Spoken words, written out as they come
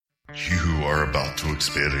You are about to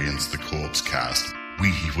experience the Corpse Cast.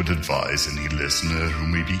 We would advise any listener who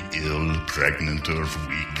may be ill, pregnant, or of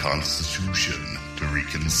weak constitution to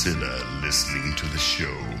reconsider listening to the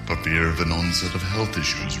show for fear of an onset of health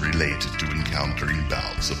issues related to encountering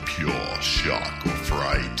bouts of pure shock or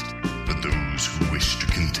fright. For those who wish to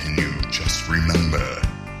continue, just remember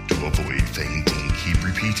to avoid fainting. Keep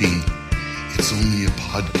repeating, it's only a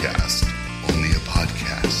podcast. Only a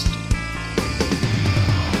podcast.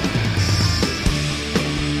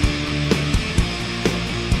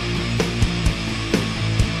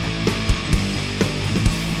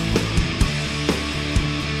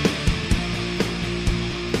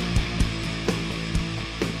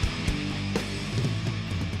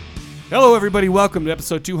 Hello, everybody. Welcome to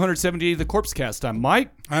episode 278 of the Corpse Cast. I'm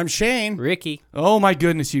Mike. I'm Shane. Ricky. Oh, my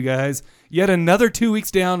goodness, you guys. Yet another 2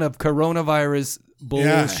 weeks down of coronavirus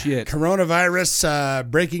bullshit. Yeah,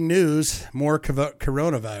 coronavirus, breaking news. More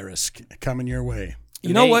coronavirus coming your way.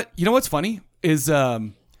 You know what? You know what's funny is,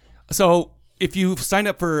 so if you sign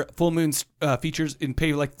up for Full Moon features and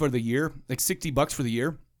pay like for the year, like $60 for the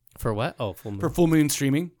year. For what? Oh, Full Moon. For Full Moon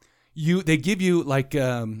streaming, they give you like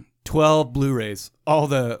 12 Blu-rays, all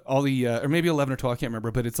the or maybe 11 or 12, I can't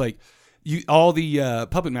remember, but it's like all the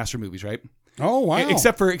Puppet Master movies, right? Oh, wow.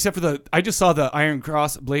 Except for I just saw the Iron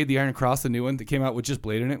Cross, Blade, the Iron Cross, the new one that came out with just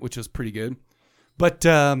Blade in it, which was pretty good. But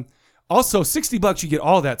also $60 you get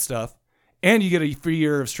all that stuff, and you get a free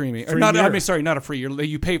year of streaming. Or not, not a free year.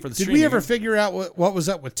 You pay for the streaming. Did we ever figure out what was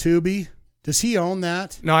up with Tubi? Does he own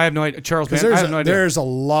that? No, I have no idea. Charles Band, I have no idea. There's a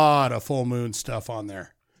lot of Full Moon stuff on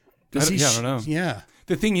there. I don't know. Yeah.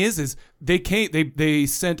 The thing is they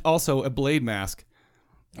sent also a Blade mask.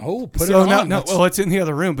 Oh, put it on. Well, it's in the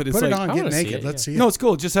other room, but it's put like, it on, get naked. Let's see it. No, it's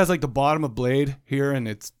cool. It just has like the bottom of Blade here,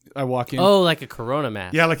 and I walk in. Oh, like a Corona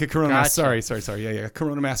mask. Yeah, like a Corona mask. Gotcha. Sorry. Yeah,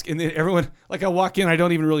 Corona mask. And then everyone, like I walk in, I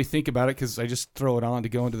don't even really think about it because I just throw it on to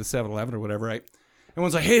go into the 7-Eleven or whatever, right?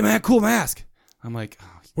 Everyone's like, hey, man, cool mask. I'm like,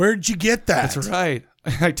 oh, where'd you get that? That's right.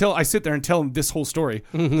 I sit there and tell them this whole story.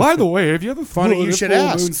 By the way, if you have a funny, you should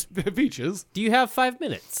ask. Beaches. Do you have 5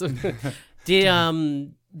 minutes?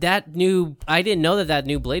 That new, I didn't know that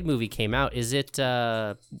new Blade movie came out. Is it,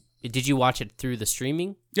 did you watch it through the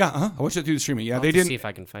streaming? Yeah, I watched it through the streaming. Yeah, I'll see if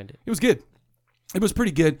I can find it. It was good. It was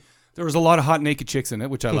pretty good. There was a lot of hot naked chicks in it,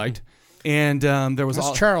 which I liked. And there was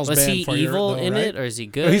Charles Was Band he for evil you, in right? it, or is he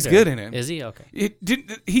good? Oh, he's good in it. Is he? Okay.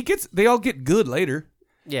 They all get good later.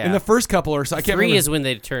 Yeah. In the first couple or so, I can't remember. 3 is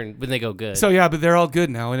when they go good. So yeah, but they're all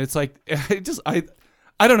good now, and it's like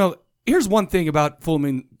I don't know. Here's one thing about Full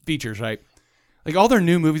Moon features, right? Like all their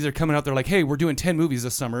new movies are coming out. They're like, hey, we're doing 10 movies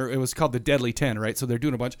this summer. It was called the Deadly 10, right? So they're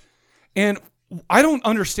doing a bunch, and I don't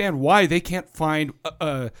understand why they can't find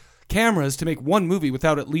cameras to make one movie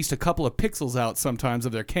without at least a couple of pixels out sometimes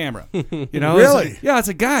of their camera. You know? Really? It's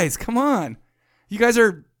like, guys, come on. You guys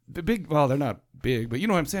are big. Well, they're not big, but you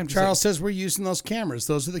know what I'm saying. Charles says we're using those cameras.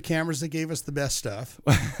 Those are the cameras that gave us the best stuff.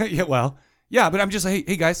 Yeah, but I'm just like,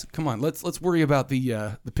 hey guys, come on, let's worry about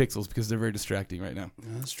the pixels because they're very distracting right now.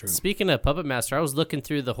 Yeah, that's true. Speaking of Puppet Master, I was looking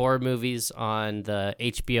through the horror movies on the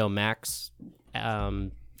HBO Max,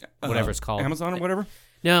 whatever it's called, Amazon or whatever.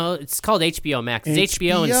 No, it's called HBO Max. It's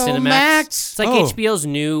HBO and Cinemax. Max? It's like HBO's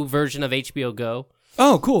new version of HBO Go.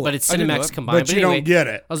 Oh, cool. But it's Cinemax combined. But you anyway, don't get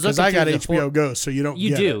it. Because I got HBO Go, so you don't get it.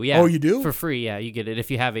 You do, yeah. Oh, you do? For free, yeah. You get it if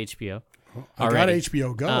you have HBO. I got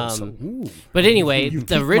HBO Go. But anyway, You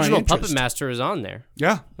the piqued original my Puppet interest. Master is on there.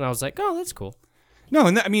 Yeah. And I was like, oh, that's cool. No,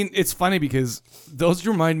 and it's funny because those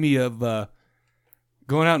remind me of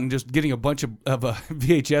going out and just getting a bunch of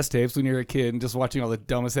VHS tapes when you're a kid and just watching all the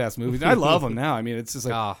dumbest ass movies. I love them now. I mean, it's just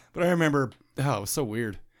like, but I remember, it was so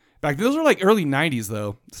weird. Back those were like early 90s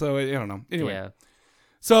though. So I don't know. Anyway. Yeah.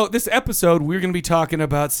 So this episode, we're going to be talking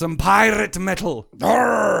about some pirate metal.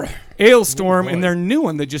 Alestorm and their new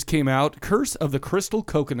one that just came out, Curse of the Crystal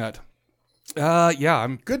Coconut.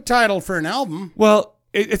 Good title for an album. Well,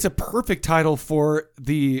 it's a perfect title for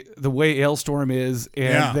the way Alestorm is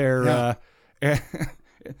and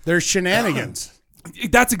their shenanigans.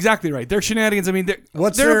 That's exactly right. They're shenanigans. I mean,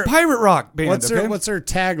 they're their a pirate rock band. What's their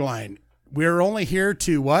tagline? We're only here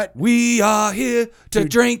to what? We are here to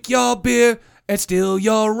drink your beer and steal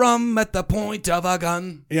your rum at the point of a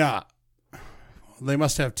gun. Yeah. They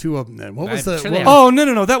must have two of them then. What was the? Oh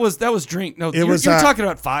no, that was drink. No, you're was talking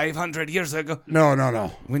about 500 years ago.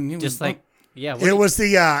 No. When you Just like, yeah. It was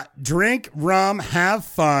the drink rum, have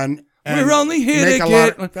fun. We're only here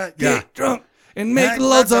to get drunk and make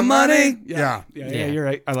loads of money. Yeah, you're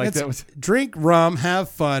right. I like that. Drink rum, have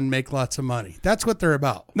fun, make lots of money. That's what they're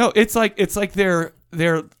about. No, it's like they're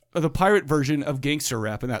the pirate version of gangster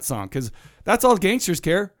rap in that song because that's all gangsters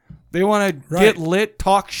care. They want to get lit,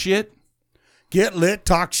 talk shit. Get lit,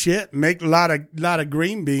 talk shit, make a lot of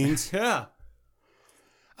green beans. Yeah.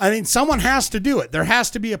 I mean, someone has to do it. There has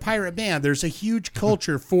to be a pirate band. There's a huge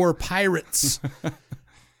culture for pirates.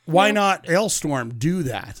 Why not Alestorm do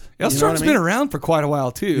that? Alestorm's been around for quite a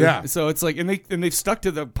while too. Yeah. So it's like, and they've stuck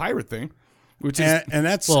to the pirate thing, which is and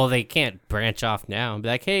that's Well, they can't branch off now and be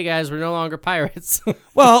like, "Hey guys, we're no longer pirates."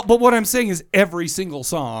 well. But what I'm saying is, every single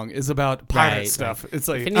song is about pirate Right, stuff. right. It's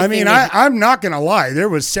like, If I mean, anything, I'm not gonna lie. There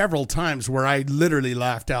was several times where I literally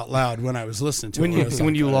laughed out loud when I was listening to it.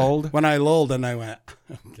 when you lulled. When I lulled and I went,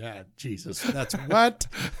 oh, God, Jesus, that's what?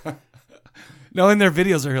 No, and their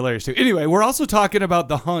videos are hilarious too. Anyway, we're also talking about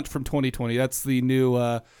The Hunt from 2020. That's the new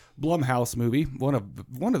Blumhouse movie. One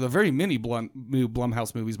of the very many new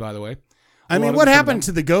Blumhouse movies, by the way. I mean, what happened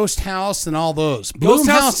to the Ghost House and all those? Ghost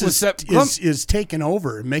House Blumhouse is taking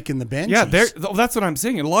over and making the benches. Yeah, that's what I'm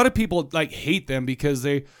saying. And a lot of people like hate them because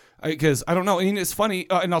I don't know. I mean, it's funny,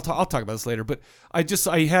 and I'll talk about this later. But I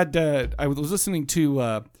was listening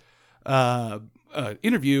to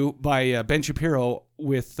interview by Ben Shapiro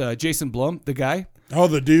with Jason Blum, the guy. Oh,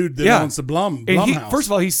 the dude that owns the Blumhouse. First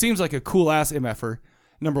of all, he seems like a cool ass MFer.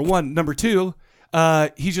 Number one. Number two,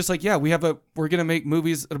 he's just like, yeah, we're gonna make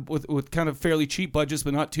movies with kind of fairly cheap budgets,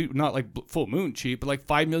 but not like full moon cheap, but like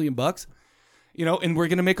 $5 million. And we're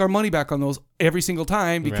gonna make our money back on those every single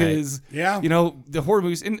time because, the horror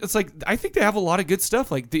movies, and it's like I think they have a lot of good stuff.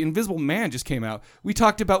 Like The Invisible Man just came out. We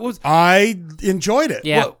talked about I enjoyed it.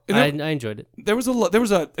 Yeah, I enjoyed it. There was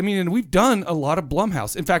and we've done a lot of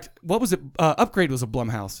Blumhouse. In fact, what was it? Upgrade was a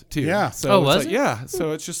Blumhouse too. Yeah. So was it? Yeah.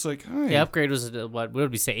 So it's just like, hey. Yeah, Upgrade was what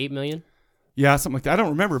would we say, 8 million? Yeah, something like that. I don't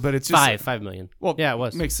remember, but it's just 5 million. Well, yeah, it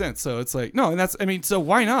was. Makes sense. So it's like so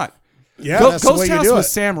why not? Yeah, that's the way Ghost you House do was it.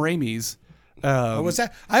 Sam Raimi's. Was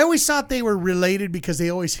that? I always thought they were related because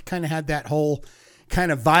they always kind of had that whole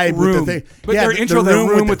kind of vibe room. with their intro, the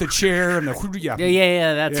room with the chair and the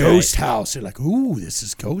Yeah, that's Ghost right. House. You're like, ooh, this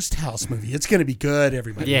is Ghost House movie. It's gonna be good,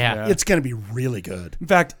 everybody. Yeah. It's gonna be really good. In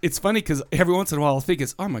fact, it's funny because every once in a while I'll think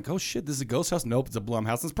I'm like, oh shit, this is a Ghost House. Nope, it's a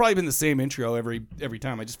Blumhouse. It's probably been the same intro every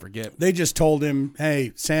time. I just forget. They just told him,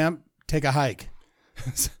 hey, Sam, take a hike.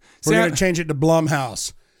 We're Sam- gonna change it to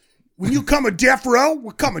Blumhouse. When you come a death row,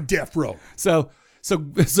 we're coming death row. So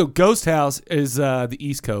Ghost House is the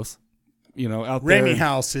East Coast. Out there. Raimi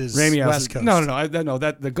House is Raimi House West Coast. No.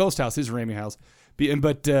 That the Ghost House is Raimi House.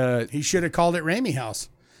 But he should have called it Raimi House.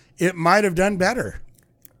 It might have done better.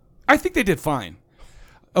 I think they did fine.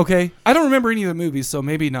 Okay, I don't remember any of the movies, so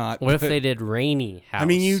maybe not. What if they did Rainy House? I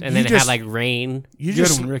mean, and then it had like rain. You Good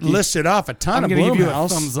just one, Ricky. listed off a ton I'm of going to give you a Blumhouse.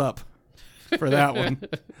 thumbs up for that one.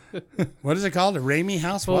 What is it called? A Raimi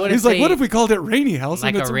House? Well, What? what He's like, what if we called it Rainy House?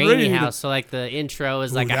 Like and a it's rainy rain? house? So like the intro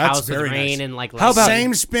is like a that's house with very rain nice. and like How about-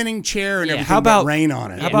 Same spinning chair and Yeah. everything, How about but rain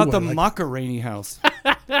on it. How about Ooh, the I like it. Macaroni House?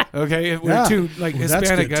 Okay, we're Yeah. two like Ooh, that's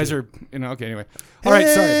Hispanic good, guys too. are Okay, anyway. All right,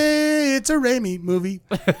 sorry. Hey, it's a Raimi movie.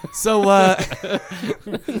 So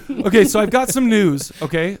okay, so I've got some news.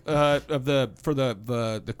 Okay, for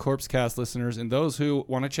the Corpse Cast listeners and those who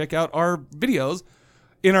want to check out our videos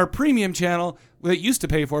in our premium channel that used to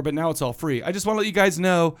pay for, but now it's all free. I just want to let you guys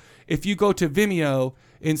know if you go to Vimeo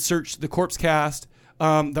and search the Corpse Cast,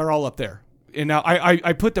 they're all up there. And now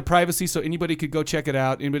I put the privacy so anybody could go check it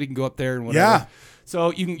out. Anybody can go up there and whatever. Yeah.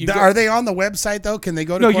 So you can. Are they on the website though? Can they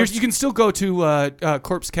go to? No, Corpse? you can still go to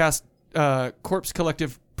CorpseCast,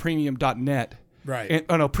 CorpseCollectivePremium.net. Right.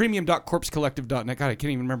 And, premium.corpsecollective.net. God, I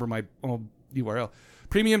can't even remember my old URL.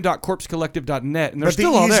 Premium.corpsecollective.net, and they're But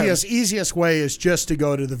still the all there. easiest way is just to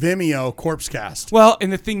go to the Vimeo Corpse Cast. Well,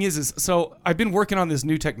 and the thing is so I've been working on this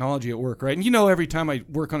new technology at work, right? And every time I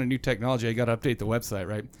work on a new technology, I got to update the website,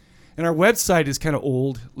 right? And our website is kind of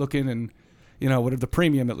old looking, and whatever the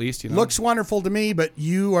premium at least, Looks wonderful to me, but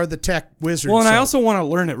you are the tech wizard. Well, and I so- also want to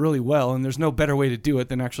learn it really well, and there's no better way to do it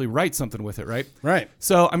than actually write something with it, right? Right.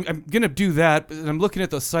 So I'm going to do that, and I'm looking at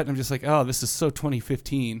the site, and I'm just like, oh, this is so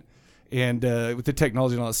 2015, and with the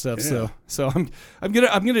technology and all that stuff. Yeah. So I'm gonna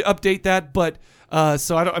update that, but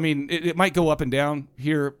so I don't. I mean, it might go up and down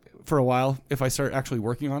here for a while if I start actually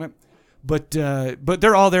working on it. But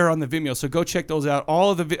they're all there on the Vimeo, so go check those out.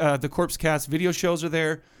 All of the Corpse Cast video shows are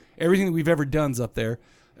there. Everything that we've ever done's up there.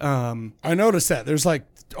 I noticed that there's like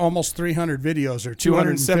almost 300 videos or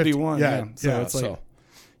 271. 250. Yeah. So it's like, so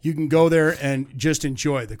you can go there and just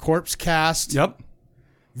enjoy the Corpse Cast yep.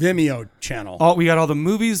 Vimeo channel. We got all the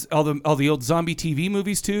movies, all the old zombie TV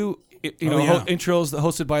movies too. Intros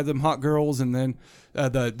hosted by them hot girls, and then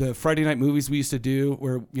the Friday night movies we used to do.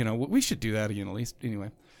 Where we should do that again at least.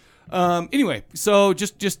 Anyway, so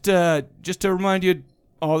just to remind you,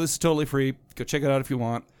 all this is totally free. Go check it out if you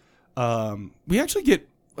want. We actually get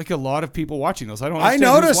like a lot of people watching those. I don't. I understand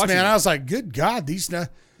who's noticed, watching man. it. I was like, good God, these.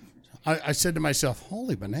 I said to myself,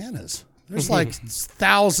 holy bananas. There's like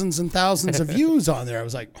thousands and thousands of views on there. I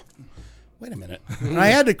was like, wait a minute. And I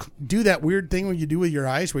had to do that weird thing when you do with your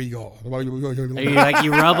eyes where you go. Are you like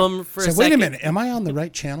you rub them for a second? Wait a minute. Am I on the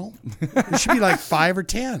right channel? There should be like 5 or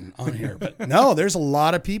 10 on here. But no, there's a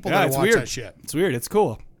lot of people that watch that shit. It's weird. It's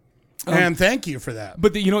cool. And thank you for that.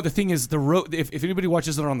 But you know what the thing is, if anybody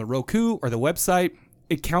watches it on the Roku or the website,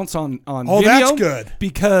 it counts on Oh, Vimeo that's good.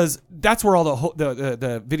 because that's where all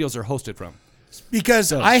the videos are hosted from.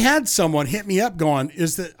 Because I had someone hit me up going,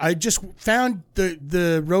 is that I just found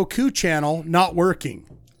the Roku channel not working.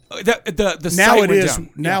 The Now site it went is. down.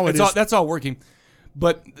 Now it is. That's all working,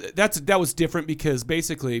 but that was different because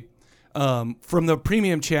basically, from the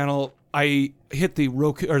premium channel, I hit the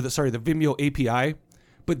Roku or the Vimeo API,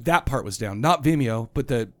 but that part was down. Not Vimeo, but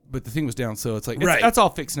the thing was down. So it's like that's all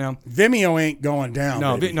fixed now. Vimeo ain't going down.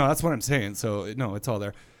 No, no, that's what I'm saying. So no, it's all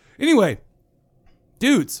there. Anyway,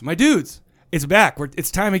 my dudes, it's back.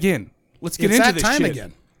 It's time again. Let's get into this shit.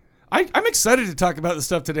 again. I'm excited to talk about this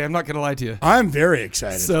stuff today. I'm not going to lie to you. I'm very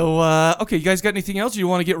excited. So, okay, you guys got anything else? Or you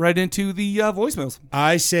want to get right into the voicemails?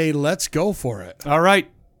 I say let's go for it. All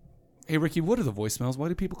right. Hey, Ricky, what are the voicemails? Why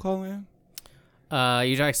do people call in?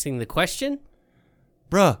 You're asking the question?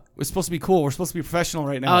 Bruh, we're supposed to be cool. We're supposed to be professional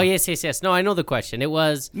right now. Oh, yes. No, I know the question. It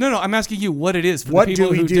was... No, I'm asking you what it is for What the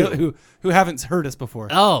people do we do? who haven't heard us before.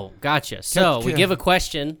 Oh, gotcha. So we yeah. give a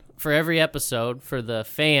question for every episode for the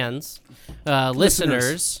fans,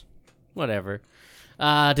 listeners, whatever,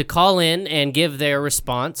 to call in and give their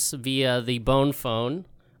response via the Bone phone.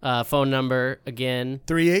 Phone number, again.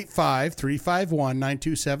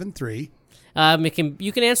 385-351-9273.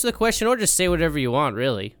 You can answer the question or just say whatever you want,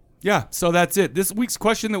 really. Yeah, so that's it. This week's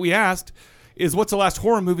question that we asked is, what's the last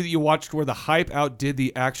horror movie that you watched where the hype outdid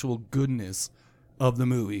the actual goodness of the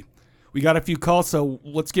movie? We got a few calls, so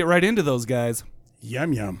let's get right into those, guys.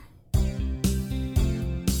 Yum, yum.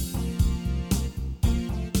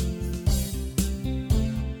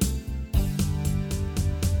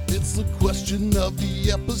 It's the question of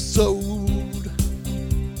the episode.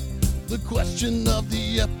 The question of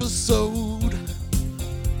the episode.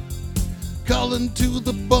 Call into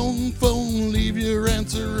the Bone phone, leave your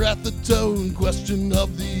answer at the tone. Question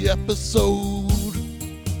of the episode.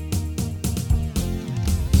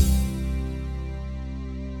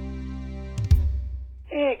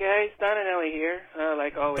 Hey guys, Don and Ellie here,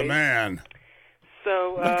 like always. The man.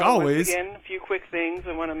 So, Like always. once again, a few quick things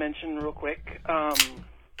I want to mention real quick.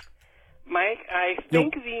 Mike, I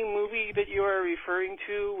think the movie that you are referring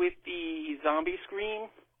to with the zombie scream,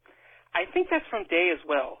 I think that's from Day as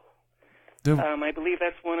well. I believe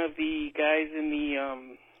that's one of the guys in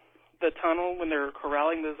the tunnel when they're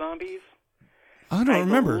corralling the zombies. I don't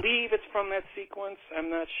remember. I believe it's from that sequence. I'm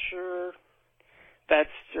not sure. That's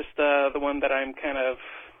just the one that I'm kind of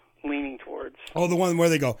leaning towards. Oh, the one where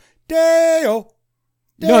they go, Day-o.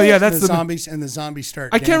 No, yeah, that's the the zombies, and the zombies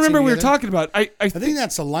start I can't remember what we were together. talking about. I think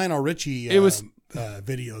that's a Lionel Richie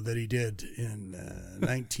video that he did in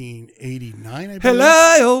 1989, I believe.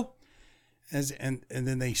 Hello! And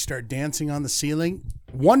then they start dancing on the ceiling.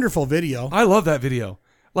 Wonderful video. I love that video.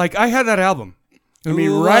 Like, I had that album. I mean,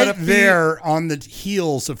 Ooh, right what a there on the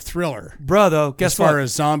heels of Thriller. Brother, guess as far what?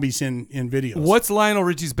 as zombies in videos. What's Lionel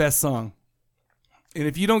Richie's best song? And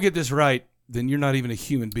if you don't get this right, then you're not even a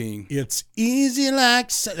human being. It's Easy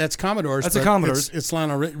Like... That's Commodore's. That's a but Commodore's. It's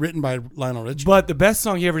written by Lionel Richie. But the best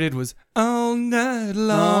song he ever did was All Night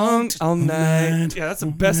Long, All Night. Yeah, that's the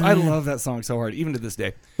best. I love that song so hard, even to this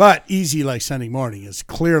day. But Easy Like Sunday Morning is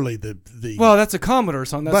clearly the Well, that's a Commodore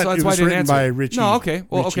song. That's, but that's it why I was didn't written answer. by Richie. No, okay.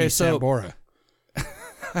 Well, Richie okay, so Sambora.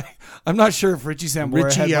 I'm not sure if Richie Sambora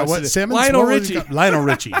Richie, had yeah, much to what do- Simmons? Lionel What was Richie. it? Lionel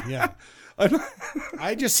Richie, yeah.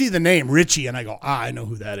 I just see the name Richie and I go, I know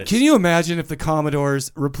who that is. Can you imagine if the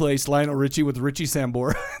Commodores replaced Lionel Richie with Richie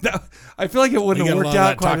Sambora? I feel like it wouldn't You have get a worked lot of out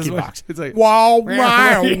that quite as talkie much. box. It's like wow,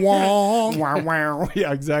 wow, wow, wow, wow.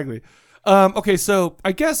 Yeah, exactly. Okay, so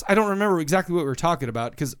I guess I don't remember exactly what we were talking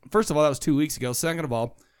about because first of all, that was 2 weeks ago. Second of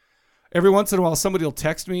all, every once in a while somebody will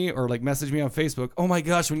text me or like message me on Facebook. Oh my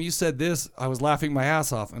gosh, when you said this, I was laughing my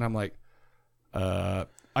ass off, and I'm like,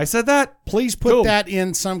 I said that. Please put Cool. that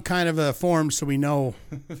in some kind of a form so we know.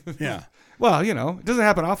 Yeah. Well, you know, it doesn't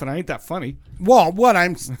happen often. I ain't that funny. Well, what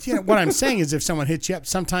I'm saying is if someone hits you up,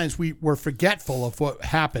 sometimes we're forgetful of what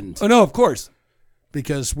happened Oh no, of course.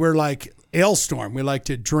 because we're like Alestorm. We like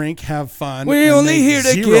to drink, have fun. We're and only make here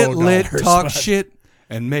to get lit, $0, talk but shit,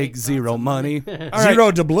 and make zero money. All right.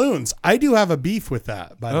 Zero doubloons. I do have a beef with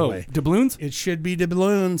that, by the Oh, way. doubloons? It should be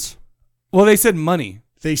doubloons. Well, they said money.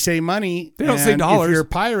 They say money. They don't say and dollars. If you're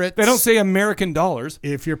pirates, They don't say American dollars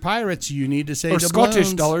If you're pirates, you need to say or doubloons.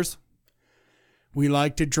 Scottish dollars. We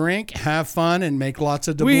like to drink, have fun, and make lots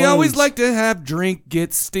of doubloons. We always like to have drink,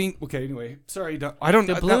 get stink. Okay, anyway, sorry, I don't.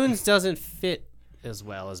 Doubloons doesn't fit as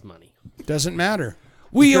well as money. Doesn't matter.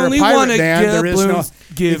 We If you're a only pirate want to band, give there is no- balloons.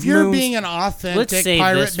 Give If you're moons. being an Let's authentic save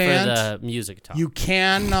pirate this band, for the music talk. you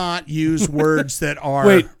cannot use words that are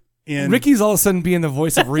Wait, in. Ricky's all of a sudden being the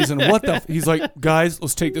voice of reason. What the? He's like, guys,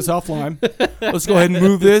 let's take this offline. Let's go ahead and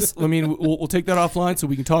move this. I mean, we'll take that offline so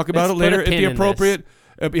we can talk about Let's it put a later at pin the in appropriate.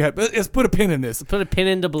 Yeah, but let's put a pin in this. Put a pin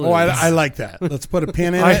in doubloons. Oh, I like that. Let's put a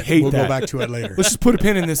pin in I it. hate we'll that. go back to it later. Let's just put a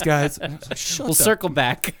pin in this, guys. We'll circle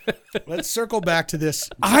back. Let's circle back to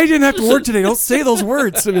this. I didn't have to work today. Don't say those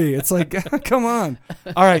words to me. It's like, come on.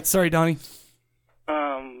 All right, sorry, Donnie.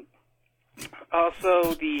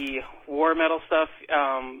 Also, the war metal stuff.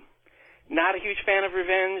 Not a huge fan of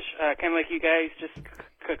Revenge. Kind of like you guys, just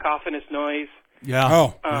cacophonous noise. Yeah.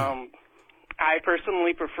 Oh, I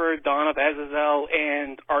personally prefer Dawn of Azazel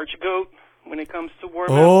and Archgoat when it comes to war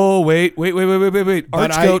metal. Oh, wait.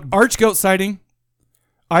 But Archgoat sighting.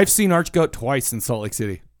 I've seen Archgoat twice in Salt Lake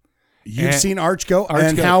City. you've seen Archgoat, and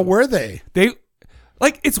Archgoat. how were they? They,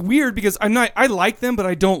 like, it's weird because I like them, but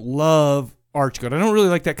I don't love Archgoat. I don't really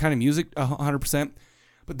like that kind of music 100%.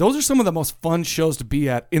 But those are some of the most fun shows to be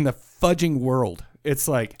at in the fudging world. It's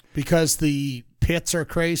like, Because the pits are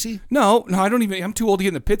crazy. no, I don't even. I'm too old to get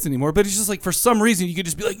in the pits anymore. But it's just like for some reason you could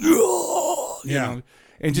just be like, you know,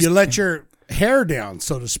 and just You let your hair down,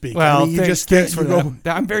 so to speak. Well, I mean, you thanks, just thanks for you go,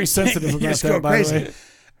 that. I'm very sensitive you about just that. go By the crazy.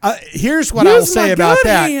 way, Here's what I will Use my say about good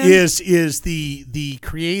that hand. is the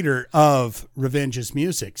creator of Revenge's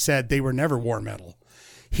music said they were never war metal.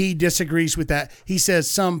 He disagrees with that. He says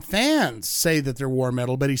some fans say that they're war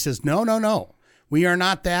metal, but he says, no. We are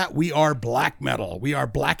not that. We are black metal. We are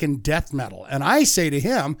black and death metal. And I say to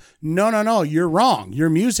him, no, you're wrong. Your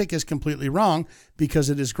music is completely wrong because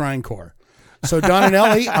it is grindcore. So Don and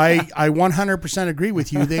Ellie, I 100% agree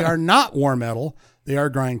with you. They are not war metal. They are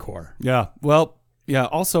grindcore. yeah. Well, yeah.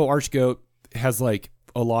 Also, Archgoat has like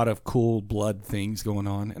a lot of cool blood things going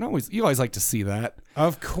on, and you always like to see that,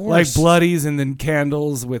 Of course. like bloodies and then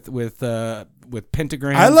candles with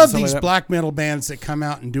pentagrams. I and love stuff like these that. black metal bands that come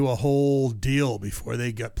out and do a whole deal before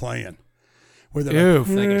they get playing. Where they're Ew.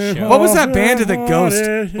 Like a show. What was that Band of the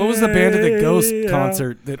Ghost? What was the Band of the Ghost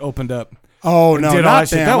concert that opened up? oh no, did all not that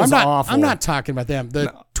shit. them. That was I'm not awful. talking about them.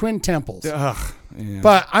 The Twin Temples. Ugh. Yeah.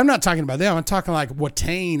 But I'm not talking about them. I'm talking like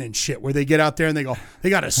Watain and shit, where they get out there and they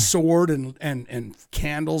got a sword and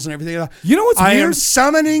candles and everything. You know what's I am weird?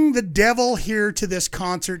 summoning the devil here to this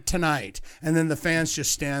concert tonight, and then the fans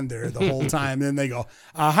just stand there the whole time. And then they go,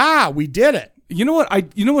 "Aha, we did it! You know what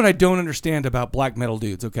I don't understand about black metal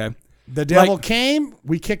dudes. Okay, The devil came.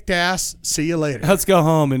 We kicked ass. See you later. let's go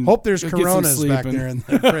home and Hope there's get some Coronas sleep back and- there in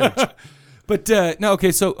the fridge." But no,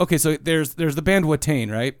 okay, so there's the band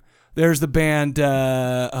Watain, right? There's the band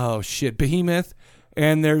Behemoth,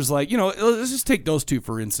 and there's like, let's just take those two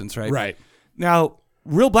for instance, right? Right. Now,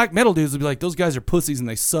 real black metal dudes would be like, those guys are pussies and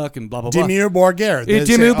they suck and blah blah blah. Dimmu Borgir.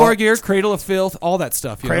 Dimmu Borgir, Cradle of Filth, all that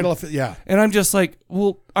stuff. Cradle of yeah. And I'm just like,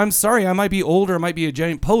 well, I'm sorry, I might be older, I might be a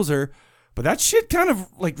giant poser, but that shit kind of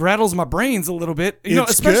like rattles my brains a little bit.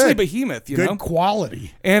 It's Especially good. Behemoth, you Good know?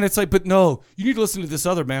 quality. And it's like, but no, you need to listen to this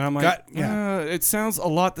other band. I'm like, Yeah. it sounds a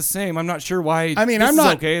lot the same. I'm not sure why. I mean, this I'm is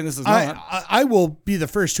not okay and this is I, not. I will be the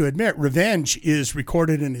first to admit, Revenge is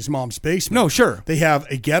recorded in his mom's basement. No, sure. They have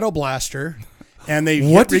a ghetto blaster, and they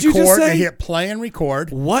What hit did you record. just say? They hit play and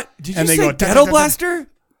record. What did you And they say? go, da, da, Ghetto da, da. Blaster?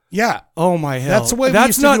 Yeah, Oh my hell! That's the way we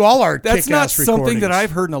used to do all our That's not kick-ass something that recordings.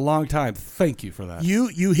 I've heard in a long time. Thank you for that.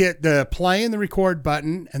 you hit the play and the record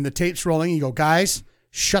button, and the tape's rolling. You go, guys,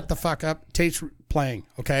 shut the fuck up. Tape's playing.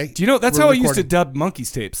 Okay. Do you know that's We're how I used to recording. dub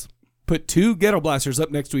Monkeys tapes? Put two Ghetto Blasters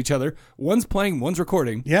up next to each other. One's playing, one's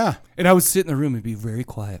recording. Yeah. And I would sit in the room and be very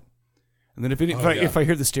quiet. And then yeah. if I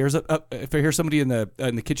hear the stairs if I hear somebody in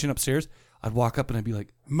the kitchen upstairs, I'd walk up and I'd be like,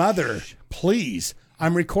 Mother, please,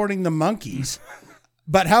 I'm recording the Monkeys.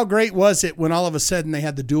 But how great was it when all of a sudden they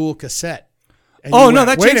had the dual cassette? And Oh, you no,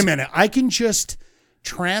 that wait changed- a minute, I can just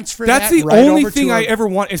transfer that's that the right only over thing to I a- ever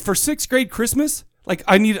want. Is for 6th grade Christmas. Like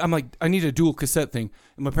I need a dual cassette thing,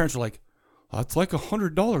 and my parents were like, "That's like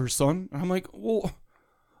 $100, son." And I'm like, "Well,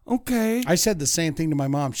 okay." I said the same thing to my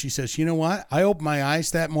mom. She says, "You know what? I opened my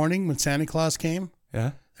eyes that morning when Santa Claus came.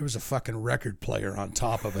 Yeah. There was a fucking record player on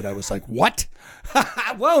top of it. I was like, what?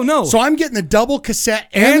 Well, no. So I'm getting the double cassette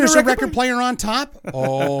and, And a there's a record record player on top?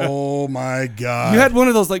 Oh my God. You had one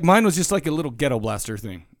of those, like mine was just like a little Ghetto Blaster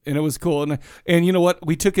thing, and it was cool. And you know what?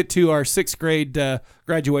 We took it to our 6th grade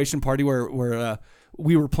graduation party where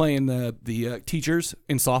we were playing the teachers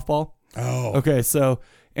in softball. Oh. Okay, so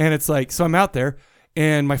and it's like so I'm out there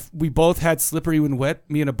and we both had Slippery When Wet.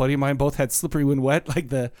 Me and a buddy of mine both had Slippery When Wet, like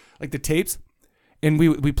the tapes, and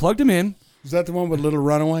we plugged them in. Is that the one with Little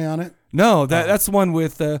Runaway on it? No, that's the one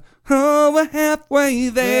with oh, we're halfway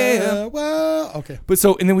there. Well, okay. But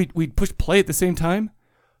so and then we'd push play at the same time,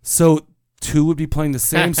 so two would be playing the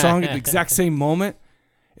same song at the exact same moment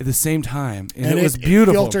at the same time, and it was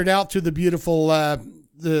beautiful. It filtered out through the beautiful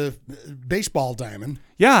the baseball diamond.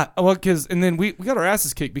 Yeah, well, and then we got our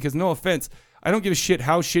asses kicked because no offense, I don't give a shit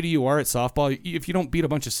how shitty you are at softball. If you don't beat a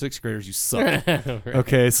bunch of sixth graders, you suck. Right.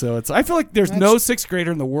 Okay, so I feel like there's no sixth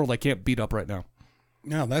grader in the world I can't beat up right now.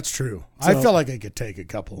 No, that's true. So, I feel like I could take a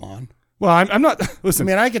couple on. Well, I'm not. Listen,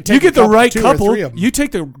 I mean, I could take. You get the right couple. of them. You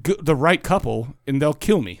take the right couple, and they'll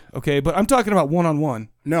kill me. Okay, but I'm talking about 1-on-1.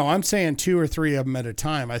 No, I'm saying 2 or 3 of them at a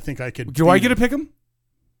time. I think I could. Do I get to pick them?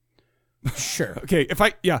 Sure. Okay,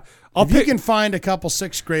 if you can find a couple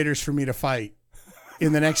sixth graders for me to fight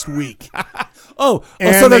in the next week. So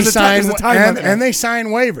there's a time limit. And they sign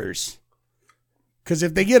waivers. Because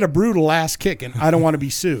if they get a brutal ass kicking, I don't want to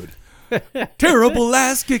be sued. Terrible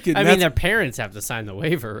ass kicking. I mean, their parents have to sign the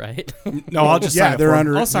waiver, right? No, I'll just sign it for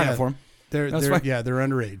them. I'll sign it for them. They're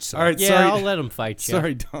underage. So. All right, yeah, sorry. I'll let them fight you.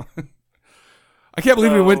 Sorry, Don. I can't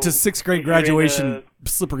believe we went to sixth grade graduation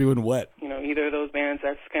Slippery When Wet. Either of those bands,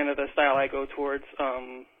 that's kind of the style I go towards.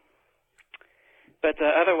 But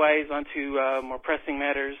otherwise, on to more pressing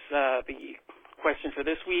matters, the question for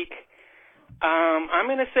this week. I'm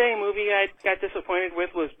going to say a movie I got disappointed with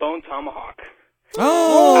was Bone Tomahawk.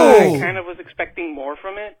 Oh! I kind of was expecting more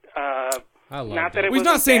from it. I love not that it He's was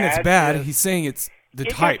not saying it's bad. Because He's saying it's the it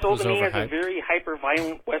type sold was to me as a overhyped. very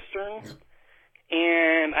hyper-violent Western,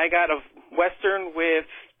 and I got a Western with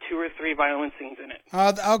 2 or 3 violent scenes in it.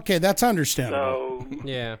 Okay, that's understandable. So,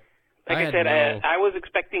 yeah. like I said, I was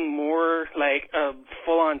expecting more, like a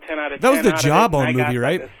full-on 10 out of 10. That was the out of it, Jawbone and I movie, got,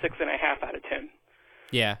 right? Like a 6.5 out of 10.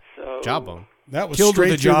 Yeah. So, Jawbone. That was Killed with straight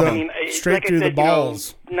the through job. the, I mean, straight like through I said, the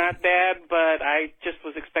balls. Not bad, but I just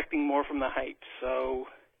was expecting more from the hype. So,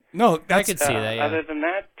 No, I could see that, yeah. Other than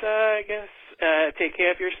that, I guess take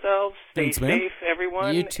care of yourselves. Stay Thanks, man. safe,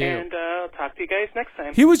 everyone. You too. And I'll talk to you guys next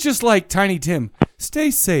time. He was just like Tiny Tim.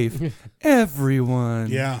 Stay safe, everyone.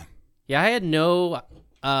 Yeah. Yeah, I had no...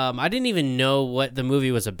 I didn't even know what the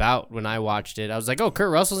movie was about when I watched it. I was like, "Oh,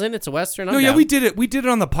 Kurt Russell's in it. It's a Western." I'm down. we did it. We did it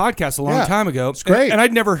on the podcast a long time ago. It's great. and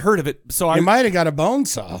I'd never heard of it. So You might have got a bone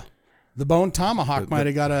saw. The Bone Tomahawk might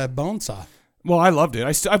have got a bone saw. Well, I loved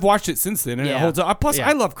it. I've watched it since then, and it Yeah. holds up. Plus, Yeah.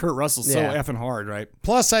 I love Kurt Russell so Yeah. effing hard, right?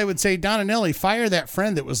 Plus, I would say, Don and Ellie, fire that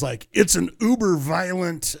friend that was like, it's an uber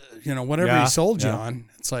violent, whatever Yeah. he sold you Yeah. on.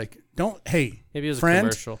 It's like, hey, Maybe it was friend, a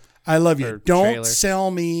commercial. I love or you. Don't trailer.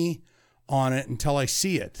 sell me on it until I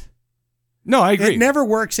see it. No, I agree. It never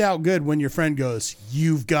works out good when your friend goes,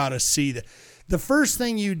 you've got to see that. The first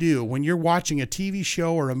thing you do when you're watching a TV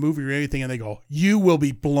show or a movie or anything and they go, you will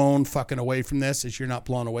be blown fucking away from this, is you're not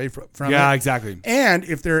blown away from yeah, it. exactly. And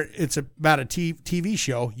if it's about a TV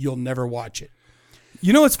show, you'll never watch it.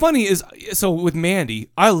 You know what's funny is, so with Mandy,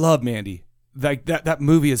 I love Mandy. Like that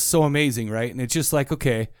movie is so amazing, right? And it's just like,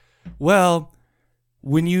 okay, well,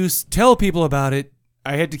 when you tell people about it,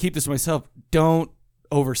 I had to keep this to myself. Don't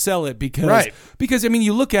oversell it because I mean,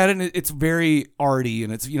 you look at it and it's very arty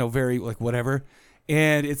and it's very like whatever,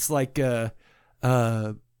 and it's like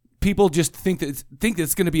people just think that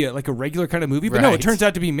it's going to be like a regular kind of movie, but no, it Right. turns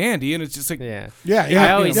out to be Mandy, and it's just like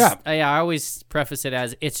I always preface it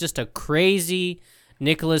as it's just a crazy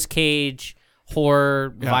Nicolas Cage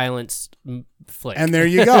horror violence flick. And there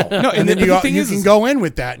you go. No, and then you can go in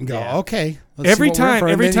with that and go, okay. Let's Every see what we're in time- for.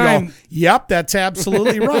 And every then you time- go, yep, that's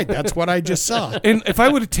absolutely right. That's what I just saw. And if I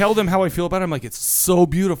would tell them how I feel about it, I'm like, it's so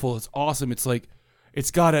beautiful, it's awesome, it's like it's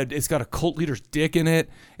got a cult leader's dick in it,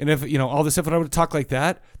 and if all this stuff, when I would talk like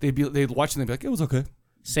that, they'd watch and they'd be like, it was okay.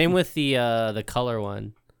 Same with the color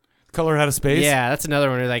one. Color Out of Space. Yeah, that's another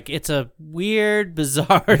one. Like, it's a weird,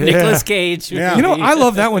 bizarre Nicolas Cage. Yeah. movie. I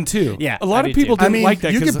love that one too. Yeah, a lot I of do people too. didn't like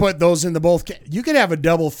that. You 'cause could put those in the both. You could have a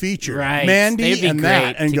double feature, Right. Mandy They'd be and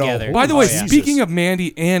that, great and together. go. By the way, Jesus. speaking of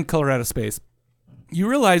Mandy and Color Out of Space, you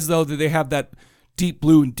realize though that they have that deep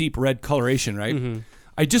blue and deep red coloration, right? Mm-hmm.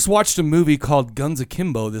 I just watched a movie called Guns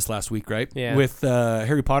Akimbo this last week, right? Yeah. With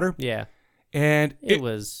Harry Potter. Yeah, And it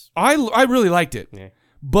was. I really liked it. Yeah.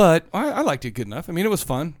 But I liked it good enough. I mean, it was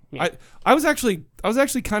fun. Yeah. I was actually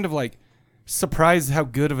kind of like surprised how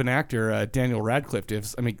good of an actor Daniel Radcliffe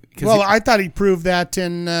is. I mean, I thought he proved that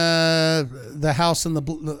in the house on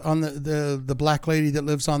the black lady that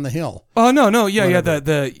lives on the hill. oh no, yeah, Whatever.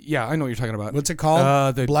 the I know what you're talking about. What's it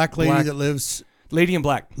called? The black lady that lives. Lady in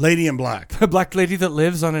Black. Lady in Black. A black lady that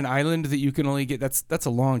lives on an island that you can only get. That's a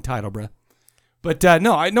long title, bruh. But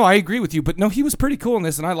I agree with you. But no, he was pretty cool in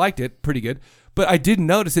this, and I liked it pretty good. But I did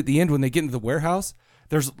notice at the end when they get into the warehouse,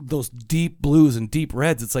 there's those deep blues and deep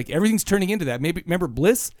reds. It's like everything's turning into that. Maybe remember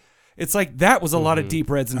Bliss? It's like that was a lot of deep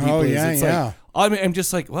reds and deep blues. Yeah, it's yeah. like I'm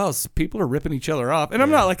just like, well, people are ripping each other off, and I'm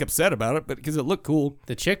not like upset about it, but because it looked cool.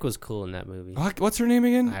 The chick was cool in that movie. What's her name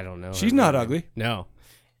again? I don't know. She's her not name. ugly. No.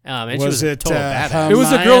 And Was she was a it, total badass. It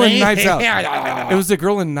was a girl in Hermione? Knives Out. It was the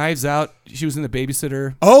girl in Knives Out. She was in The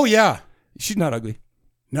Babysitter. Oh, yeah. She's not ugly.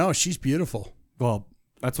 No, she's beautiful. Well,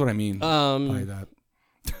 that's what I mean by that.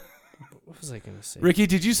 What was I going to say? Ricky,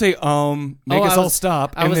 did you say make us all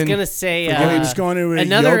stop? I was going to say he was going to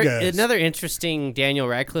another interesting Daniel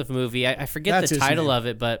Radcliffe movie. I forget That's the his title name. of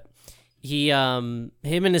it, but he him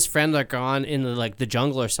and his friend are gone in the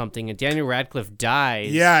jungle or something, and Daniel Radcliffe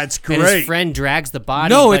dies. Yeah, it's And his great. friend drags the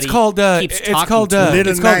body. No, but it's he called, keeps it's talking called, to him.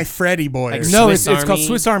 Little it's called- Knife Freddy Boy. Like or No, Swiss it's called Army?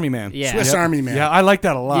 Swiss Army Man. Yeah. Swiss Army Man. Yeah, I like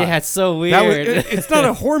that a lot. Yeah, it's so weird. That was, it's not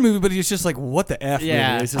a horror movie, but it's just like, what the F?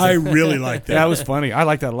 Yeah. movie? It's just I like, really like that. that was funny. I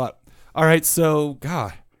like that a lot. All right, so,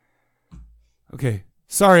 God. Okay.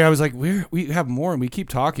 Sorry, I was like, we have more, and we keep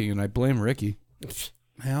talking, and I blame Ricky.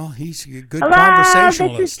 Well, he's a good Hello,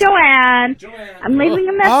 conversationalist. this is Joanne. I'm leaving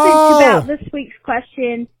a message about this week's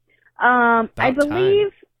question. I believe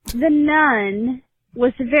The Nun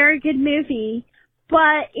was a very good movie,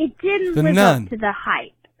 but it didn't The live Nun. up to the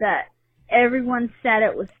hype that everyone said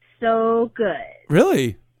it was so good.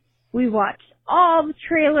 Really? We watched all the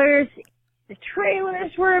trailers. The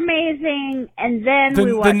trailers were amazing, and then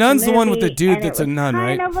we watched The Nun's the one movie, with the dude and that's it a was nun,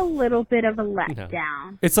 right? kind of a little bit of a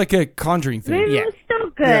letdown. It's like a Conjuring The movie thing. Yeah. was still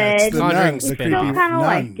good. Yeah, it's the Conjuring nuns, the We spin-off. creepy still kind of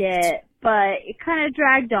nuns. liked it, but it kind of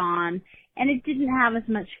dragged on, and it didn't have as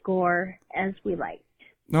much gore as we liked.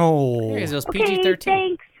 No. Yeah, it was Okay, PG-13.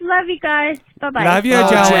 thanks. Love you guys. Bye-bye. Love you, Oh,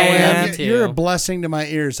 Joanne. Joanne. You're a blessing to my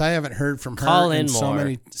ears. I haven't heard from her Call in in so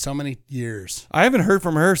more. many years. I haven't heard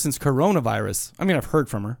from her since coronavirus. I mean, I've heard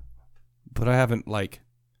from her, but I haven't,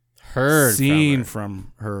 Heard seen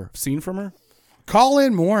from from her. Seen from her? Call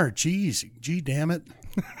in more. Jeez. Gee, damn it.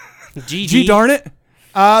 her. Gee darn it.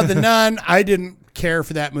 The Nun, I didn't care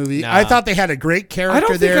for that movie. Nah. I thought they had a great character I don't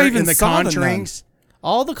think there I even in The saw The Nun. Conjurings.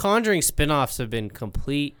 All the Conjuring spin-offs have been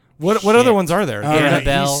complete. What shit. other ones are there?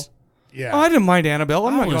 Annabelle. he's- Yeah. Oh, I didn't mind Annabelle.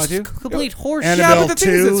 I'm not It going was to lie to you. complete horseshit. Annabelle but the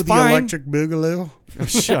thing is, 2, it's The fine. Electric Boogaloo.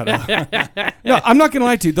 Shut up. No, I'm not going to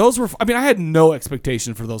lie to you. Those were. I mean, I had no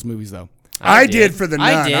expectation for those movies, though. I did for The Nun.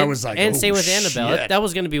 I did. I was like, and oh, same with Annabelle. shit. That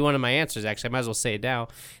was going to be one of my answers. Actually, I might as well say it now.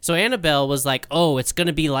 So Annabelle was like, "Oh, it's going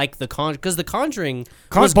to be like the because the Conjuring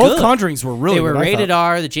was Both good. Conjurings were really. They were good, I rated thought.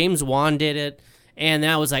 R. The James Wan did it, and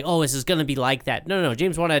that was like, "Oh, this is going to be like that." No.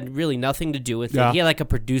 James Wan had really nothing to do with Yeah. it. He had like a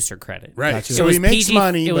producer credit. Right. Gotcha. So It was he makes PG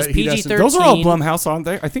money, it was but he doesn't. PG-13. Those are all Blumhouse, aren't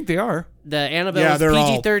they? I think they are. The Annabelle Yeah, was they're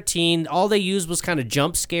all- PG-13. All they used was kind of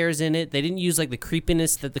jump scares in it. They didn't use like the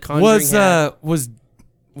creepiness that the Conjuring had.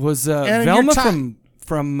 Was And Velma your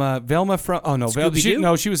from Velma from? Oh no,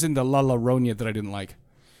 Scooby-Doo? she was in the La Llorona that I didn't like.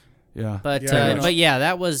 Yeah. But Yeah, but yeah,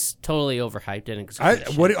 that was totally overhyped and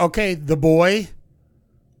executed. Okay, The Boy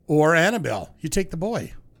or Annabelle. You take The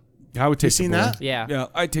Boy. I would take. You seen the boy. that? Yeah. Yeah,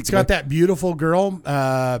 I take. It's got that beautiful girl.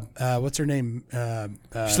 What's her name?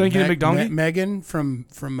 Slinky McDonaghy? Megan from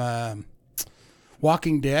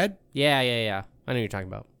Walking Dead. Yeah. I know what you're talking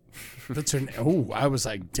about. That's her name. Oh, I was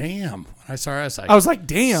like, damn. When I saw her, I was like,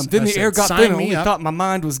 damn. Then I the said, air got "Sign thin. I me only up." thought my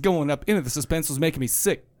mind was going up into the suspense was making me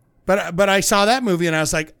sick. But I saw that movie and I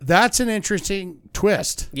was like, that's an interesting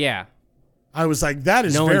twist. Yeah. I was like, that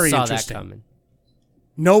is No one very saw interesting. that coming.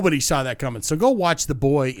 Nobody saw that coming. So go watch The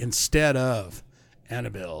Boy instead of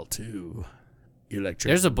Annabelle 2. Electric.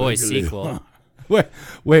 There's a Boy Boogaloo. sequel.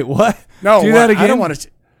 Wait, what? No, do that again. I don't want to.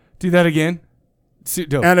 Do that again.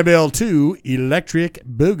 No. Annabelle 2, Electric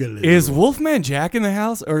Boogaloo. Is Wolfman Jack in the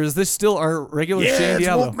house, or is this still our regular Yeah, Shane it's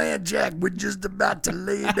Diallo? Wolfman Jack. We're just about to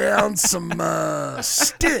lay down some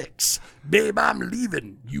sticks. Babe, I'm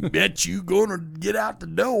leaving. You bet you gonna get out the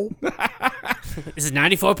door. This is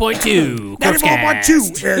 94.2.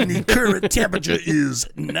 94.2, and the current temperature is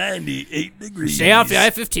 98 degrees. Stay off the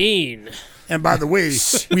I-15. And by the way,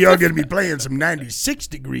 we are going to be playing some 96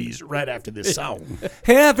 degrees right after this song.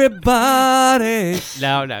 Everybody.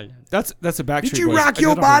 No. That's a Backstreet Did you Boys. rock I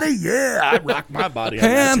your don't body? Yeah, I rock my body. on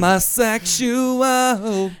that too.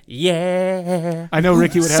 Homosexual. Yeah. I know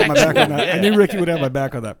Ricky would have my back on that. I knew Ricky would have my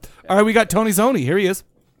back on that. All right, we got Tony Zoni. Here he is.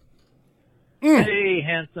 Hey,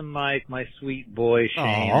 handsome Mike, my sweet boy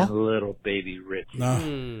Shane, Aw. and little baby Richie.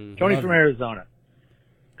 No. Tony from Arizona.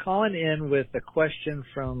 Calling in with a question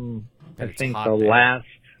from, I That's think, hot, the man. last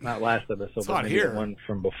not last episode, but hot maybe here. the one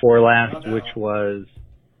from before last, which was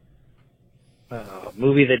a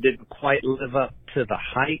movie that didn't quite live up to the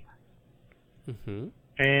hype. Mm-hmm.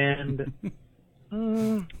 And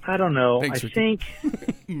I don't know. Thanks, I Ricky.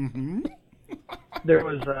 think there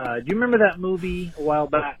was. Do you remember that movie a while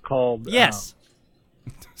back called Yes.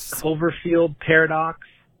 Cloverfield Paradox?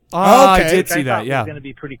 Oh, I Okay. did Which I see thought that. Yeah, was going to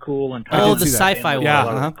be pretty cool and Oh, did the see that. sci-fi one. Yeah, a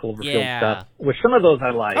lot of uh-huh. Cloverfield Yeah. stuff. Which some of those I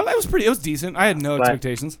liked. oh, that was pretty. It was decent. I had no But-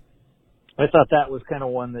 expectations. I thought that was kind of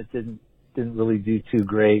one that didn't really do too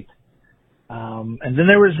great. And then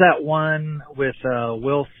there was that one with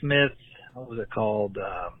Will Smith. What was it called?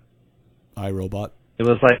 iRobot. It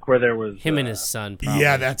was like where there was Him and his son. Probably.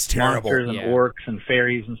 Yeah, that's terrible. monsters and Yeah. orcs and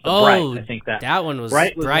fairies and stuff. Oh, Bright, I think that that one was.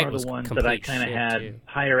 Bright was Bright one of was the ones that I complete kind of shit, had too.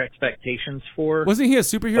 higher expectations for. Wasn't he a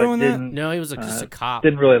superhero but in that? didn't, No, he was just a cop.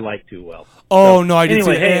 Didn't really like too well. Oh So, no, I did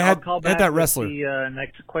anyway, see it. hey, It I'll had, call had back that with wrestler. the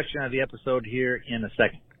next question of the episode here in a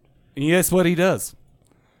second. And guess what he does?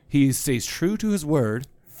 He stays true to his word,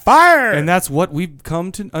 Fire. and that's what we've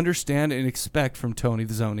come to understand and expect from Tony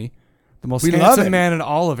the Zoni, the most We love handsome him. man in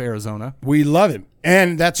all of Arizona. We love him,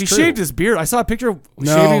 and that's He true. shaved his beard. I saw a picture of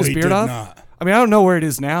No, shaving his he beard did off. not. I mean, I don't know where it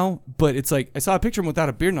is now, but it's like I saw a picture of him without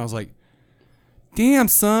a beard, and I was like, "Damn,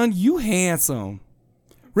 son, you handsome."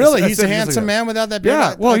 Really, I he's said a years handsome ago. man without that beard.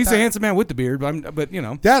 Yeah, well, I he's a thought- handsome man with the beard, but you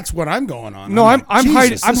know. That's what I'm going on. No, I'm like, hiding.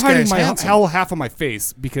 Jesus, I'm this hiding guy's my handsome. whole half of my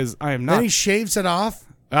face because I am Then not. he shaves it off,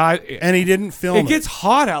 And and he didn't film it. it gets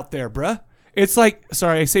hot out there, bruh. It's like,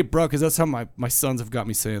 sorry, I say bruh because that's how my sons have got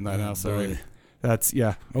me saying that now. Sorry, boy. that's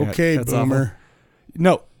yeah. Okay, that's boomer. awful.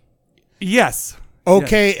 No, yes,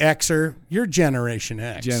 Okay, Xer, you're Generation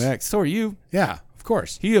X. Gen X. So are you? Yeah, of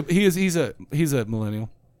course. He's a millennial.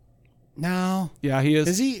 No, Yeah, he is.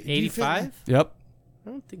 is he? do you feel 85? Yep. I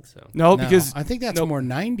don't think so. No, that? because I think that's nope. more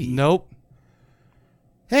 90. Nope.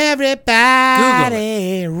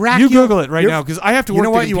 Everybody, rock You your- Google it right you're- now because I have to work You know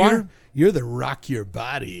the what you computer. are? You're the rock your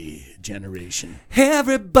body generation.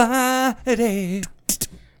 Everybody.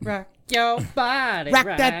 Rock your body. Rock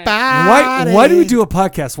right. that body. Why do we do a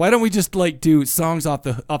podcast? Why don't we just like do songs off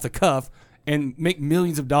the cuff and make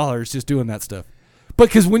millions of dollars just doing that stuff? But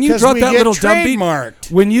because when you 'Cause drop we that get little dumb beat,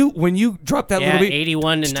 trademarked. when you drop that Yeah, little beat,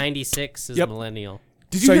 81 to 96 is Yep. millennial.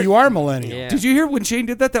 did you So hear, you are millennial. Yeah. did you hear when Shane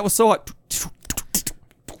did that? That was so hot.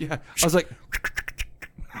 Yeah, I was like,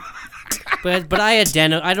 But I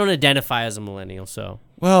don't identify as a millennial, so.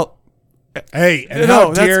 well, Hey, and No, how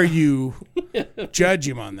that's- dare you judge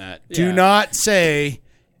him on that? Do Yeah. not say.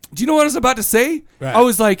 do you know what I was about to say? Right. I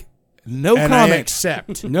was like, no And I comment.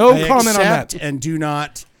 accept. No I comment on accept that. And do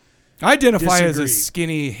not. I identify as a Disagree.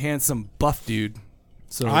 skinny, handsome, buff dude.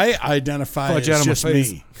 So I identify Fudge out as of my just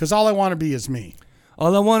face. me because all I want to be is me.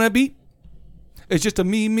 all I want to be is just a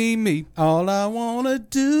me. All I want to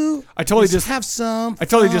do. I totally is just have some. I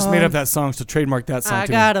totally just made fun. up that song to trademark that song. I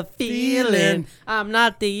to got me. a feeling I'm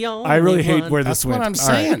not the only I really hate one. where this That's what went. I'm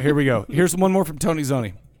All right, saying. here we go. Here's one more from Tony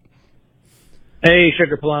Zoni. Hey,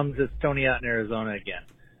 Sugar Plums, it's Tony out in Arizona again.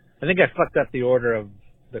 I think I fucked up the order of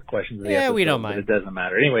the questions of the Yeah, episode, we don't but mind. it doesn't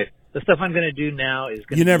matter. Anyway, the stuff I'm going to do now is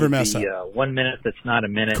going You to never be mess the 1 minute that's not a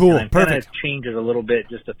minute. Cool, and I'm going to perfect. change it a little bit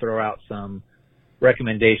just to throw out some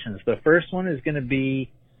recommendations. The first one is going to be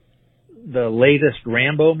the latest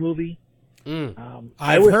Rambo movie. I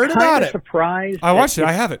I've was heard kinda about it. surprised. I watched it. that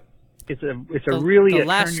I have it. It's a really the a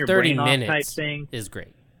last turn your 30 brain off type minutes thing. is great.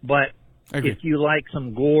 But I agree. if you like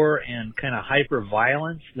some gore and kind of hyper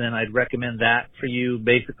violence, then I'd recommend that for you.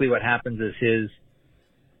 Basically, what happens is his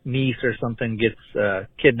niece or something gets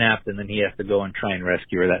kidnapped, and then he has to go and try and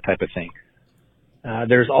rescue her, that type of thing.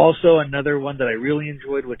 There's also another one that I really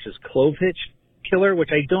enjoyed, which is Clove Hitch Killer, which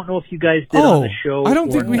I don't know if you guys did on the show. I don't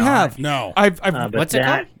or think we not. have. No. I've But What's it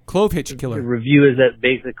that, called? Clove Hitch The Killer. review is that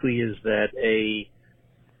basically is that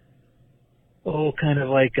kind of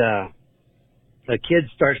like a kid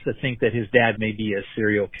starts to think that his dad may be a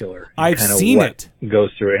serial killer. and I've kind of seen what it. Goes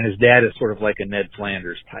through it. And his dad is sort of like a Ned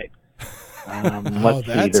Flanders type. Let's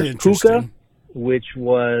see. that's There's interesting. Puka, which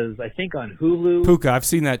was, I think, on Hulu. Puka. I've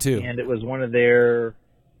seen that too. And it was one of their,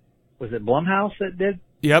 was it Blumhouse that did?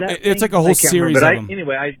 Yep, that it's thing? like a I whole can't series remember. of them.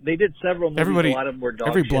 Anyway, they did several movies. Everybody- a lot of them were dog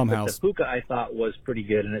every shit, but Blumhouse. the Puka I thought was pretty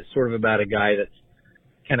good, and it's sort of about a guy that's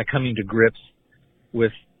kind of coming to grips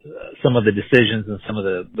with some of the decisions and some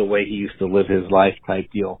of the way he used to live his life type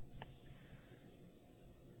deal.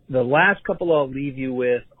 The last couple I'll leave you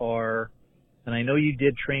with are, and I know you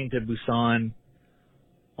did Train to Busan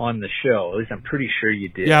on the show. At least I'm pretty sure you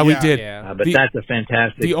did. Yeah, we Yeah. did. Yeah. But The- that's a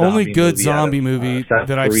fantastic The only zombie good movie out zombie of, movie South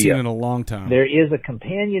that I've seen Korea. in a long time. There is a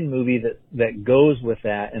companion movie that goes with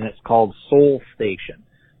that, and it's called Soul Station.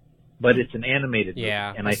 but it's an animated movie.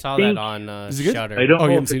 Yeah, and I saw that on Is it good? Shudder. I don't Oh, you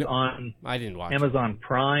know haven't if seen it's it? on I didn't watch it. Amazon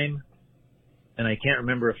Prime, and I can't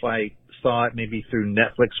remember if I saw it maybe through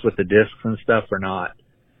Netflix with the discs and stuff or not.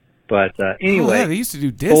 But anyway, Oh, yeah, they used to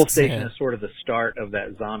do Soul discs. Station is sort of the start of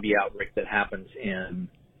that zombie outbreak that happens in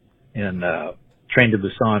Train to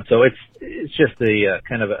Busan. So it's just a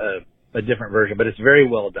kind of a different version, but it's very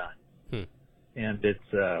well done. And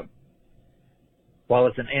it's while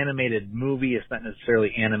it's an animated movie, it's not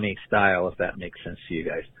necessarily anime style, if that makes sense to you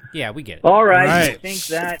guys. Yeah, we get it. All right, I Right. think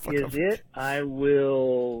that is it. I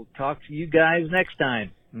will talk to you guys next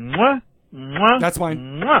time. Mwah, mwah, That's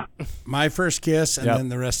fine. Mwah. My first kiss, and Yep. then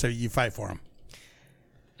the rest of it, you fight for him.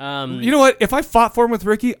 You know what? If I fought for him with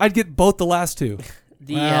Ricky, I'd get both the last two.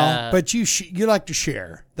 But you like to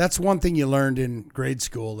share. That's one thing you learned in grade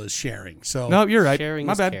school is sharing. So No, you're right. Sharing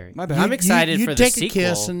My is bad. caring. My bad. I'm excited you for the take a sequel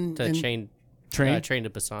kiss and- to and- Train to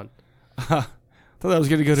Busan. Thought I was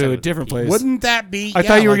going to go to a different place. wouldn't that be? I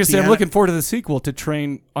thought you were going to like say, I'm the looking forward to the sequel to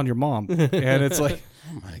Train on Your Mom. And it's like,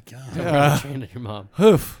 Oh my god! Train to your mom.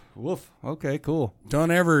 woof, woof. Okay, cool.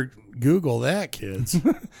 Don't ever Google that, kids.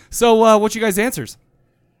 So what's you guys' answers?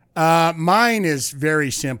 Mine is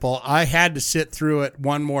very simple. I had to sit through it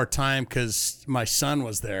one more time because my son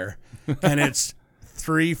was there, and it's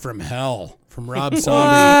 3 from Hell from Rob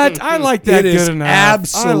Zombie. What? I like that It good is enough. I like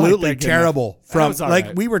absolutely that good terrible. enough. That From was all like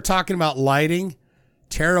right. we were talking about lighting,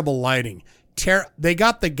 terrible lighting. They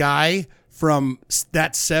got the guy from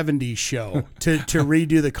that 70s show to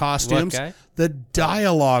redo the costumes. guy? The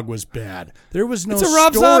dialogue was bad. There was no It's a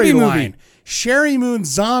Rob Zombie movie. storyline. Sherry Moon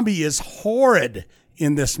Zombie is horrid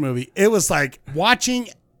in this movie. It was like watching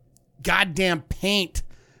goddamn paint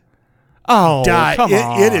Oh, die. come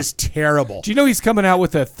on. It is terrible. Do you know he's coming out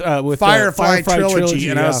with a Firefly trilogy,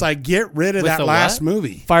 and I was yeah. like, get rid of With that the last what?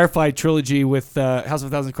 movie. Firefly trilogy with House of a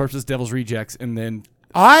Thousand Corpses, Devil's Rejects, and then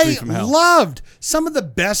I Three from Hell. loved some of the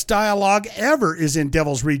best dialogue ever is in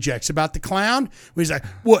Devil's Rejects about the clown. Where he's like,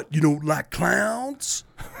 "What, you don't like clowns?"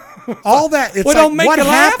 All that. It's Well, like, don't make what you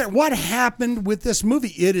laugh? happened? What happened with this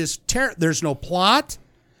movie? It is There's no plot.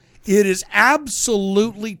 It is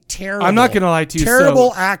absolutely terrible. I'm not going to lie to you.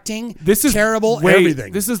 Terrible so acting. this is terrible way-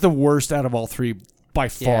 everything. This is the worst out of all three by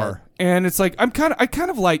far. And it's like I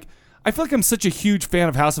kind of like. I feel like I'm such a huge fan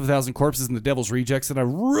of House of a Thousand Corpses and the Devil's Rejects, and I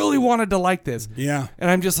really wanted to like this. Yeah. And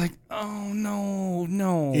I'm just like, oh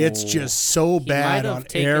no. It's just so bad might have on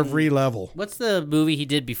taken- every level. What's the movie he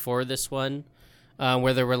did before this one,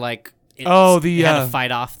 where there were like the had to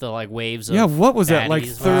fight off the like waves. Yeah, of what was that like?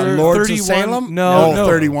 baddies. Lords 31? of Salem? No,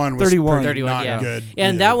 31 was 31. 31, not yeah. good.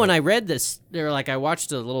 And either, that one, but- I read this. They're like, I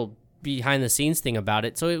watched a little behind the scenes thing about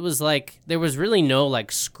it. So it was like there was really no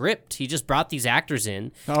like script. He just brought these actors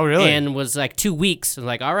in. Oh, really? And was like 2 weeks. And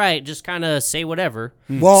like, all right, just kind of say whatever.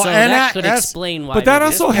 Well, so and that could as- explain why. But that they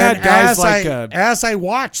also did it. had And guys like as I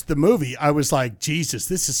watched the movie, I was like, Jesus,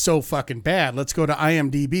 this is so fucking bad. Let's go to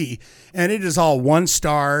IMDb. And it is all 1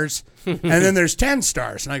 stars. And then there's 10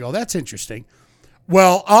 stars. And I go, that's interesting.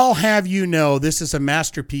 Well, I'll have you know this is a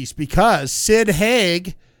masterpiece because Sid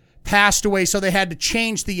Haig passed away. So they had to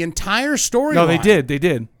change the entire storyline. No, they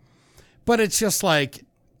did. But it's just like,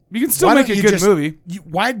 You can still why make don't a you good just- movie.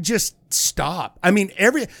 Why just stop? I mean,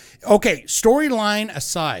 storyline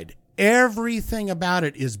aside, everything about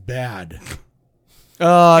it is bad.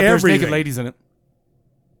 There's everything. naked ladies in it.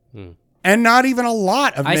 And not even a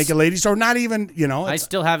lot of I naked s- ladies, or not even, I it's,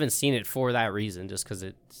 still haven't seen it for that reason, just because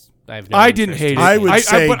it's. I have no I didn't interest hate in it. I would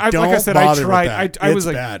say like I don't said, bother I with tried. that. I was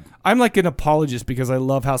It's like, bad. I'm like an apologist because I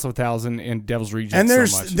love House of a Thousand and Devil's Rejects and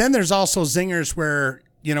so much. then there's also zingers where,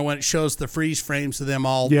 when it shows the freeze frames of them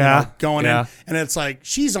all going yeah. in, and it's like,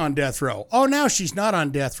 she's on death row. Oh, now she's not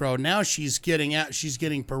on death row. Now she's getting out. She's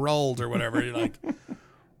getting paroled or whatever. You're like,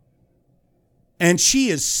 and she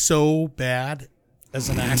is so bad as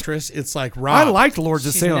an actress. It's like, Rob. I liked Lords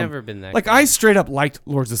of She's Salem. never been that like good. I straight up liked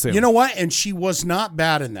Lords of Salem. You know what? And she was not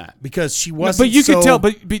bad in that because she No, wasn't. but you so, could tell.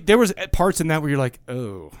 But there was parts in that where you're like,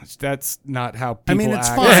 oh, that's not how people. I mean, it's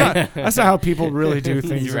act. fine. That's not how people really do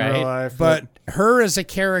things Right. in real life. But her as a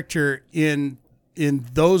character in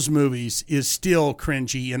those movies is still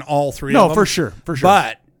cringy in all 3 No, of them. for sure.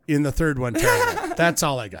 But in the third one, terrible. That's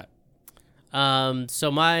all I got.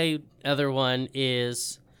 So my other one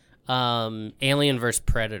is Alien vs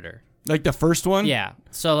Predator. like the first one. Yeah.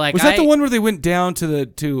 So like Was that the one where they went down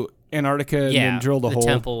to Antarctica and yeah, then drilled a the hole?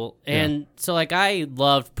 temple. And so like I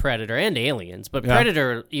loved Predator and Aliens, but Yeah.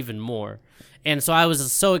 Predator even more. And so I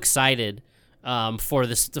was so excited for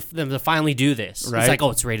them to finally do this. Right. It's like,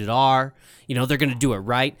 oh, it's rated R. They're going to do it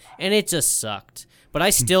right. And it just sucked. but I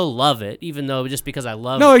still love it, even though just because I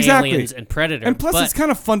love exactly. Aliens and Predator. And plus, it's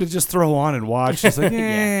kind of fun to just throw on and watch. It's like,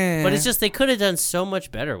 yeah. But it's just they could have done so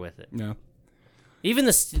much better with it. Yeah. Even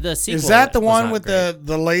the sequel. Is that the one with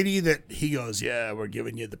the lady that he goes, yeah, we're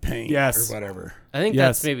giving you the pain or whatever? I think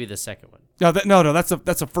that's maybe the second one. No, that's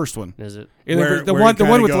the first one. Is it? The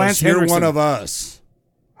one with Lance Henriksen. You're one of us.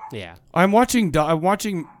 Yeah. I'm watching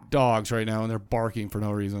dogs right now, and they're barking for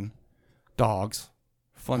no reason. Dogs.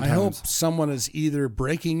 Fun times. I hope someone is either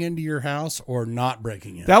breaking into your house or not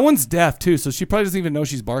breaking in. That one's deaf too, so she probably doesn't even know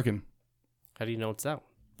she's barking. How do you know it's that one?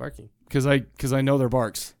 Barking. Because I know their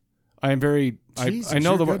barks. I am very. Jesus, I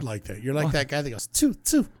know you're good like that. You're like that guy that goes, "Too,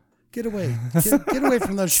 get away, get away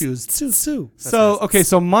from those shoes, too."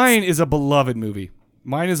 So mine is a beloved movie.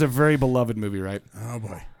 Mine is a very beloved movie, right? Oh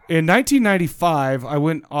boy. In 1995, I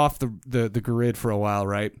went off the grid for a while,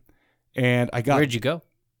 right? And I got. Where'd you go?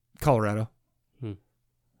 Colorado.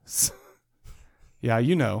 Yeah,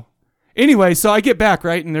 you know. Anyway, so I get back,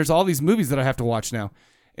 right? And there's all these movies that I have to watch now.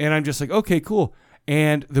 And I'm just like, okay, cool.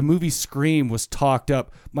 And the movie Scream was talked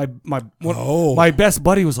up. My best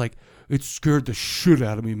buddy was like, it scared the shit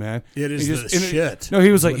out of me, man. It is the shit.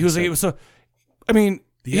 He was like, it was so, I mean.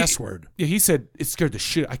 The S word. Yeah, he said it scared the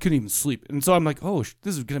shit. I couldn't even sleep. And so I'm like, oh,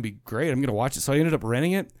 this is going to be great. I'm going to watch it. So I ended up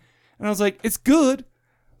renting it. And I was like, it's good.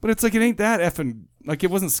 But it's like, it ain't that effing, like,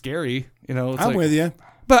 it wasn't scary. You know, I'm with you.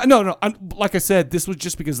 But no, like I said, this was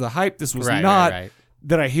just because of the hype. This was not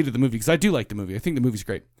that I hated the movie, because I do like the movie. I think the movie's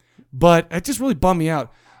great. But it just really bummed me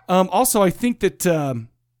out. Also, I think that,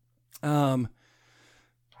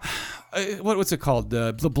 what's it called?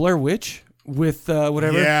 The Blair Witch with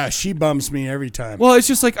whatever. Yeah, she bums me every time. Well, it's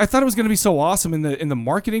just like, I thought it was going to be so awesome, and the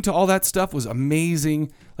marketing to all that stuff was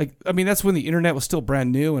amazing. Like, I mean, that's when the internet was still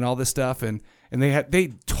brand new and all this stuff, and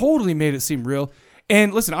they totally made it seem real.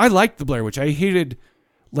 And listen, I liked the Blair Witch. I hated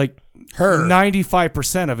like her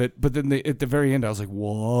 95% of it, but then at the very end, I was like,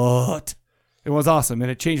 what? It was awesome, and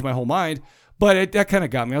it changed my whole mind. But that kind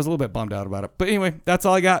of got me. I was a little bit bummed out about it. But anyway, that's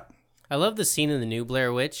all I got. I love the scene in the new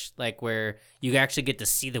Blair Witch, like where you actually get to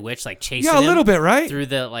see the witch like chasing a little bit, right? Through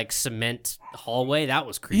the like cement hallway. That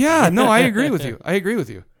was creepy. Yeah, no, I agree with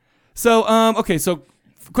you. So, okay, so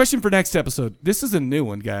question for next episode. This is a new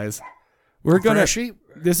one, guys. We're gonna.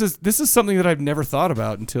 This is something that I've never thought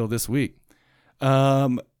about until this week.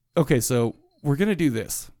 Okay, so we're gonna do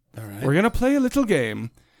this. All right. We're gonna play a little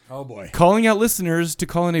game. Oh boy. Calling out listeners to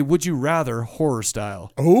call in a would you rather horror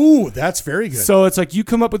style. Oh, that's very good. So it's like you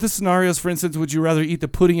come up with the scenarios. For instance, would you rather eat the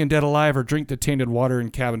pudding in Dead Alive or drink the tainted water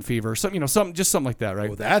in Cabin Fever? Something like that, right?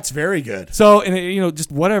 Oh, that's very good. So, and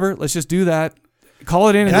just whatever. Let's just do that. Call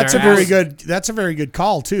it in. That's a very good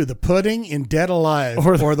call too. The pudding in Dead Alive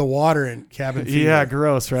or the water in Cabin Fever. Yeah,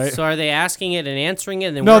 gross, right? So are they asking it and answering it,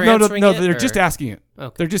 and then no, they're just asking it.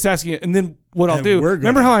 Okay. They're just asking it, and then what I'll do.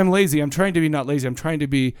 Remember how I'm lazy? I'm trying to be not lazy. I'm trying to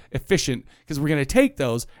be efficient, because we're going to take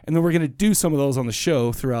those and then we're going to do some of those on the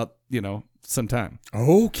show throughout, some time.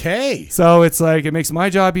 Okay. So it's like it makes my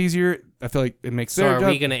job easier. I feel like it makes their job. So are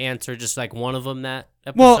we going to answer just like one of them that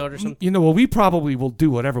episode or something? We probably will do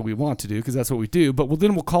whatever we want to do, because that's what we do. But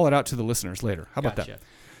then we'll call it out to the listeners later. How about that?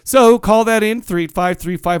 So call that in,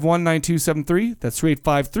 385-351-9273. That's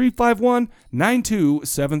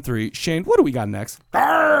 385-351-9273. Shane, what do we got next?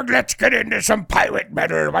 Let's get into some pirate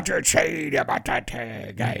matter. What you say about that,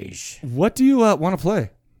 guys? What do you want to play?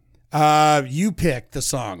 You pick the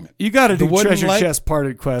song. You got to do Treasure Chest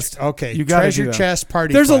Party Quest. Okay, you got Treasure Chest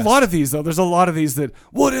Party Quest. There's a lot of these, though. There's a lot of these that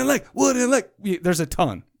wouldn't like. There's a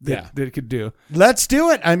ton that it could do. Let's do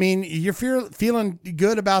it. I mean, you're feeling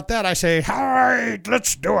good about that. I say, all right,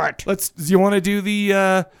 let's do it. Do you want to do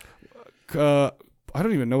the, I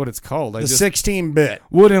don't even know what it's called. The 16-bit.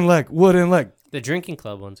 Wooden leg. The Drinking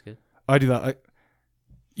Club one's good. I do that.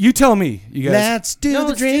 You tell me, you guys. Let's do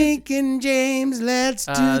the drinking, James. Let's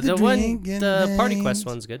do the drinking. The Party Quest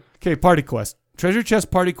one's good. Okay, Party Quest. Treasure Chest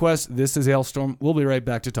Party Quest. This is Alestorm. We'll be right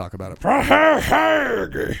back to talk about it.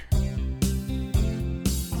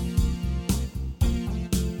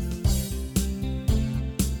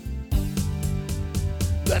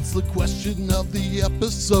 That's the question of the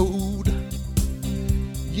episode.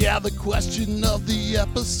 Yeah, the question of the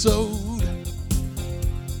episode.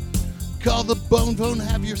 Call the bone phone,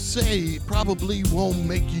 have your say. Probably won't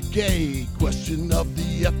make you gay. Question of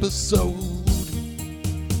the episode.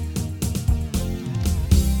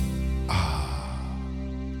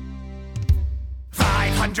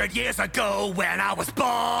 500 years ago when I was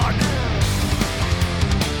born,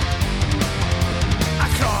 I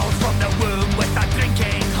crawled from the womb with a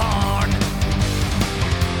drinking horn.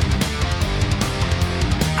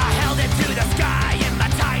 I held it to the sky in my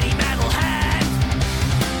tiny metal hand.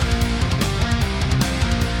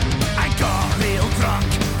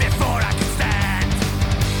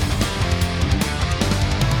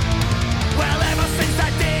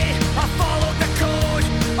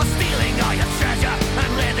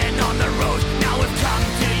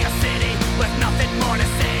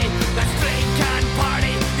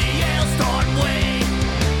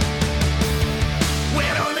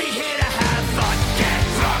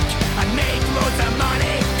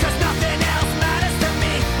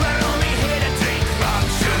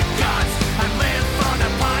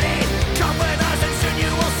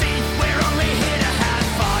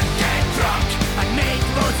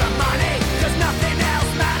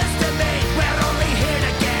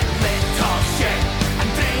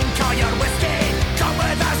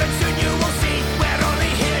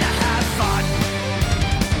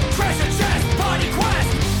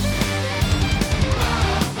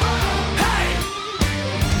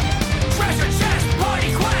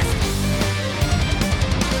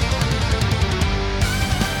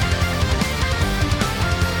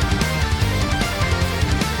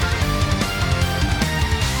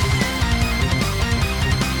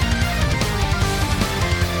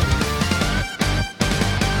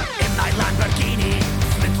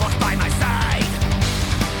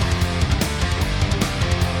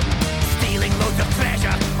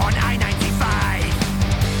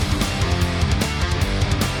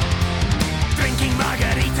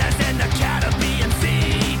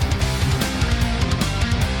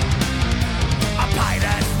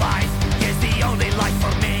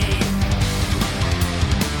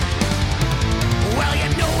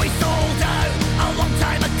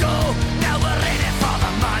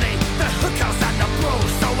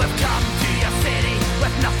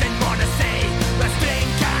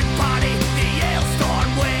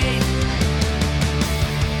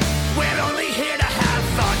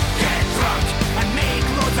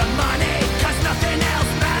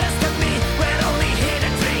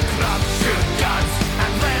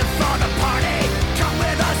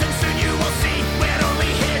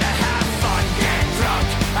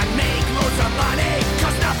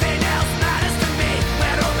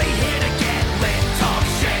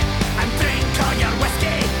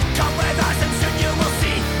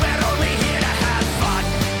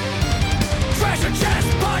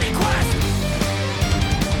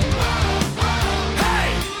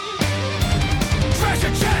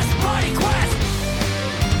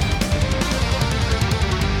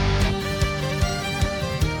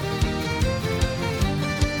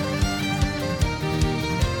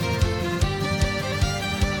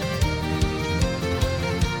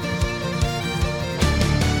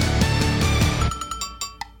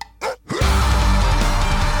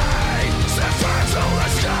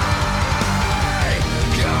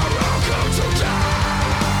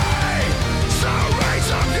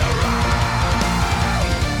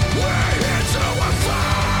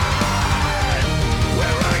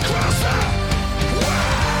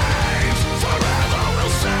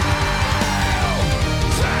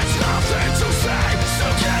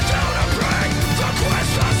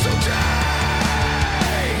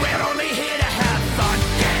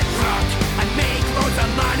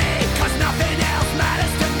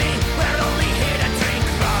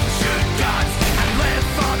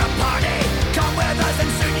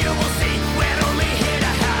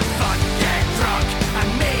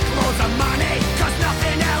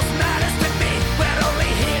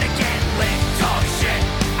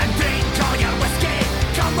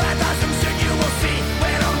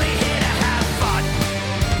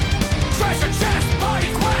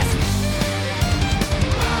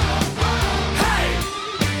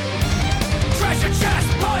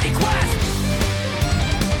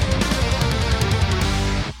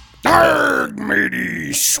 Arg,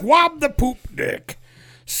 matey, swab the poop deck,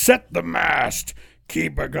 set the mast,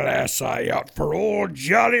 keep a glass eye out for old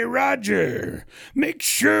Jolly Roger. Make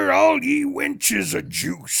sure all ye winches are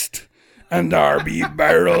juiced, and there be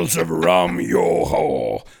barrels of rum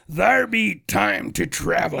yo-ho. There be time to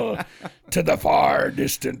travel to the far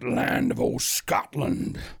distant land of old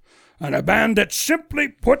Scotland, and a band that simply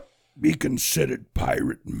put be considered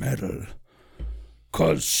pirate metal.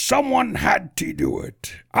 'Cause someone had to do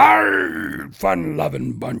it.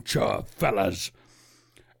 Fun-loving bunch of fellas.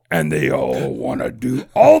 And they all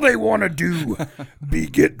they want to do, be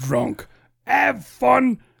get drunk, have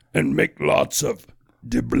fun, and make lots of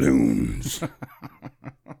doubloons.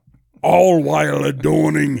 All while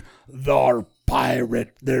adorning their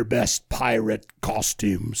best pirate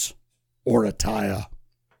costumes or attire.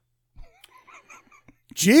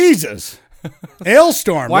 Jesus.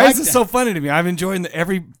 Alestorm. Why is this so funny to me? I'm enjoying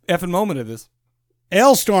every effing moment of this.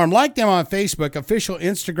 Alestorm. Like them on Facebook. Official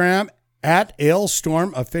Instagram at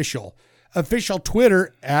Alestorm Official. Official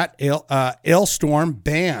Twitter at Alestorm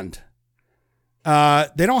Band.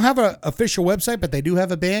 They don't have an official website, but they do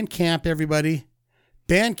have a Bandcamp, everybody.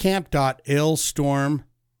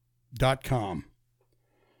 Bandcamp.alestorm.com.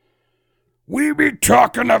 We be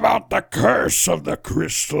talking about the curse of the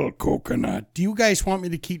crystal coconut. Do you guys want me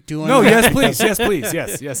to keep doing No, that? yes, please. Yes, please.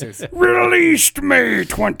 Yes. Released May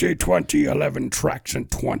 2020, 11 tracks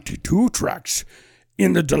and 22 tracks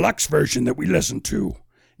in the deluxe version that we listened to.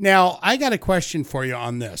 Now, I got a question for you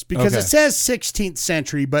on this because it says 16th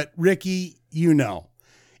century, but Ricky, you know,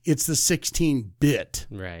 it's the 16-bit.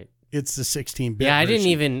 Right. It's the 16-bit. Yeah, I didn't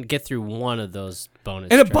version. even get through one of those bonus.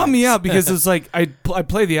 And it tracks. bummed me out because it's like I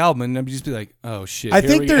play the album and I'd just be like, oh shit. I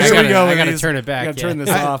think there's- here we go. I gotta These- turn it back, I gotta yeah. turn this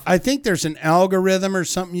off. I think there's an algorithm or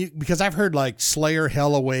something because I've heard like Slayer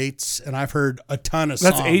Hell Awaits and I've heard a ton of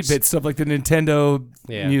songs. That's 8-bit stuff like the Nintendo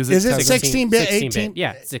music. Is it type of- 16-bit, 16-bit? 18?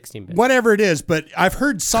 Yeah, 16-bit. Whatever it is, but I've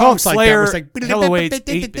heard called songs like Slayer, that. Where it's Hell Awaits,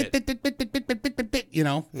 like, you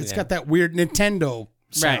know, it's got that weird Nintendo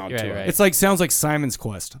sound to it. Right. It's like sounds like Simon's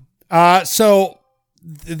Quest. So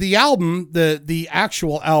the album, the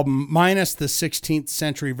actual album, minus the 16th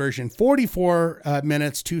century version, 44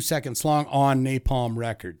 minutes, 2 seconds long on Napalm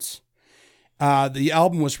Records. The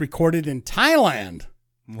album was recorded in Thailand.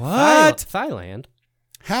 What? Thailand?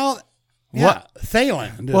 How? Yeah, What?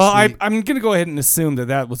 Thailand. is Well, the- I'm gonna go ahead and assume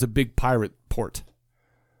that was a big pirate port.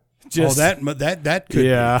 that could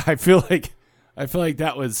yeah, be. I feel like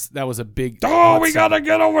that was a big. Oh, we hot gotta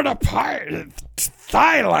get over to Thailand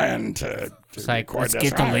to It's like, record let's this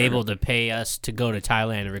get the album. label to pay us to go to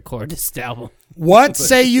Thailand and record this album. What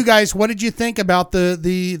say you guys? What did you think about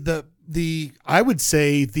the I would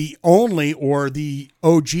say the only or the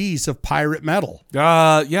OGs of pirate metal?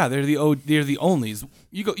 Yeah, they're the onlys.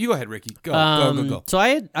 You go ahead, Ricky. Go. So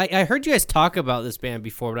I heard you guys talk about this band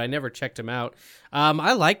before, but I never checked them out.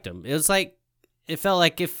 I liked them. It was like, it felt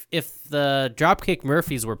like if the Dropkick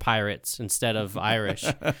Murphys were pirates instead of Irish.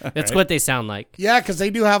 That's what they sound like. Yeah, because they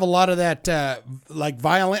do have a lot of that like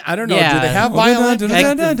violin. I don't know. Yeah. Do they have violin?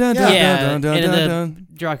 Yeah, and the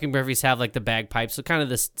Dropkick Murphys have like the bagpipes, so kind of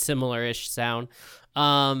this similar-ish sound.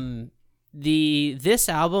 This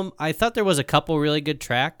album, I thought there was a couple really good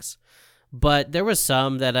tracks, but there was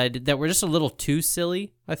some that were just a little too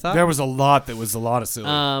silly, I thought. There was a lot that was a lot of silly.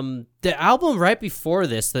 The album right before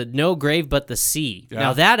this, the No Grave But the Sea. Yeah.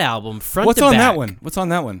 Now that album, front What's to on back. that one? What's on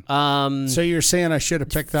that one? So you're saying I should have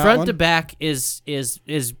picked that front one? to back is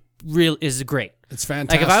great. It's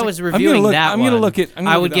fantastic. Like if I was reviewing that one, I would look give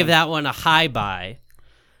at that one a high buy.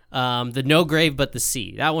 The No Grave But the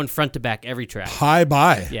Sea. That one front to back, every track. High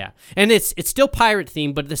buy. Yeah, and it's still pirate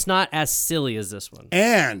themed, but it's not as silly as this one.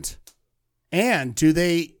 And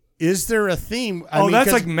is there a theme? I mean, that's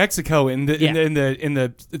 'cause- like Mexico in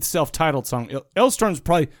the self-titled song. Alestorm's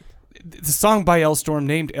probably the song by Alestorm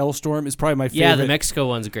named Alestorm is probably my favorite. Yeah, the Mexico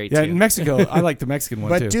one's great Yeah, too. in Mexico, I like the Mexican one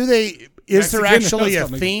but too. is there Mexican actually a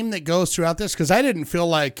something. theme that goes throughout this? Because I didn't feel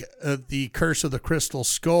like the Curse of the Crystal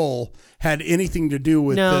Skull had anything to do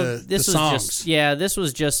with the songs. This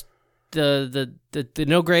was just the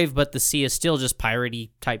No Grave But the Sea is still just piratey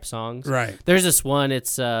type songs. Right. There's this one.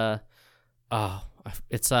 It's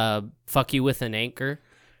Fuck You With an Anchor.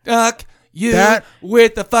 Duck you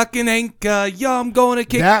with the fucking anchor, yo, I'm gonna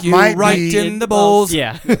kick That you might right be- in the balls.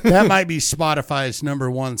 Yeah. That might be Spotify's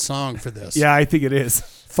 #1 song for this. Yeah, I think it is.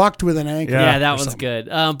 Fucked with an anchor. Yeah, that or one's something.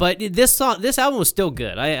 good. But this album was still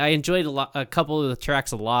good. I enjoyed a couple of the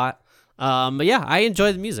tracks a lot. But yeah, I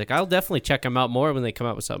enjoy the music. I'll definitely check them out more when they come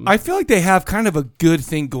out with something. I feel like they have kind of a good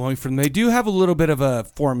thing going for them. They do have a little bit of a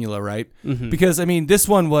formula, right? Because I mean, this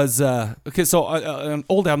one was okay. So on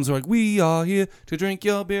old albums were like, "We are here to drink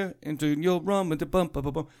your beer and do your rum and the bump,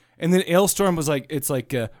 bump, bump." And then Alestorm was like, it's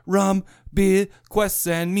like rum, beer, quests,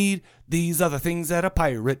 and mead. These are the things that a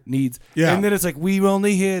pirate needs. Yeah. And then it's like, we're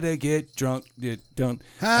only here to get drunk, don't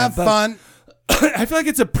Have fun. I feel like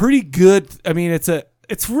it's a pretty good. I mean, it's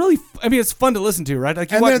really. I mean, it's fun to listen to, right?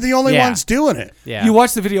 Like And they're the only ones doing it. Yeah. You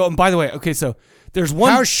watch the video, and by the way, okay, so there's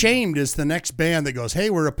one. How shamed is the next band that goes,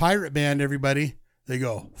 "Hey, we're a pirate band, everybody"? They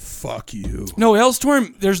go, "Fuck you." No,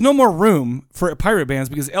 Alestorm. There's no more room for pirate bands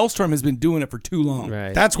because Alestorm has been doing it for too long.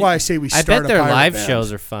 Right. That's why I say we I start bet their a pirate live band.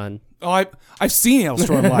 shows are fun. Oh, I've seen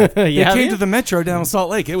Alestorm live. They Yeah, came yeah. to the Metro down in Salt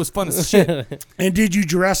Lake. It was fun as shit. And did you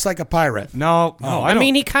dress like a pirate? No, I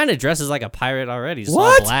mean, he kind of dresses like a pirate already. He's all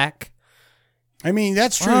What? black. I mean,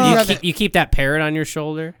 that's true. You keep that parrot on your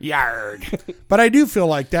shoulder. Yarg. But I do feel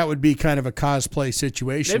like that would be kind of a cosplay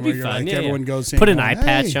situation That'd where be you're fun. like, Yeah, everyone yeah. goes in. Put an going, eye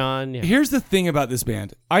patch "Hey." on. Yeah. Here's the thing about this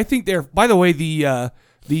band. I think they're. By the way, the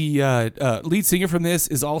lead singer from this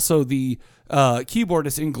is also the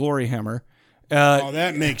keyboardist in Glory Hammer. Oh,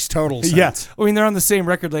 that makes total sense. Yeah, I mean they're on the same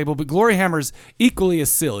record label, but Glory Hammer's equally as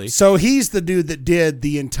silly. So he's the dude that did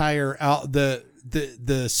the entire the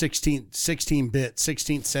 16-bit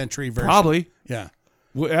 16th century version. Probably. Yeah.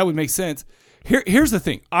 That would make sense. Here's the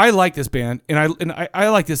thing. I like this band, and I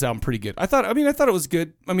like this album pretty good. I thought it was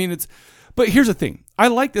good. I mean, but here's the thing. I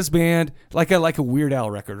like this band like I like a Weird Al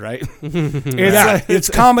record, right? It's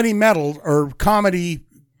comedy metal or comedy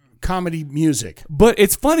music. But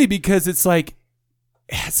it's funny because it's like,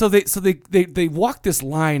 so they walk this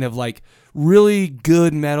line of like really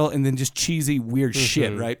good metal and then just cheesy weird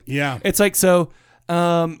shit, right? Yeah. It's like, so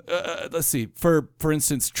let's see, for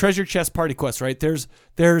instance, Treasure Chest Party Quest, right? There's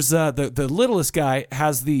the littlest guy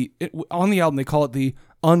has on the album they call it the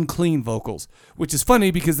unclean vocals, which is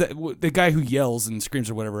funny because the guy who yells and screams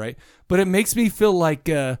or whatever, right? But it makes me feel like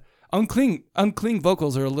unclean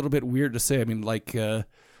vocals are a little bit weird to say. I mean, like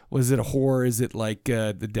was it a whore? Is it like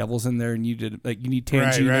the devil's in there and you need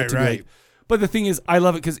Tangina to be like, but the thing is, I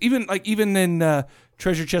love it because even in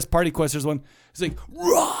Treasure Chest Party Quest, there's one. It's like,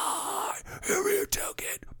 right, here you take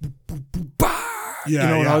it.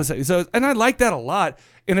 Yeah, and all this. So, and I like that a lot,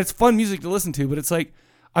 and it's fun music to listen to. But it's like,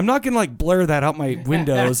 I'm not gonna like blare that out my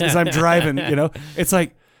windows as I'm driving. It's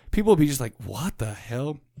like people will be just like, what the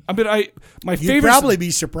hell? I mean, my favorite. You'd probably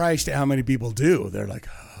be surprised at how many people do. They're like,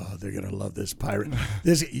 oh, they're gonna love this pirate.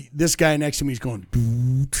 This guy next to me is going.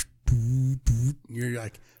 You're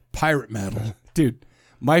like pirate metal, dude.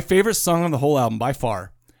 My favorite song on the whole album by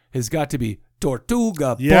far has got to be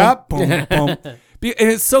Tortuga. Yep. Bum, bum, bum.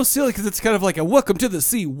 And it's so silly because it's kind of like a welcome to the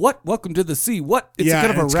sea. What? Welcome to the sea. What? It's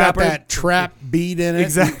kind of a it's rapper. got that trap beat in it.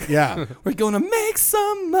 Exactly. Yeah. We're going to make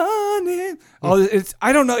some money. Oh,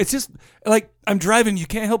 I don't know. It's just like I'm driving. You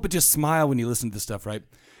can't help but just smile when you listen to this stuff, right?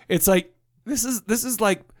 It's like this is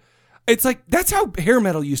like. It's like that's how hair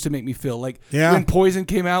metal used to make me feel. Like when Poison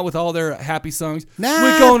came out with all their happy songs.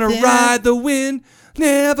 We're gonna ride the wind,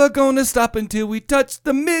 never gonna stop until we touch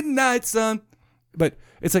the midnight sun. But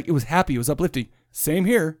it's like it was happy, it was uplifting. Same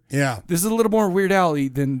here. Yeah. This is a little more Weird Al-y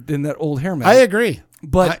than that old hair metal. I agree.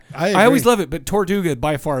 But I agree. I always love it. But Tortuga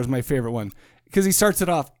by far is my favorite one because he starts it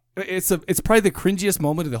off. It's probably the cringiest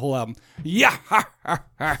moment of the whole album. Yeah,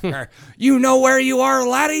 you know where you are,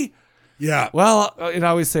 laddie. Yeah. Well, I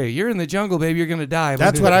always say, you're in the jungle, baby. You're going to die.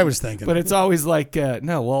 That's what I was thinking. But it's always like,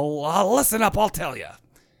 no, well, listen up. I'll tell you.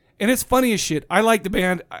 And it's funny as shit. I like the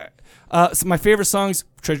band. So my favorite songs,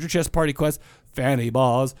 Treasure Chest Party Quest, Fanny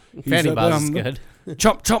Balls. Fanny Balls is good.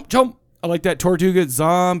 Chump, chump, chump. I like that. Tortuga,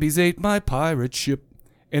 Zombies Ate My Pirate Ship.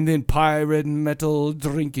 And then Pirate Metal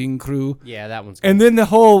Drinking Crew. Yeah, that one's good. And then the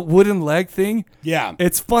whole wooden leg thing. Yeah.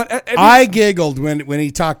 It's fun. I giggled when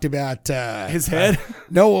he talked about his head.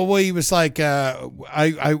 No, well, he was like, I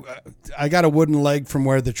got a wooden leg from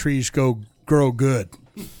where the trees grow good.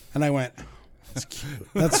 And I went, that's cute.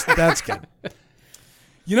 That's good.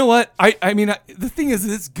 You know what? I mean, the thing is,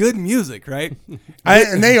 it's good music, right?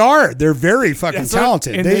 And they're very fucking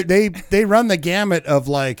talented. And They run the gamut of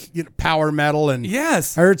like power metal and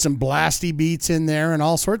yes, I heard some blasty beats in there and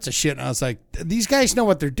all sorts of shit. And I was like, these guys know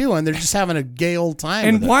what they're doing. They're just having a gay old time.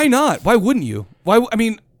 And with why it. not? Why wouldn't you? Why? I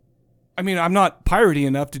mean, I'm not piratey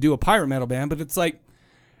enough to do a pirate metal band, but it's like,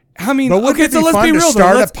 I mean, but wouldn't okay, it so be let's fun be to real.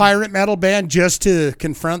 start though. a pirate metal band just to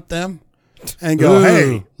confront them? And go, Ooh.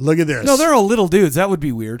 hey, look at this. No, they're all little dudes. That would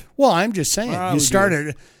be weird. Well, I'm just saying. You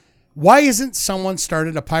started. Why isn't someone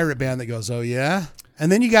started a pirate band that goes, oh yeah,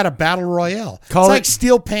 And then you got a battle royale. It's like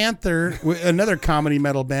Steel Panther, another comedy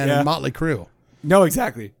metal band, and Motley Crue. No,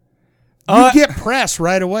 exactly. You get press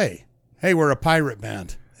right away. Hey, we're a pirate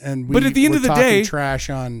band, and but at the end of the day, trash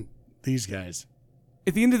on these guys.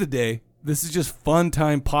 At the end of the day, this is just fun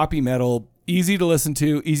time poppy metal, easy to listen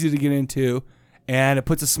to, easy to get into, and it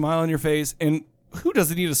puts a smile on your face. And who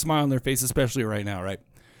doesn't need a smile on their face, especially right now, right?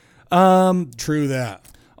 True that.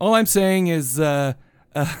 All I'm saying is, I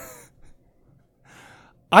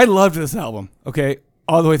loved this album. Okay,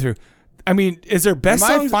 all the way through. I mean, is there best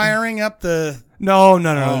songs? Am I firing up the? No.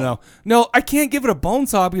 I can't give it a bone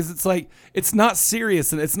saw because it's like it's not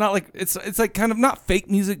serious and it's not like it's like kind of not fake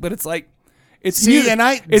music, but it's like it's music.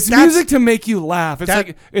 It's music to make you laugh.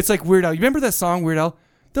 It's like Weird Al. You remember that song, Weird Al?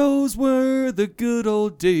 Those were the good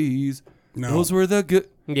old days. No. Those were the good.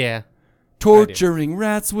 Yeah. Torturing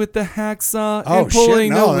rats with the hacksaw and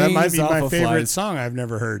pulling the wings that might be off my of favorite flies. song I've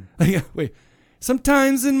never heard. Yeah, wait.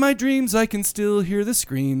 Sometimes in my dreams I can still hear the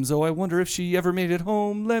screams. Oh, I wonder if she ever made it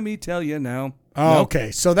home. Let me tell you now. Oh, No? okay.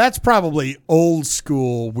 So that's probably old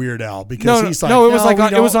school Weird Al because No, he's like, no, it was like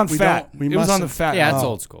we it was don't- on we Fat. don't- we It was on the mustn't- Fat. Yeah, it's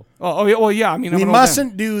old school. Oh, yeah. Well, yeah. I mean, I'm We an old man.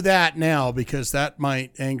 mustn't do that now because that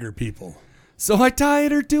might anger people. So I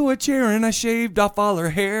tied her to a chair and I shaved off all her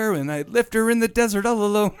hair and I left her in the desert all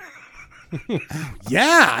alone.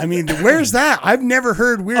 Yeah, I mean, where's that? I've never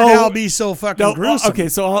heard Weird Al be so fucking gruesome. Okay,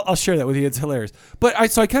 so I'll share that with you. It's hilarious. But I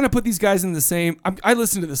kind of put these guys in the same. I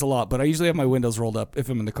listen to this a lot, but I usually have my windows rolled up if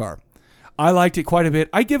I'm in the car. I liked it quite a bit.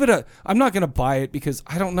 I give it a. I'm not going to buy it because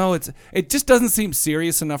I don't know. It just doesn't seem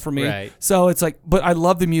serious enough for me. Right. So it's like, but I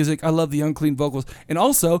love the music. I love the unclean vocals, and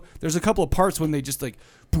also there's a couple of parts when they just like,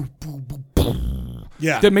 boo, boo, boo, boo,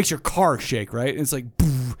 Yeah. that makes your car shake, right? And it's like,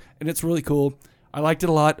 boo, and it's really cool. I liked it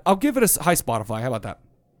a lot. I'll give it a high Spotify. How about that?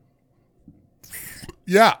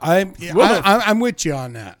 Yeah, I'm with you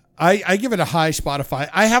on that. I give it a high Spotify.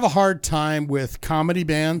 I have a hard time with comedy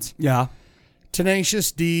bands. Yeah.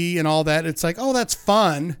 Tenacious D and all that. It's like, oh, that's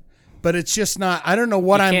fun, but it's just not. I don't know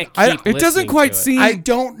what You I'm. can't keep It doesn't listening quite to it. seem. I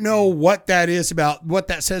don't know what that is about. What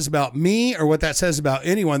that says about me, or what that says about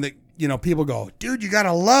anyone that people go, dude, you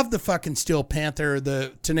gotta love the fucking Steel Panther, or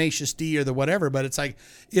the Tenacious D, or the whatever. But it's like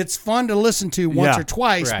it's fun to listen to once Yeah. or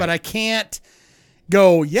twice, Right. but I can't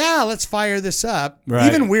go. Yeah, let's fire this up. Right.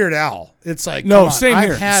 Even Weird Al, it's like No, come on, same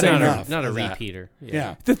here. I've had Same here. enough. Not a of that. repeater.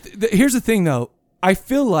 Yeah. Here's the thing, though. I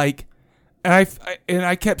feel like, and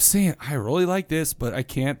I kept saying, I really like this, but I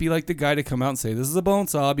can't be like the guy to come out and say this is a bone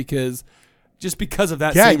saw because of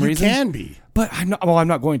that Yeah, same you reason. can be. But I'm not. Well, I'm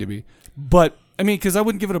not going to be. But I mean, because I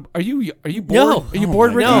wouldn't give it a. Are you bored? No. Are you Oh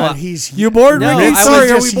bored, my Ricky? God, You bored, No, Ricky? I Sorry,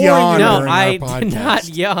 was are we just boring you? yawning. No, during I our did not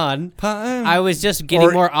podcast. yawn. Pie. I was just getting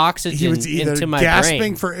Or more He oxygen was either into my gasping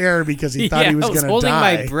brain. for air because he thought yeah, he was I was going to holding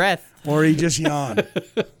die, my breath. or he just yawned.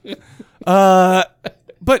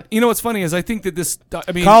 But you know what's funny is I think that this.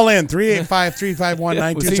 I mean, Call in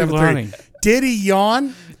 385-351-9273. Was he yawning? Did he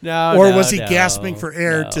yawn, No, or no, was he no, gasping for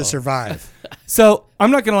air no. to survive? So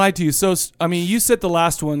I'm not gonna lie to you. So I mean, you said the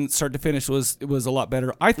last one, start to finish, was a lot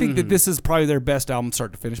better. I think that this is probably their best album,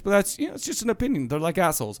 start to finish. But that's it's just an opinion. They're like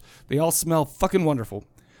assholes. They all smell fucking wonderful.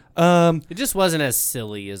 It just wasn't as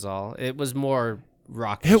silly as all. It was more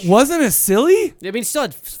rock. It wasn't as silly. I mean, it still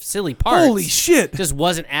had silly parts. Holy shit! It just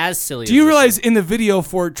wasn't as silly. Do you realize in the video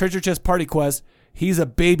for Treasure Chest Party Quest, he's a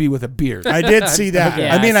baby with a beard? I did see that.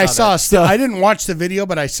 Yeah, I mean, I I saw saw a still. I didn't watch the video,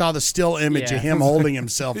 but I saw the still image Yeah. of him holding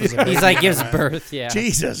himself as a baby. He's like gives birth. Yeah.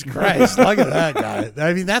 Jesus Christ! Look at that guy.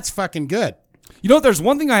 I mean, that's fucking good. You know, there's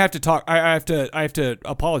one thing I have to talk. I have to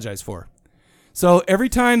apologize for. So every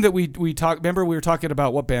time that we talk, remember we were talking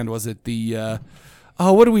about what band was it? The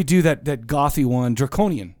what do we do that gothy one?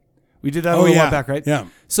 Draconian. We did that a little while back, right? Yeah.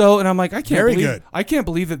 So and I'm like, I Very good. I can't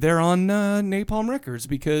believe that they're on Napalm Records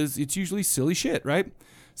because it's usually silly shit, right?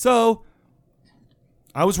 So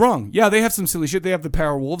I was wrong. Yeah, they have some silly shit. They have the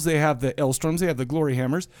Power Wolves, they have the Alestorms, they have the Glory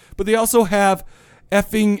Hammers, but they also have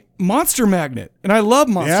effing Monster Magnet. And I love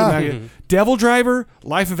Monster Magnet. Devil Driver,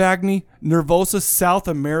 Life of Agony, Nervosa, South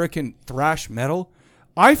American thrash metal.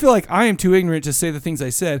 I feel like I am too ignorant to say the things I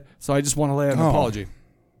said, so I just want to lay out an apology.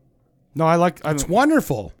 No, It's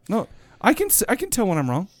wonderful. No, I can tell when I'm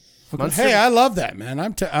wrong. Hey, I love that, man.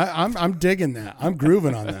 I'm digging that. I'm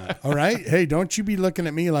grooving on that. All right. Hey, don't you be looking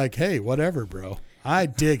at me like, hey, whatever, bro. I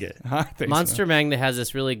dig it. Monster Magnet has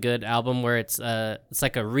this really good album where it's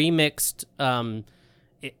like a remixed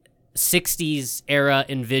 60s era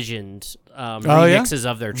envisioned remixes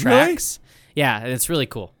of their tracks. Yeah, and it's really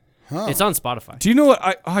cool. Huh. It's on Spotify. Do you know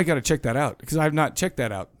what? I got to check that out because I've not checked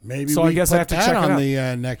that out. Maybe so. we I guess put I have to that check on it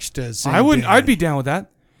out. the next. I wouldn't. I'd be down with that.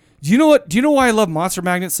 Do you know what? Do you know why I love Monster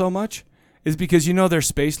Magnet so much? is because you know their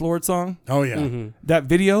Space Lord song? Oh, yeah. That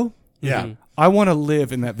video? Yeah. I want to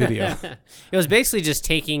live in that video. It was basically just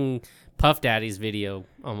taking Puff Daddy's video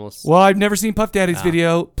almost. Well, I've never seen Puff Daddy's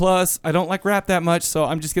video. Plus, I don't like rap that much, so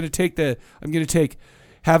I'm just going to take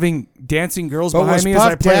having dancing girls But behind was me Puff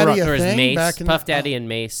as I play Daddy rock. a Or his thing Mace, back in Puff Daddy and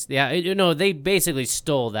Mace. Yeah, they basically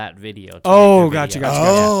stole that video. to Oh, make their gotcha, video.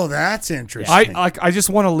 gotcha. Oh, that's interesting. I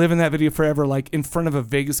just want to live in that video forever, like in front of a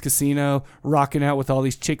Vegas casino, rocking out with all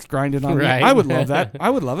these chicks grinding on Right. me. I would love that.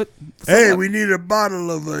 I would love it. Hey, we need a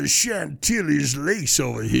bottle of Chantilly's lace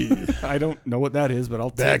over here. I don't know what that is, but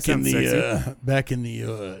I'll back take in sexy.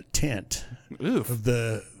 the tent Oof. of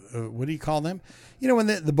the what do you call them? You know, when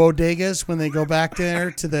the bodegas, when they go back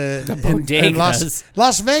there to the in bodegas.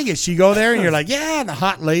 Las Vegas, you go there and you're like, yeah, and the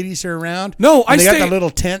hot ladies are around. No, and I they stay- got the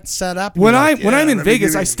little tent set up. and When you're I like, when I'm yeah, in let me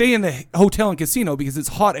Vegas, give I you- stay in the hotel and casino because it's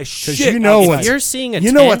hot as shit. you know outside. what If you're seeing a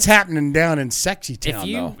you know tent, what's happening down in Sexy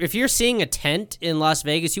Town, though. if you're seeing a tent in Las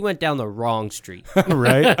Vegas, you went down the wrong street.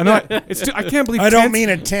 right? I know. I can't believe. I don't tents- mean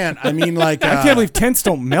a tent. I mean like I can't believe tents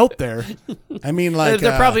don't melt there. I mean like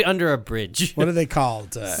They're probably under a bridge. what are they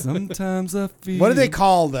called? Sometimes I feel. What do they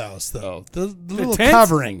call those though? The little tents?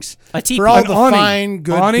 coverings A teepee. for all An the awning. fine,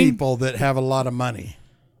 good Awning? people that have a lot of money.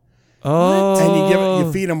 Oh, And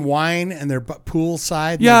you feed them wine and they're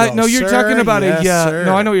poolside. and Yeah, they go, no, you're "Sir, talking about yes, sir."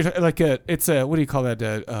 No, I know you're like it's a what do you call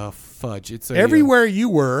that? Fudge. It's a, Everywhere you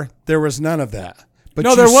were, there was none of that. But no,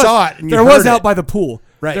 you there was. saw it. And you there was heard out it. by the pool.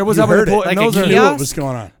 Right, There was you out by the heard pool. it. And Like a those are You knew kiosk? what was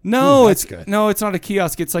going on. no, that's it's good. no, it's not a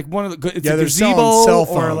kiosk. It's like one of the. It's Yeah, a they're gazebo selling cell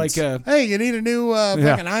phones. or like a. Hey, you need a new fucking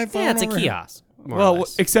iPhone? Yeah, it's a over here? kiosk. More or Well,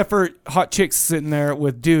 less. except for hot chicks sitting there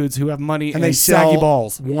with dudes who have money And they saggy sell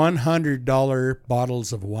balls. $100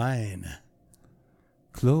 bottles of wine.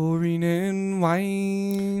 Chlorine and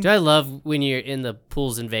wine. Do I love when you're in the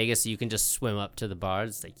pools in Vegas, you can just swim up to the bar?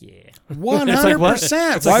 It's like, yeah.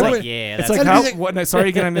 100%. It's Why like, would- yeah, It's that's like gotta how? be the- What? No, sorry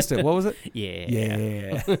again, I missed it. What was it? yeah.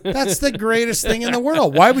 Yeah. That's the greatest thing in the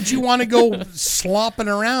world. Why would you want to go slopping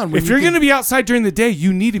around? When If you're can- going to be outside during the day,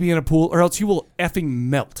 you need to be in a pool, or else you will effing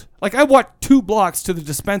melt. Like I walked 2 blocks to the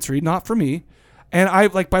dispensary, not for me, and I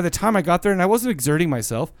like by the time I got there, and I wasn't exerting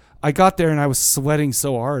myself. I got there and I was sweating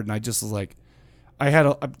so hard, and I just was like, I had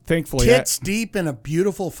a thankfully. tits deep in a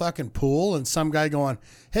beautiful fucking pool, and some guy going,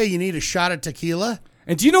 "Hey, you need a shot of tequila?"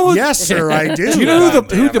 And do you know? Yes, sir, I do. Do you know who God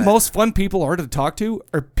the damn it. most fun people are to talk to?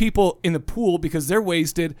 Are people in the pool because they're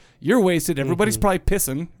wasted. You're wasted. Everybody's probably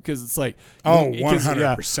pissing because it's like Oh, because-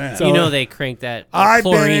 100%. So- You know they crank that I've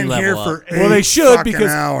been chlorine in level here up. for well, they 8 should fucking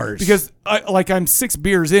hours. because I'm 6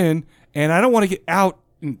 beers in and I don't want to get out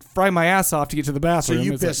and fry my ass off to get to the so bathroom.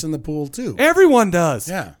 you It's piss in the pool too. like, everyone does.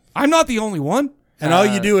 Yeah. I'm not the only one. And all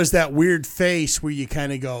you do is that weird face where you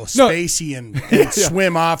kind of go No. spacey and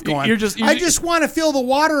swim off going, You're just- I just want to feel the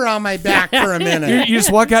water on my back for a minute. You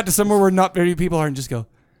just walk out to somewhere where not very people are and just go.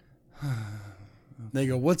 They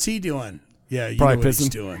go, what's he doing? Yeah, you Probably know what he's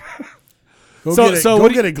pissing. doing. Go So- get, so go what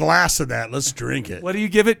do get a glass of that. Let's drink it. What do you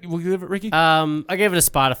give it? We'll give it, Ricky. I gave it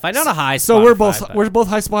a Spotify, not a high. So Spotify, we're both but, we're both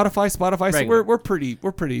high Spotify. So Regular. we're pretty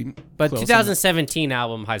but close. 2017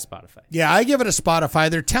 album high Spotify. Yeah, I give it a Spotify.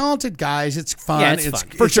 They're talented guys. It's fun. Yeah, it's fun.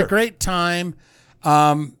 For it's sure. a great time.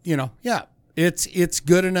 Yeah, it's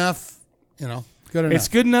good enough. Good enough. It's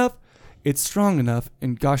good enough. It's strong enough,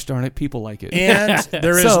 and gosh darn it, people like it. And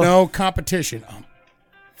there is So- no competition.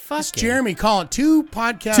 Fuck It's it. Jeremy calling 2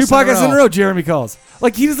 podcasts. 2 podcasts in a row. Jeremy calls.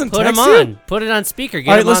 Like he doesn't Put text him you. on. Put it on speaker. Get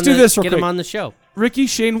All right, him let's on do the, this real Get him quick. on the show. Ricky,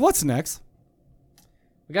 Shane, what's next?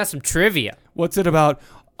 We got some trivia. What's it about?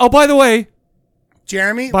 Oh, by the way,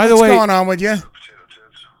 Jeremy, By the what's way- going on with you?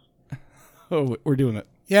 oh, we're doing it.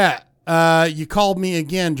 Yeah, you called me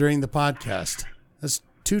again during the podcast. That's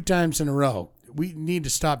 2 times in a row. We need to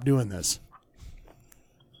stop doing this.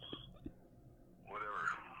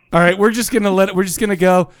 All right, we're just gonna let it. We're just gonna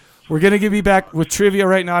go. We're gonna give you back with trivia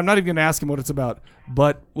right now. I'm not even gonna ask him what it's about,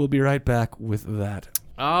 but we'll be right back with that.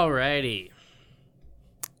 Alrighty.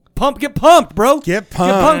 Get pumped, bro. Get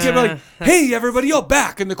pumped. Get like, hey, everybody, you're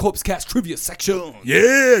back in the Corpse Cast trivia section.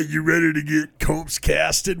 Yeah, you ready to get copes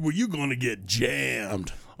casted? Well, you're going to get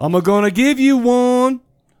jammed. I'm gonna give you one.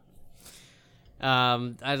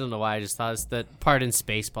 I don't know why I just thought it's that part in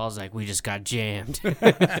Spaceballs like we just got jammed.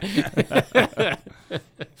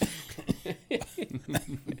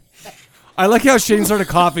 I like how Shane started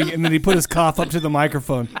coughing and then he put his cough up to the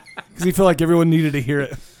microphone because he felt like everyone needed to hear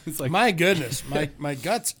it. It's like, My goodness, my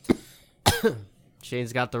guts.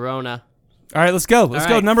 Shane's got the Rona. all right, let's go. Let's All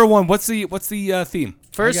go. right. Number 1. What's the theme?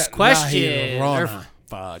 First got question. Lahirona. or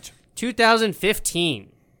Fudge. 2015.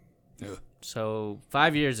 So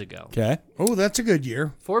 5 years ago. Okay. Oh, that's a good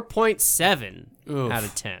year. 4.7 Oof. out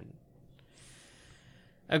of 10.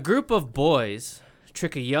 A group of boys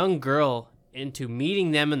trick a young girl into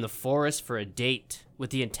meeting them in the forest for a date with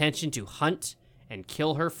the intention to hunt and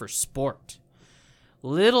kill her for sport.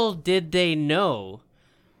 Little do they know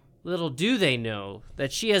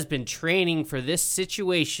that she has been training for this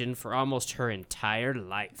situation for almost her entire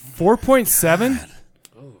life. 4.7?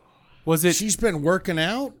 Was it? She's been working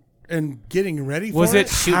out and getting ready for Was it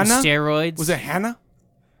Shooting Hannah? steroids. Was it Hannah?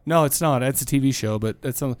 No, it's not. It's a TV show, but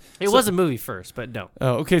that's some. It was a movie first, but no.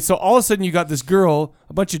 Oh, okay. So all of a sudden, you got this girl.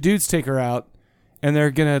 A bunch of dudes take her out, and they're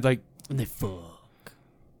gonna like. And they fuck.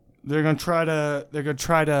 They're gonna try to. They're gonna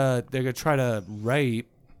try to rape.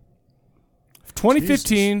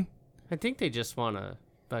 2015. I think they just want to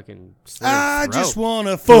fucking slit I her just throat. want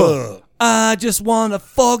to fuck. I just wanna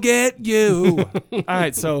forget you. All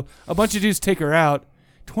right. So a bunch of dudes take her out.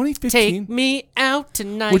 2015. Take me out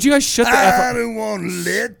tonight. Would you guys shut the F I up? don't want to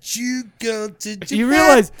let you go to You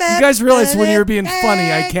guys realize when you're being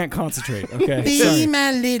funny, I can't concentrate. Okay. Be Sorry.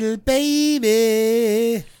 my little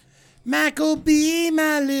baby. Michael, be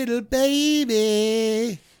my little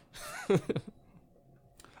baby.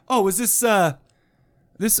 Oh, was this oh,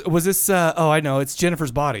 I know, it's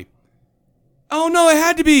Jennifer's body. Oh no, it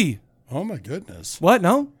had to be. Oh my goodness. What?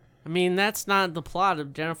 No? I mean, that's not the plot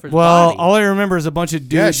of Jennifer's Well, Body. all I remember is a bunch of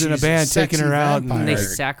dudes in a she's a band taking sexy her out. vampire. And they And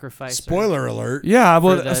sacrifice her Spoiler alert. yeah, for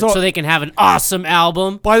well, the- so, so they can have an awesome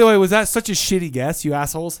album. by the way, was that such a shitty guess, you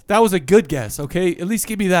assholes? That was a good guess, okay? At least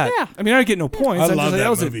give me that. Yeah. I mean, I get no points. I I'm love just like, that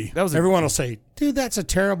was movie. that was Everyone will say, dude, that's a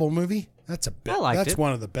terrible movie. That's a bit. I liked That's it.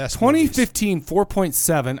 one of the best movies. 2015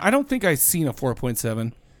 4.7. I don't think I've seen a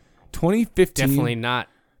 4.7. 2015. Definitely not.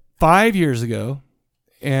 5 years ago,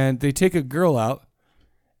 and they take a girl out,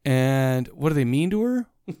 and what do they mean to her?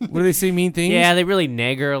 What do they say? Mean things? Yeah, they really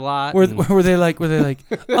nag her a lot. Were and- they like?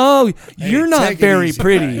 Oh, you're not take it very easy,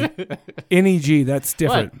 pretty. NEG, that's What?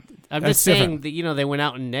 different. I'm That's just saying different. that, they went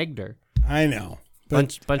out and negged her. I know.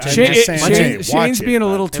 Bunch of I'm neg- just saying, hey, watch Shane's it, being a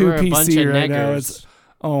bud. little They too were a bunch PC of right now. neggers. It's,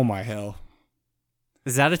 oh my hell.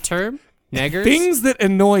 Is that a term? Neggers? Things that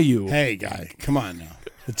annoy you. Hey, guy, come on now.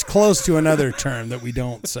 It's close to another term that we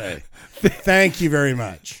don't say. Thank you very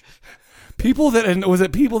much. People that was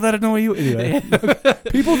it people that annoy you? Anyway,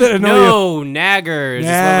 people that annoy you. No, naggers.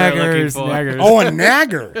 is what we're looking for. Naggers. Oh, a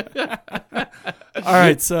nagger. All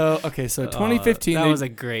right, so 2015. That was a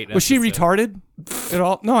great Was she episode. retarded at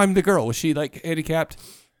all? No, I'm the girl. Was she like handicapped?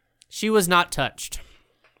 She was not touched.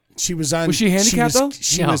 She was on. Was she handicapped, though?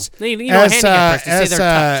 She No. was. You know what handicapped person, say as, they're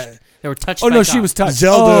touched. They were touched Oh by no, she God. was touched.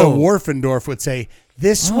 Zelda Oh. Warfendorf would say,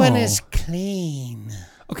 "This one Oh. is clean.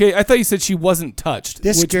 Okay, I thought you said she wasn't touched.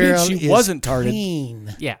 This which girl means she is wasn't tarded.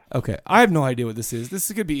 clean." Yeah. Okay, I have no idea what this is.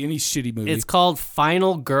 This could be any shitty movie. It's called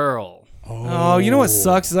Final Girl. Oh, you know what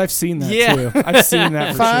sucks is I've seen that Yeah. too. I've seen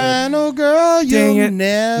that for sure. Final girl, Dang you'll it!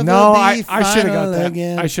 never No, be I should have got final that.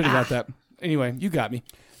 again. I should have got that. Anyway, you got me.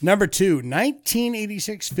 Number 2,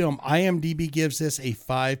 1986 film. IMDb gives this a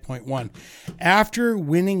 5.1. After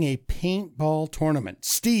winning a paintball tournament,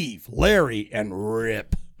 Steve, Larry, and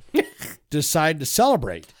Rip decide to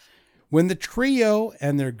celebrate when the trio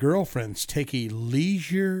and their girlfriends take a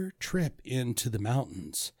leisure trip into the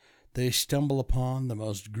mountains. They stumble upon the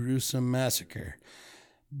most gruesome massacre.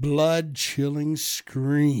 Blood-chilling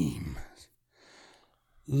screams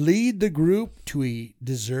lead the group to a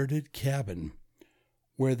deserted cabin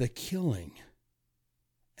where the killing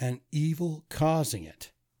and evil causing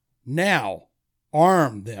it now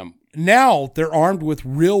arm them. Now they're armed with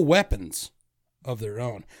real weapons of their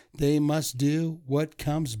own. They must do what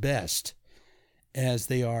comes best, as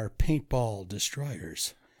they are paintball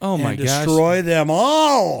destroyers. Oh my and gosh! destroy them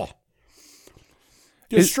all.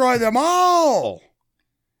 Destroy them all.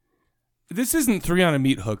 This isn't 3 on a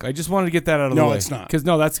meat hook. I just wanted to get that out of the No, way. it's not. Because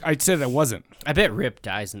no, that's I said it wasn't. I bet Rip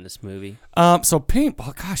dies in this movie. So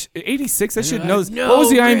paintball. Gosh, 86. I should know this. No, What was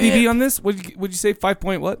the IMDb Rip. on this? Would you say 5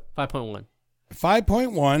 point what? 5.1.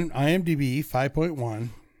 5.1 IMDb 5.1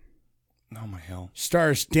 Oh my hell!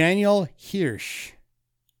 stars Daniel Hirsch,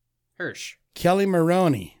 Hirsch. Kelly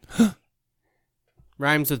Maroney,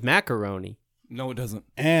 Rhymes with macaroni. No, it doesn't.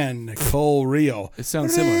 and Nicole Rio. It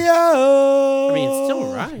sounds similar. Rio. I mean, it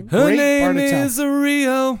still rhymes. Her Great name part of town. is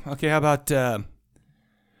Rio. Okay, how about?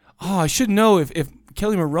 I should know if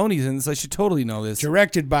Kelly Maroney's in this. I should totally know this.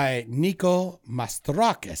 Directed by Nico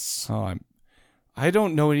Mastrakis. Oh, I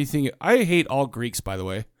don't know anything. I hate all Greeks, by the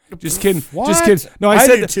way. Just kidding. What? Just kidding. No, I I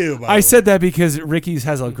said do that, too, by I the said that because Ricky's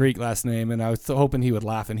has a Greek last name, and I was hoping he would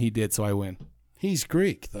laugh, and he did, so I win. He's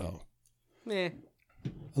Greek, though. Eh.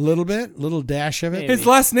 A little bit, little dash of it. Maybe. His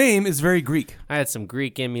last name is very Greek. I had some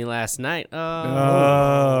Greek in me last night.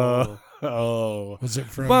 Oh. Was it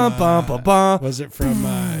from? Bum, bum, bum, bum. Was it from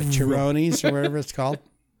Chironis or whatever it's called?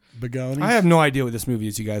 begonies. I have no idea what this movie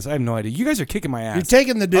is, you guys. I have no idea. You guys are kicking my ass. You're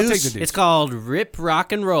taking the deuce? I'll take the deuce. It's called Rip,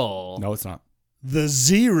 Rock, and Roll. No, it's not. The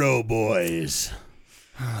Zero Boys.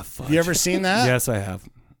 Have you ever seen that? Yes, I have.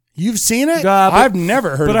 You've seen it? I've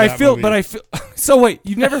never heard of that movie. But I feel. So wait,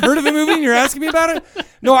 you've never heard of the movie and you're asking me about it?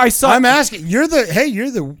 No, I saw. I'm asking. You're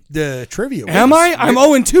the trivia whiz. Am I? I'm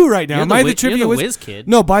 0-2 right now. You're Am I the you're trivia the whiz? whiz kid.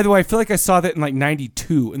 No, by the way, I feel like I saw that in like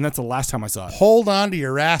 92, and that's the last time I saw it. Hold on to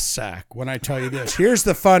your ass sack when I tell you this. Here's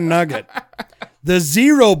the fun nugget. The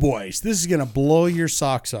Zero Boys, this is going to blow your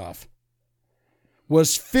socks off,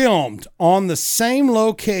 was filmed on the same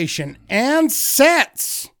location and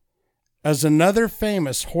sets as another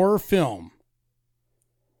famous horror film.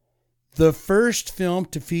 The first film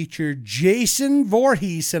to feature Jason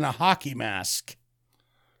Voorhees in a hockey mask.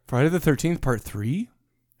 Friday the 13th, Part 3?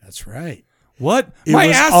 That's right. What? It My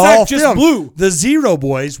was ass all sack just filmed. blew. The Zero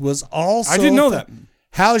Boys was also. I didn't know that.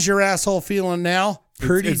 How's your asshole feeling now?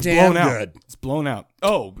 Pretty it's damn blown good. Out. It's blown out.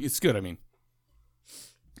 Oh, it's good. I mean,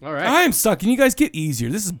 All right. I am sucking. You guys get easier.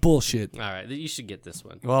 This is bullshit. All right. You should get this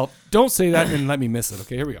one. Well, don't say that and let me miss it.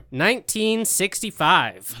 Okay, here we go.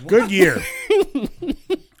 1965. Good year.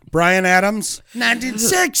 Brian Adams,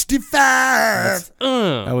 1965.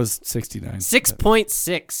 That was 69.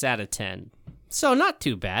 6.6 out of 10. So not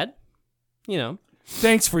too bad. You know.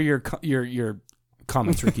 Thanks for your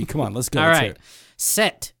comments, Ricky. Come on, let's go. All Let's right. hear it.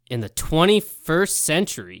 Set in the 21st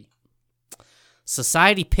century,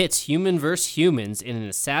 society pits human versus humans in an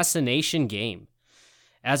assassination game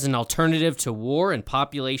as an alternative to war and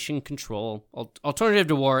population control. Alternative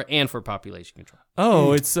to war and for population control.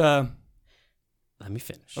 Oh, it's Let me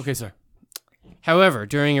finish. okay, sir. However,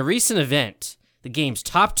 during a recent event, the game's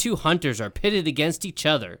top two hunters are pitted against each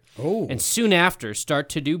other, and soon after start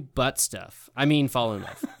to do butt stuff. I mean, fall in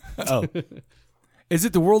love. Oh. Is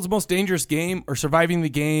it the world's most dangerous game or surviving the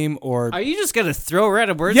game or Are you just going to throw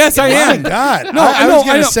random words? Yes, I My am. God. No, I no, was going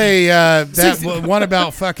I to know. say that one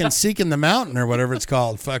about fucking Seeking the Mountain or whatever it's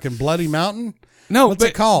called. Fucking Bloody Mountain. No, What's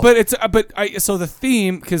but, it called? But it's so the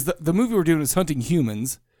theme because the movie we're doing is hunting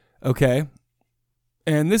humans, okay,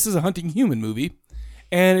 and this is a hunting human movie,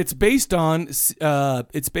 and it's based on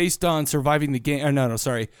surviving the game.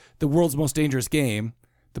 The world's most dangerous game,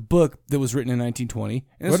 the book that was written in 1920.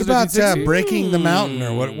 And this What was about 1960. Breaking the Mountain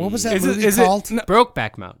or what was that Is movie it called? no,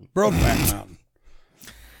 Brokeback Mountain. Brokeback Mountain.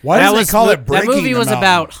 Why do they call it Breaking That movie the was Mountain?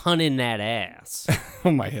 about hunting that ass. Oh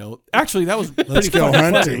my hell! Actually, that was Let's pretty go fucking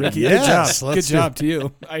funny, hunting. Ricky. Yes, Good job. let's Good job to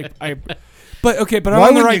you. But okay, but I'm Why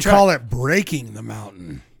on the would right you track. call it Breaking the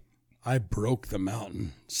Mountain? I broke the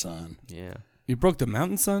mountain, son. Yeah. You broke the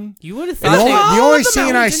mountain, son. You would have The thought only, they- the only the scene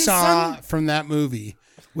I mountain, saw son. from that movie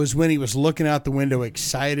was when he was looking out the window,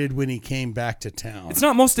 excited when he came back to town. It's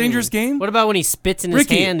not most dangerous game. What about when he spits in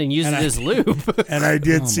Ricky, his hand and uses it as lube? And I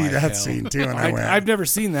did Oh see my that hell. scene too, and I went, I've never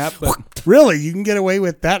seen that, but "Really? You can get away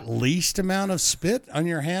with that least amount of spit on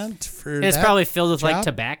your hand for And it's that probably filled with like job?"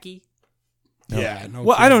 tobacco. Yeah. No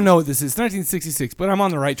well, I kidding. don't know what this is. 1966, but I'm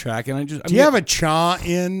on the right track, and Do you have a chaw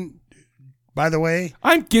in? By the way,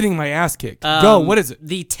 I'm getting my ass kicked. Go. What is it?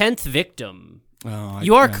 The 10th victim. Oh,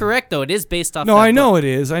 You are correct, though. It is based off. No, that I know book. it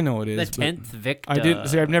is. I know it is. The but 10th victim. I didn't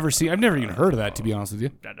see. I've never even heard of that. To be honest with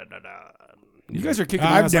you, you guys are kicking.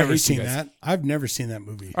 my I've ass. I never hate you seen guys. that. I've never seen that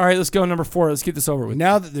movie. All right, let's go number 4. Let's get this over with.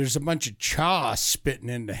 Now that there's a bunch of chaw spitting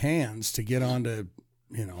into hands to get onto,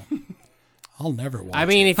 I'll never watch. I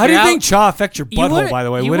mean, if How do you're you out, think chaw affect your You butthole? would've- By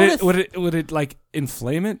the way, you would it like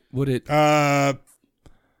inflame it? Would it? it.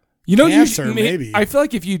 Usually, Maybe. I feel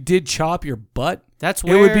like if you did chop your butt, that's it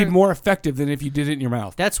where would be more effective than if you did it in your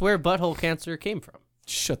mouth. That's where butthole cancer came from.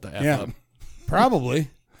 Shut the f Yeah, up.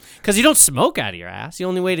 probably. Because you don't smoke out of your ass. The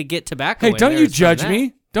only way to get tobacco. Hey, in don't there you is from judge that.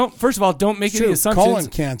 me? Don't. First of all, don't make any True. assumptions. Colon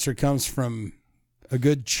cancer comes from a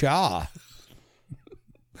good chaw.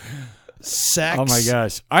 Sex. Oh my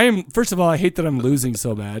gosh! First of all, I hate that I'm losing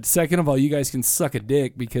so bad. Second of all, you guys can suck a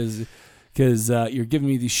dick because you're giving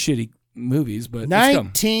me these shitty movies. But let's go.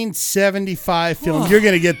 1975 film. You're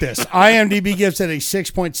going to get this. IMDb gives it a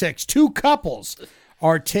 6.6. Two couples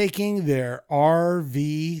are taking their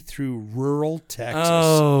RV through rural Texas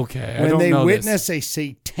Okay, I when don't they know witness a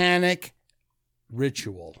satanic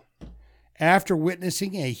ritual. After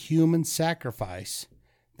witnessing a human sacrifice,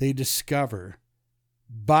 they discover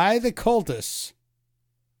by the cultists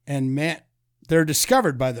they're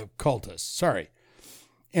discovered by the cultists,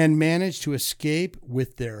 and manage to escape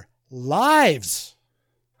with their lives.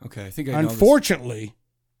 this. Okay, I think I know this. Unfortunately,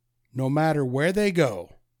 no matter where they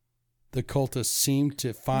go, the cultists seem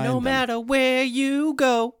to find No them. matter where you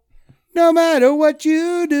go. No matter what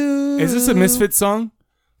you do. Is this a Misfits song?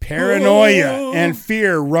 Paranoia and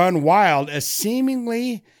fear run wild as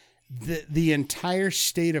seemingly the entire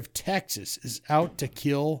state of Texas is out to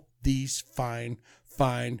kill these fine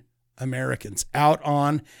Americans out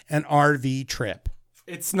on an RV trip.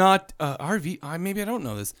 It's not RV. Maybe I don't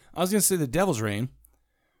know this. I was going to say the Devil's Rain,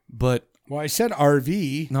 but Well, I said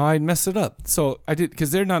RV. no, I messed it up. So I did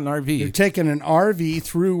because they're not an RV. They're taking an RV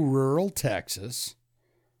through rural Texas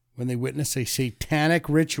when they witness a satanic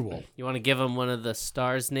ritual. You want to give them one of the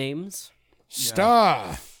stars' names?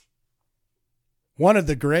 Star. One of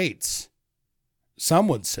the greats. Some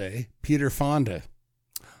would say Peter Fonda.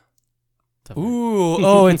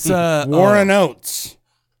 Ooh, it's Warren Oates.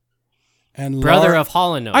 And Brother of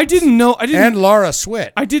Hall & Oates. I didn't know. And Laura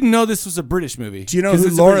Swit. I didn't know this was a British movie. Do you know who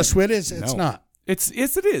Laura Swit is? It's No. not.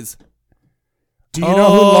 Yes, it is. Do you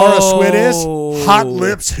know who Laura Swit is? Hot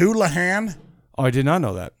Lips Houlihan. Oh, I did not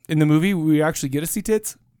know that. In the movie, we actually get to see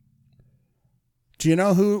tits. Do you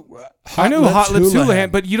know who? I know Hot Lips Houlihan,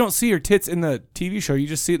 but you don't see her tits in the TV show. You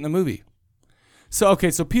just see it in the movie. So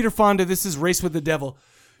Peter Fonda. This is Race with the Devil.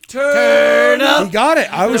 Turn up. He got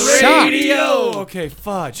it. I was the shocked. radio. Okay,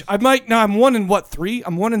 fudge. I'm 1-3.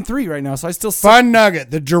 I'm 1-3 right now, so I still. Fun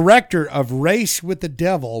nugget. The director of Race with the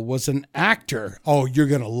Devil was an actor. Oh, you're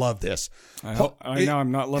gonna love this. I know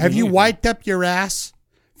I'm not loving. Have you anything. wiped up your ass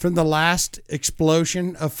from the last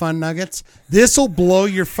explosion of fun nuggets? This will blow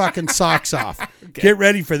your fucking socks off. Okay. Get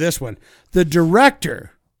ready for this one. The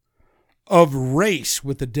director of Race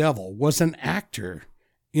with the Devil was an actor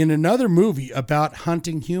in another movie about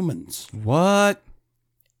hunting humans. What?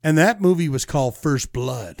 And that movie was called First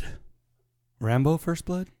Blood. Rambo First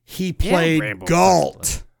Blood? He played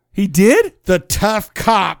Galt. He did? The tough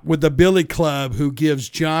cop with the billy club who gives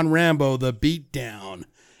John Rambo the beatdown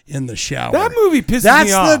in the shower. That movie pisses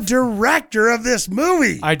me off. That's the director of this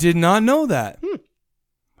movie. I did not know that.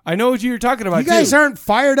 I know what you were talking about. You guys too. aren't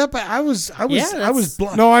fired up. I was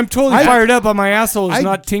No, I'm totally fired up, but my asshole is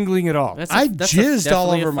not tingling at all. I jizzed all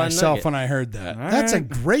over myself nugget. when I heard that. All That's a right.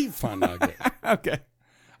 great fun nugget. Okay.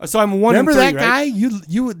 So I'm 1-3. Remember that right? guy?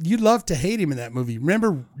 You love to hate him in that movie.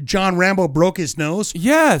 Remember John Rambo broke his nose?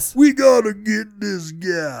 Yes. We gotta get this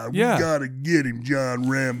guy. Yeah. We gotta get him, John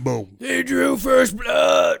Rambo. They drew First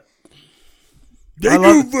Blood. They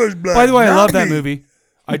do First Blood. By the way, I not love that me. movie.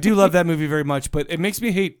 I do love that movie very much, but it makes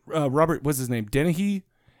me hate Robert. What's his name? Dennehy,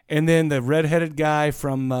 and then the redheaded guy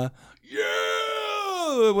from what's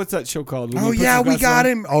that show called? When Oh he puts yeah, his we glasses got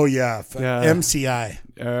on? him. Oh yeah, Yeah. MCI,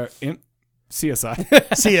 CSI.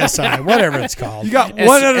 CSI, whatever it's called. You got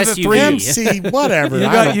one out of the SUV. three. MC, whatever.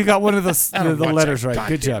 You got one of the I don't watch letters that right.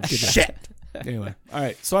 Good job. goddamn Good job. shit. Anyway, all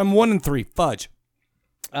right. So I'm 1-3. Fudge.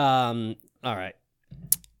 All right.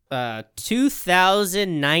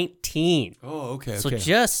 2019. Oh, okay. So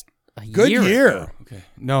just a Good year. year. ago. Okay.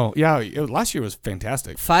 No, yeah. Last year was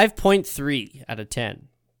fantastic. 5.3 out of 10.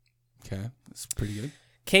 Okay, that's pretty good.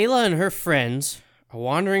 Kayla and her friends are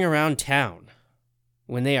wandering around town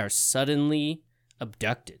when they are suddenly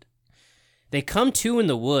abducted. They come to in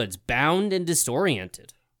the woods, bound and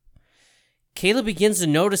disoriented. Kayla begins to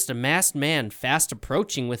notice a masked man fast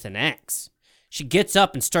approaching with an axe. She gets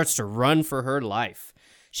up and starts to run for her life.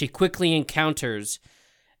 She quickly encounters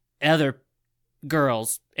other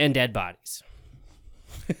girls and dead bodies.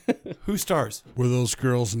 Who stars? Were those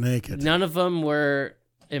girls naked? None of them were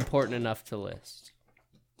important enough to list.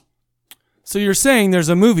 So you're saying there's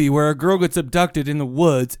a movie where a girl gets abducted in the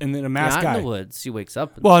woods and then a masked Not guy. in the woods. She wakes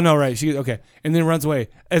up. Well, no, right. And then runs away.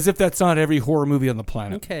 As if that's not every horror movie on the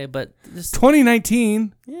planet. Okay, but this,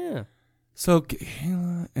 2019. yeah. So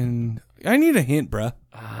Kayla and I need a hint, bruh.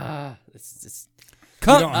 It's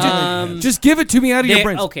Just give it to me out of your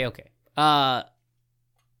brain. Okay.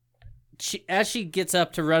 As she gets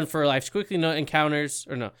up to run for her life, she quickly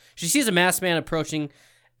she sees a masked man approaching,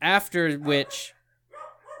 after which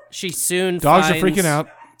she soon Dogs finds, are freaking out.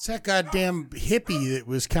 It's that goddamn hippie that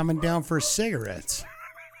was coming down for cigarettes.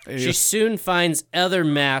 She soon finds other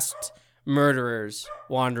masked murderers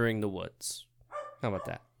wandering the woods. How about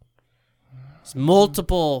that? It's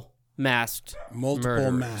multiple masked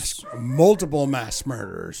murderers. Multiple mass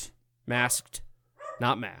murderers. Masked,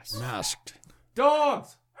 not masked. Masked.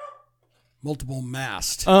 Dogs. Multiple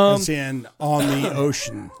masked. Um, as in on the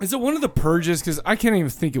ocean. Is it one of the purges? Because I can't even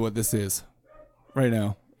think of what this is right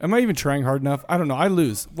now. Am I even trying hard enough? I don't know. I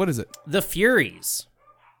lose. What is it? The Furies.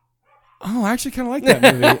 Oh, I actually kind of like that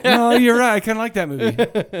movie. No, you're right. I kind of like that movie.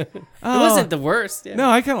 It wasn't the worst. Yeah. No,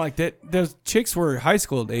 I kind of liked it. Those chicks were high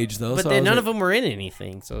school age though. But so none of them were in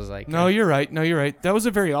anything, so it was like... No, you're right. That was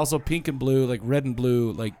a very also pink and blue, like red and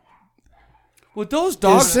blue, like... Well, those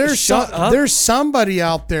dogs, shut up. There's somebody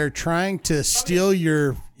out there trying to steal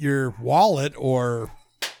your wallet or...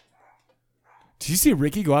 Did you see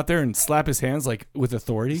Ricky go out there and slap his hands like with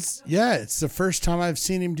authority? Yeah, it's the first time I've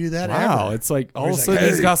seen him do that Wow, ever. it's like all of a He's sudden like,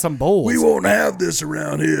 he's got some bowls. We won't have this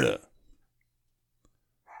around here.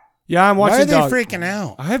 Yeah, I'm watching. Why are they dog. freaking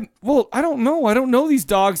out? I don't know. I don't know these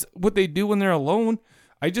dogs what they do when they're alone.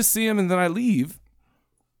 I just see them and then I leave.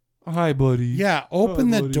 Hi, buddy. Yeah,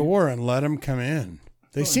 open Hi, the buddy. door and let them come in.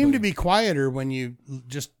 They seem to be quieter when you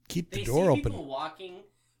just keep the door open. People walking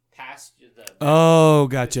past the. Oh,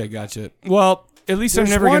 gotcha. Well, at least There's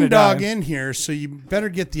I'm never one gonna dog die. in here, so you better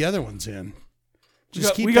get the other ones in.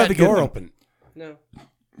 Just keep we got that the good door one. open. No,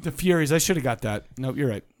 The Furies. I should have got that. No, you're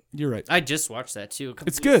right. I just watched that too.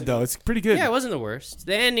 It's good though. It's pretty good. Yeah, it wasn't the worst.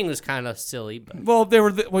 The ending was kind of silly, but Well, they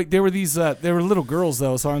were little girls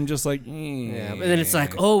though, so I'm just like, yeah. But then it's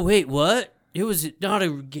like, oh wait, what? It was not a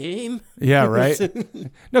game. yeah, right.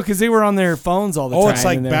 No, because they were on their phones all the time. Oh, it's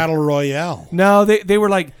like and they're- Battle Royale. No, they were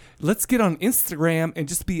like, let's get on Instagram and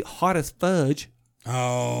just be hot as fudge.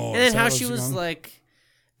 Oh. And then how she was like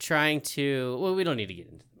trying to. Well, we don't need to get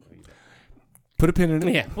into. Put a pin in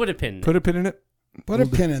it. Yeah, put a pin. Put a pin in it. Put a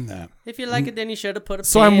pin in that. If you like it, then you should have put a.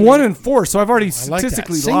 So pin I'm 1-4. So I've already I like that.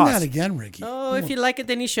 statistically Sing lost. that again, Ricky. Oh, if you like it,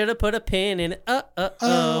 then you should have put a pin in.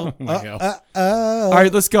 Oh my God. All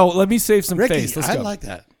right, let's go. Let me save some Ricky, face. Let's I go. like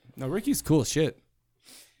that. No, Ricky's cool as shit.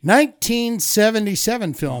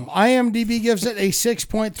 1977 film. IMDb gives it a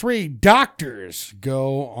 6.3. Doctors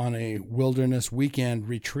go on a wilderness weekend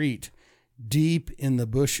retreat deep in the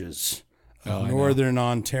bushes of northern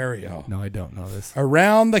Ontario. No, I don't know this.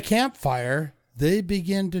 Around the campfire, they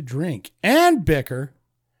begin to drink and bicker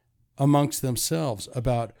amongst themselves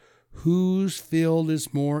about whose field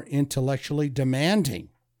is more intellectually demanding.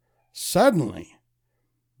 Suddenly,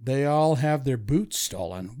 they all have their boots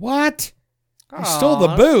stolen. What? They stole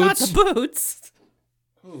the boots. Not the boots.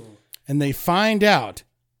 And they find out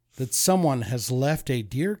that someone has left a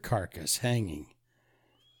deer carcass hanging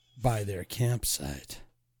by their campsite.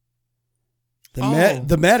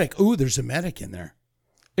 The medic, there's a medic in there,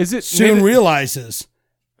 Is it soon realizes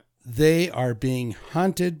they are being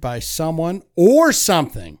hunted by someone or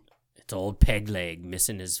something. It's old peg leg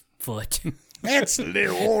missing his foot. It's the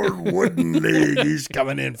little old wooden leg. He's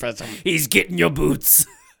coming in for some. He's getting your boots.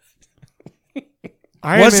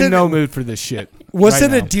 I am in no mood for this shit. Was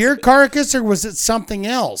right it a now. deer carcass or was it something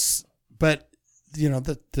else? But you know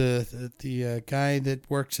the guy that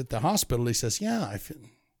works at the hospital, he says, "Yeah,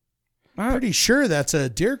 I'm pretty sure that's a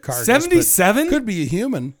deer carcass." 77? Could be a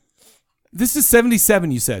human. This is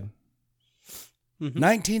 77, you said.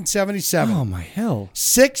 1977. Oh my hell!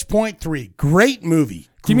 6.3. Great movie.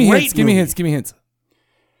 Give me Great hints. Give me movie. hints. Give me hints.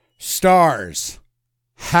 Stars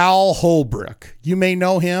Hal Holbrook. You may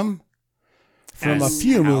know him from a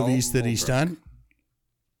few movies that he's done.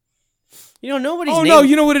 You know, nobody's Oh named. no!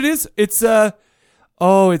 You know what it is? It's it's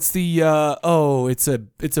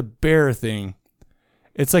a bear thing.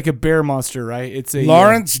 It's like a bear monster, right? It's a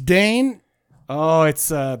Lawrence Dane oh,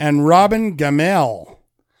 it's and Robin Gamel.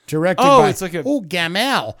 Directed Oh, by it's like a-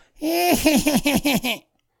 Gamel.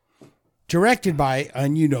 Directed by,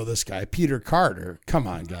 and you know this guy, Peter Carter. Come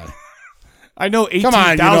on, guy. I know Come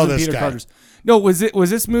on, you know 18,000 this Peter guy. Carters. No, was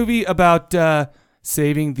this movie about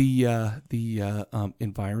saving the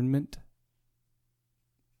environment?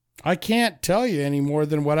 I can't tell you any more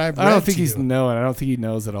than what I've read. I don't think to he's you. knowing. I don't think he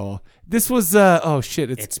knows at all. This was oh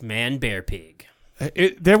shit! It's Man Bear Pig.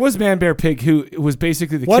 There was Man Bear Pig who was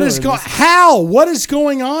basically the What killer is in going? this. How? What is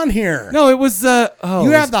going on here? No, it was you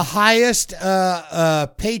have the highest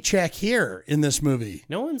paycheck here in this movie.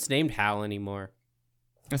 No one's named Hal anymore.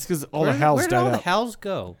 That's because all Where the Hals Where did died all out. the Hals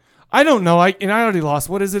go? I don't know. I already lost.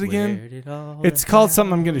 What is it Where again? did all It's the called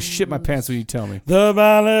something. I'm gonna shit my pants when you tell me. The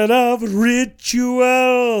Ballad of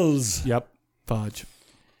Rituals. Yep, fudge.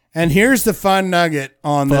 And here's the fun nugget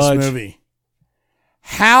on Fudge. this movie.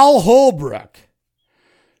 Hal Holbrook,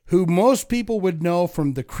 who most people would know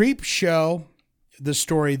from the Creep Show, the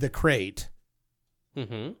story The Crate.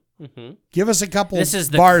 Mm-hmm. Mm-hmm. Give us a couple This is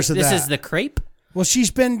the bars of that. This is the crepe. Well,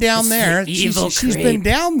 she's been down It's there. the evil She's been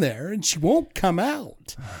crepe. down there, and she won't come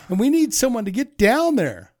out. And we need someone to get down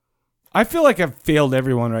there. I feel like I've failed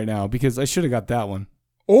everyone right now because I should have got that one.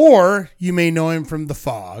 Or you may know him from The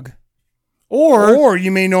Fog. Or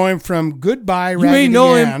you may know him from Goodbye, you Raggedy may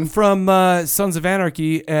know Ann. him from Sons of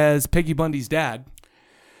Anarchy as Peggy Bundy's dad.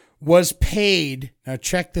 Was paid, now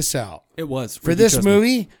check this out. It was. For this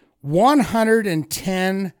movie,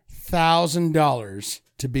 $110,000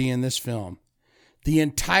 to be in this film. The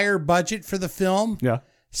entire budget for the film, Yeah.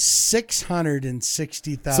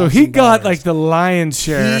 $660,000. So he got like the lion's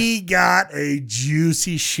share. He got a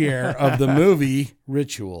juicy share of the movie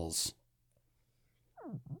Rituals.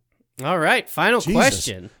 All right, final Jesus.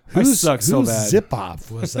 question. I suck so whose bad. zip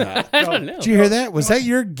off was that? I don't know. Did you hear that? Was that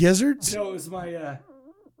your gizzards? No, it was my.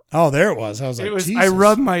 Oh, there it was. I was like, It was. Jesus. I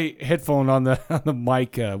rubbed my headphone on the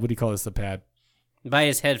mic. What do you call this? The pad. By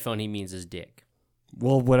his headphone, he means his dick.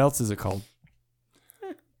 Well, what else is it called?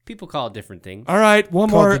 People call it different things. All right, one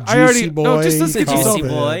Called more. the I already. Juicy No, just Boy, let's get called yourself. Juicy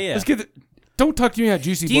boy, yeah. Let's get. Don't talk to me about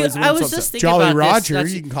Juicy Do you, Boys. I was just thinking Jolly about Roger.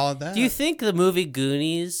 this. You can call it that. Do you think the movie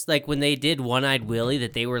Goonies, like when they did One-Eyed Willie,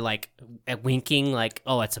 that they were like winking, like,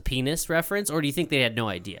 "Oh, it's a penis reference," or do you think they had no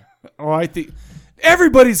idea? Oh, I think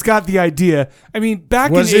everybody's got the idea. I mean,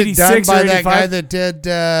 back was in it done '86 or by that guy '85. that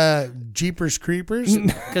did Jeepers Creepers?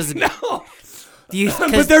 Because No,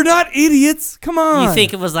 but but they're not idiots. Come on. you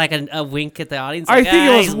think it was like a wink at the audience? I Like, think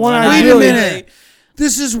it was he's One-Eyed Wait a Willie. minute.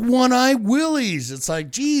 This is One-Eye Willie's. It's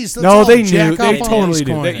like, geez. Let's No, all they jack knew. They off on totally these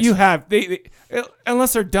knew. coins. You have they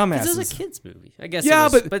unless they're This dumbasses. is a kids movie, I guess. Yeah,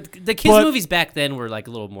 it was, but- the kids but- movies back then were like a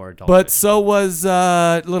little more adult. But so was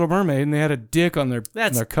Little Mermaid, and they had a dick on their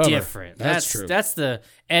that's cover. different. That's true. That's the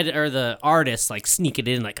the artist like sneak it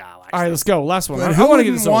in, like, oh, All right, let's go. Last one. But I who want to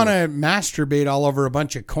get wouldn't this want over. to masturbate all over a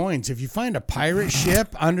bunch of coins? If you find a pirate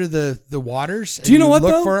ship under the waters, Do you know what,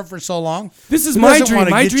 look though? for it for so long? This is who my doesn't dream.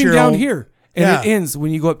 wanna My get dream your down own- here, and Yeah. it ends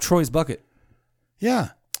when you go up Troy's bucket. Yeah.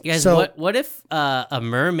 guys, So- what if a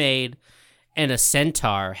mermaid and a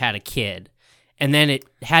centaur had a kid, and then it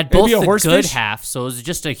had both Maybe a the horse good fish? half, so it was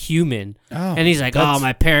just a human, Oh, and he's like, that's- "Oh,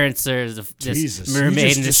 my parents are this Jesus,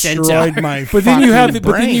 mermaid you just and a destroyed centaur." my But then you have the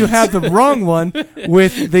fucking brains. wrong one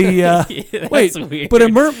with the That's wait. weird. But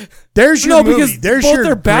a There's your no, movie. because There's both your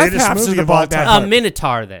their bath greatest halves are movie the of all bad time. part. A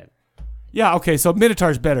minotaur then. Yeah, okay. So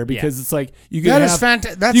Minotaur's better because it's like you can That have is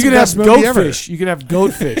fantastic. That's you the can best have movie ever. goatfish. You can have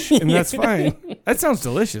goatfish, and that's fine. That sounds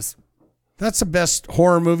delicious. That's the best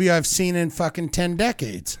horror movie I've seen in fucking 10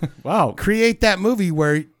 decades. Wow. Create that movie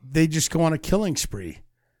where they just go on a killing spree.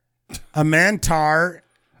 A mantar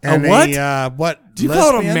and what? what? Do you call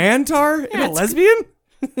it a lesbian? mantar and a lesbian?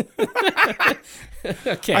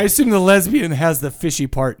 Okay. I assume the lesbian has the fishy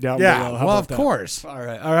part down Yeah, below. How well, about of that? course. All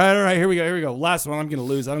right. Here we go. Last one. I'm gonna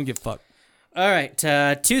lose. I don't give a fuck. All right,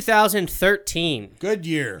 2013, Good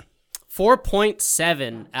year.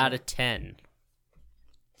 4.7 out of 10.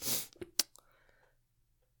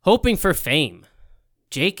 Hoping for fame,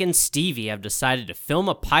 Jake and Stevie have decided to film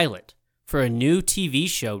a pilot for a new TV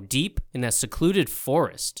show deep in a secluded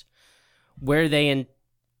forest, where they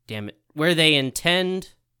intend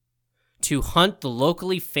to hunt the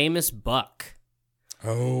locally famous buck.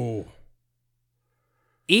 Oh.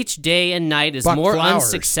 Each day and night is Buck more Flowers.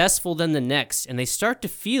 unsuccessful than the next, and they start to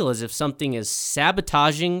feel as if something is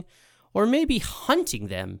sabotaging or maybe hunting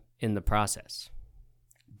them in the process.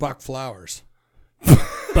 Buck Flowers.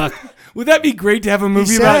 Buck, Would that be great to have a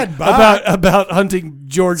movie said about hunting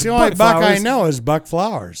George? It's the only Buck buck I Flowers? know is Buck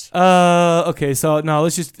Flowers. Okay, so no,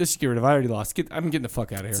 let's just get rid of it. I already lost. I'm getting the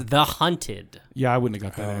fuck out of here. it's The Hunted. Yeah, I wouldn't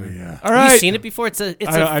have got that. in. yeah. All Have right. you seen it before? It's I've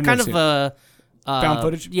kind never of seen a Found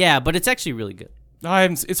footage? Yeah, but it's actually really good.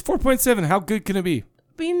 It's 4.7. How good can it be?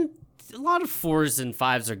 I mean, a lot of 4s and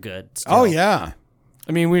 5s are good. still. Oh, yeah.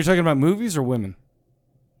 I mean, we were talking about movies or women.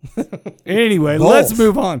 Anyway, Both. let's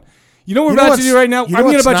move on. You know what we're You know about to what's- do right now? you know I'm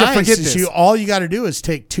what's about to nice forget is this. all you got to do is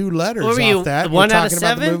take 2 letters What were off you, that. one We're out of talking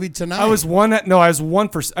about the 7? movie tonight. I was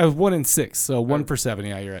 1 in 6, so 1 for 7.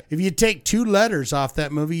 Yeah, you're right. If you take 2 letters off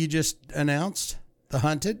that movie you just announced, The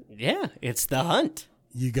Hunted, Yeah, it's The Hunt.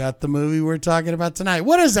 you got the movie we're talking about tonight.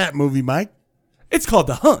 What is that movie, Mike? It's called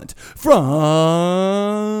The Hunt from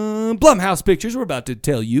Blumhouse Pictures. We're about to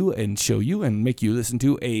tell you and show you and make you listen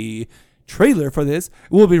to a trailer for this.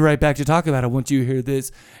 We'll be right back to talk about it once you hear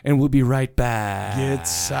this, and we'll be right back. Get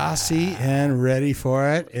saucy and ready for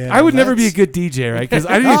it. And I would never be a let's- good DJ, right? Because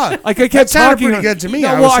I didn't, Oh, I kept that sounded talking. pretty good to me. No,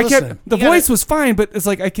 I well, was I listening. kept the You gotta- voice was fine, but it's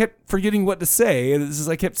like I kept forgetting what to say, and it's just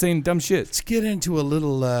I kept saying dumb shit. Let's get into a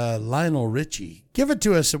little Lionel Richie. Give it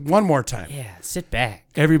to us one more time. Yeah, sit back.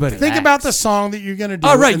 Everybody, Think about the song that you're going to do.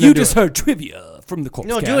 all right, and you then do just it. heard trivia from the Corpse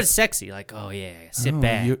No, do Cast. it sexy. Like, oh, yeah, sit Oh,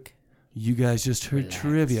 back. You guys just heard Relax.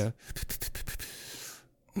 trivia.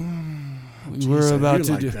 Jeez, We're I about do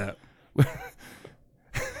to like do. that.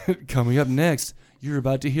 Coming up next, you're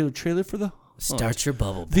about to hear the trailer for the Start your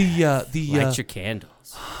bubble bath. the Light your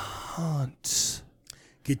candles. Hunt.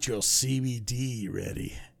 Get your CBD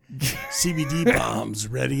ready. CBD bombs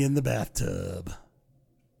ready in the bathtub.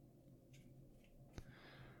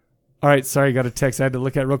 All right, sorry, got a text I had to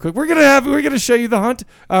look at real quick. We're gonna show you the hunt.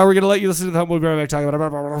 We're gonna let you listen to the hunt. We'll be right back talking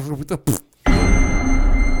about it.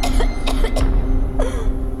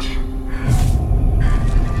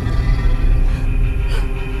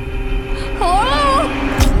 Hello?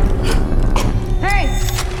 Hey!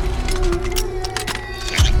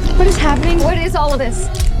 What is happening? What is all of this?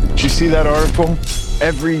 Did you see that article?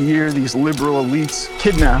 Every year, these liberal elites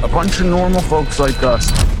kidnap a bunch of normal folks like us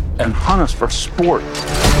and hunt us for sport.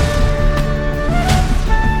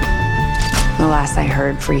 The last I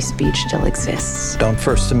heard, free speech still exists. Don't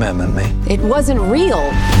First Amendment me. It wasn't real.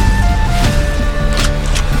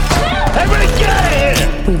 Everybody get out of here!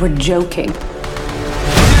 We were joking.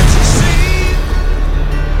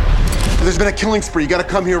 There's been a killing spree. You gotta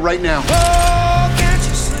come here right now.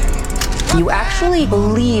 You actually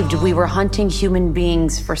believed we were hunting human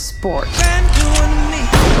beings for sport.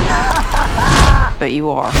 But you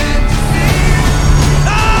are.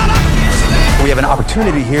 We have an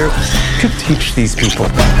opportunity here to teach these people.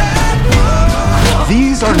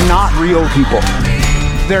 These are not real people.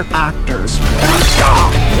 They're actors.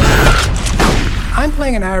 I'm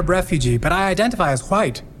playing an Arab refugee, but I identify as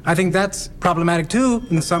white. I think that's problematic too,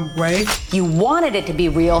 in some way. You wanted it to be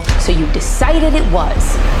real, so you decided it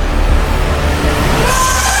was.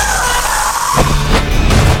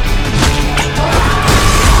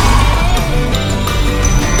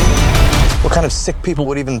 What kind of sick people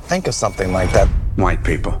would even think of something like that? White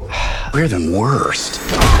people. We're the worst.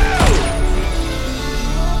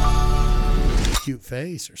 Cute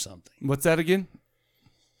face or something. What's that again?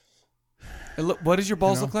 What does your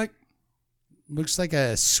balls look like? Looks like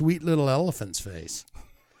a sweet little elephant's face.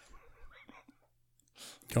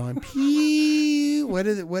 Going pee. What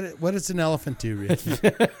does an elephant do, Ricky?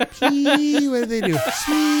 Pee. What do they do?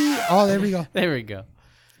 Pee. Oh, there we go. There we go.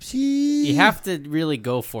 Pee. You have to really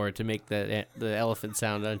go for it to make the elephant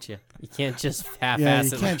sound, don't you? You can't just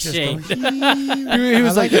half-ass it like Shane. He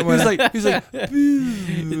was like, it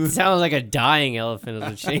sounded like a dying elephant is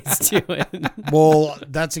what Shane's doing. Well,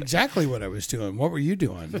 that's exactly what I was doing. What were you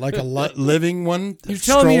doing? Like a living one? You're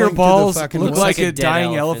telling me your balls look like a dead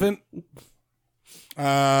dying elephant?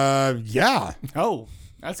 Yeah. Oh,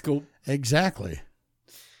 that's cool. Exactly.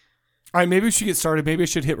 All right, maybe we should get started. Maybe I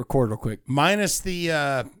should hit record real quick. Minus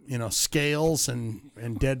the scales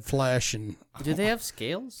and dead flesh and. Do they have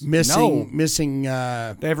scales? Missing. They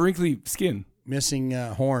have wrinkly skin. Missing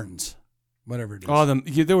horns, whatever it is. Oh,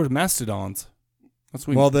 there were mastodons. That's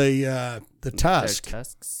what the tusk.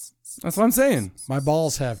 Tusks. That's what I'm saying. My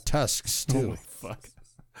balls have tusks too. Holy fuck.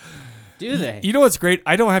 Do they? You know what's great?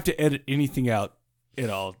 I don't have to edit anything out at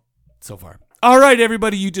all so far. All right,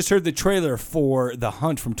 everybody, you just heard the trailer for The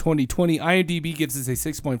Hunt from 2020. IMDb gives us a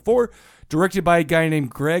 6.4, directed by a guy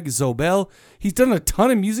named Greg Zobel. He's done a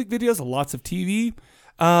ton of music videos, lots of TV,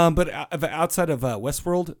 but outside of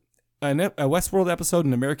Westworld, a Westworld episode,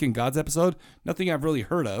 an American Gods episode, nothing I've really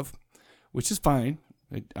heard of, which is fine.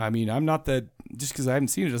 I mean, I'm not the just because I haven't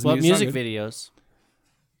seen it doesn't mean it's music not good. videos?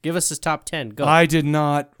 Give us his top 10. Go. I did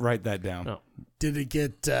not write that down. No. Did he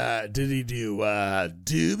get? Did he do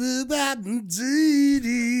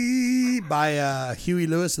by Huey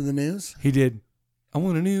Lewis in the News? He did. I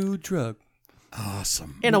want a new drug.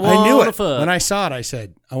 Awesome. And I knew it fuck. when I saw it. I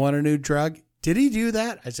said, "I want a new drug." Did he do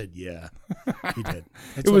that? I said, "Yeah, he did."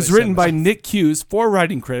 It was written by Nick Hughes, 4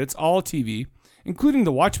 writing credits, all TV, including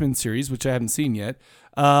the Watchmen series, which I haven't seen yet.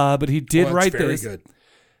 But he did write very this. Good.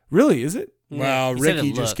 Really? Is it? Well, He said Ricky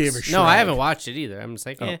it just gave a looks. shrug. No, I haven't watched it either. I'm just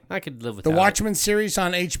like, I could live with The that. Watchmen series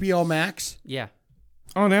on HBO Max. Yeah.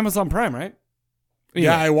 On Amazon Prime, right?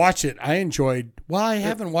 Yeah, I watched it. I enjoyed. Well, I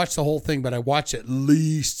haven't watched the whole thing, but I watched at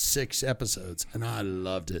least 6 episodes, and I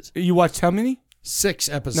loved it. You watched how many? 6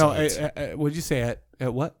 episodes. No, what did you say?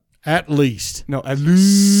 At what? At least. No, at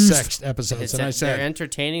least 6 episodes. And I said, they're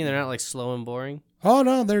entertaining. They're not like slow and boring. "Oh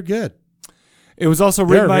no, they're good." It was also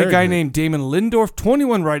written by a guy good. named Damon Lindorf,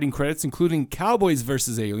 21 writing credits, including Cowboys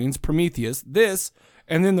vs. Aliens, Prometheus, this,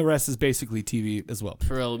 and then the rest is basically TV as well.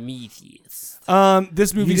 Prometheus.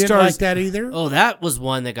 This movie You didn't stars. like that either? Oh, that was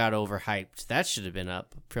one that got overhyped. That should have been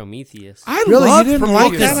up. Prometheus. I Really? loved You didn't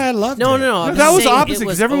Prometheus. like that? I loved No, it. no, no. I'm that just was saying opposite it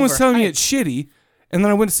because everyone was telling me overhyped. it's shitty, and then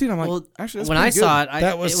I went to see it. I'm like, Well, actually, that's when I pretty good. saw it,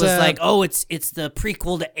 That it was, was like, oh, it's the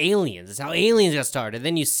prequel to Aliens. It's how Aliens got started.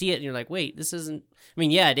 Then you see it, and you're like, wait, this isn't. I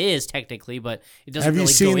mean, yeah, it is technically, but it doesn't Have you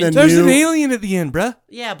really seen go the into. There's an new- alien at the end, bruh.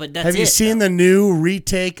 Yeah, but that's Have you it, seen though. the new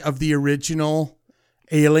retake of the original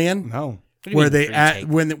Alien? No. What do you Where mean they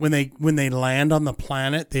retake? when they land on the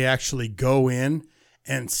planet, they actually go in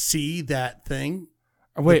and see that thing.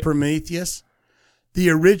 Wait. The Prometheus, the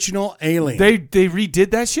original Alien. They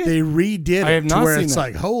redid that shit? They redid I have it not to where seen it's that.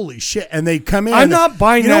 like holy shit, and they come in. I'm not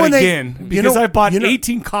buying that when again because I bought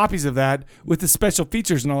 18 copies of that with the special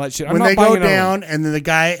features and all that shit. I'm when not they buying go another down one. and then the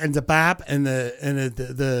guy ends up and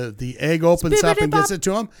the egg opens up and gets it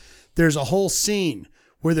to him. There's a whole scene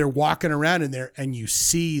where they're walking around in there and you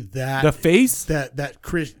see that The face?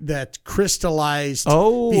 that crystallized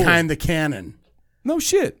Oh. behind the cannon. No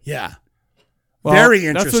shit. Yeah. Well, very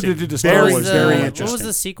that's interesting. what they did to Star Wars. Very What interesting. was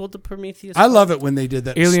the sequel to Prometheus? I love it when they did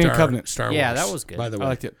that. Alien Covenant. Star Wars. Yeah, that was good. By the way, I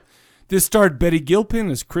liked it. This starred Betty Gilpin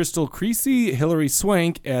as Crystal Creasy, Hilary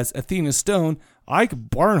Swank as Athena Stone, Ike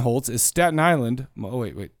Barnholtz as Staten Island. Oh,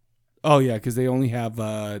 wait. Oh, yeah, because they only have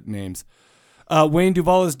names. Wayne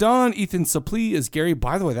Duvall as Don, Ethan Suplee as Gary.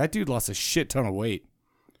 By the way, that dude lost a shit ton of weight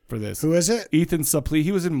for this. who is it? Ethan Suplee.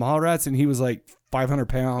 He was in Mallrats, and he was like 500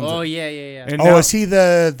 pounds. Oh, yeah. And now, Is he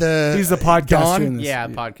the? he's the podcaster Don? in this. Yeah,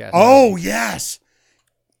 podcast. Oh yes,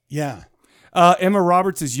 yeah. Emma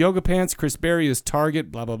Roberts is Yoga Pants. Chris Berry is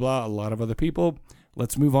Target. Blah, blah, blah. A lot of other people.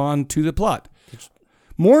 Let's move on to the plot.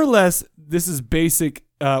 More or less, this is basic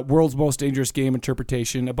World's Most Dangerous Game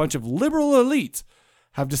interpretation. A bunch of liberal elites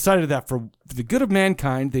have decided that for the good of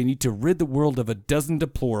mankind, they need to rid the world of a dozen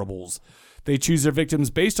deplorables. They choose their victims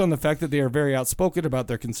based on the fact that they are very outspoken about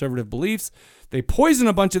their conservative beliefs. They poison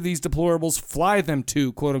a bunch of these deplorables, fly them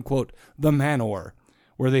to, quote unquote, the manor,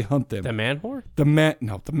 where they hunt them. The man-whore?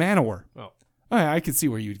 The manor. Oh. I can see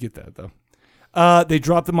where you'd get that, though. They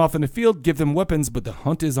drop them off in the field, give them weapons, but the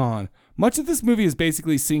hunt is on. Much of this movie is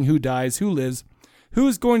basically seeing who dies, who lives, who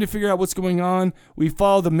is going to figure out what's going on. We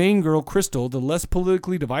follow the main girl, Crystal, the least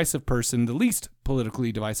politically divisive person,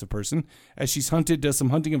 as she's hunted, does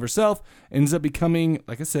some hunting of herself, ends up becoming,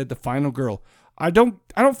 like I said, the final girl. I don't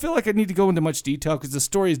feel like I need to go into much detail because the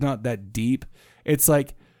story is not that deep. It's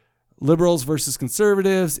like liberals versus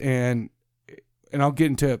conservatives, and I'll get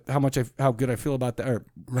into how good I feel about that, or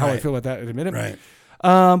how I feel about that in a minute. Right.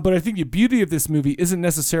 But I think the beauty of this movie isn't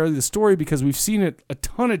necessarily the story, because we've seen it a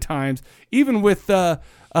ton of times. Even with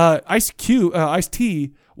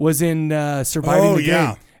Ice-T was in Surviving the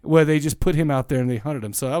Game, where they just put him out there and they hunted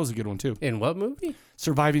him. So that was a good one too. In what movie?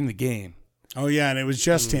 Surviving the Game. Oh yeah, and it was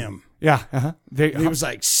just him. Yeah. Uh-huh. He was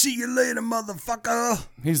like, "See you later, motherfucker."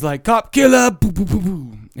 He's like, "Cop killer." Boo, boo, boo,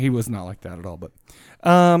 boo. He was not like that at all. But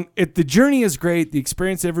the journey is great. The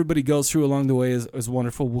experience everybody goes through along the way is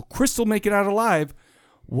wonderful. Will Crystal make it out alive?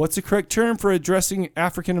 What's the correct term for addressing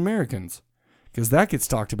African Americans? Because that gets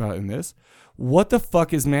talked about in this. What the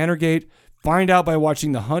fuck is Manorgate? Find out by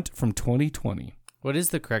watching The Hunt from 2020. What is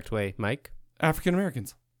the correct way, Mike? African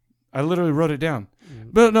Americans. I literally wrote it down.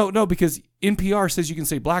 But no, because NPR says you can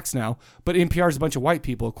say blacks now, but NPR is a bunch of white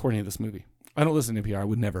people according to this movie. I don't listen to NPR. I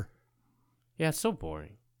would never. Yeah, it's so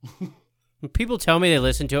boring. When people tell me they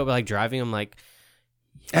listen to it, like driving, I'm like,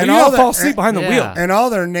 And you all fall asleep behind the wheel. And all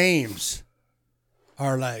their names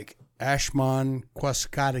are like Ashman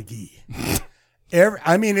Kwaskadagi.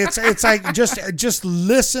 It's like just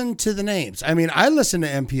listen to the names. I mean, I listen to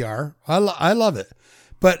NPR. I love it.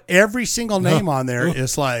 But every single name on there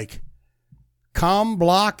is like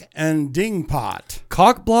Comblock and Dingpot.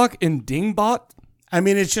 Cockblock and Dingbot? I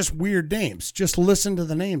mean, it's just weird names. Just listen to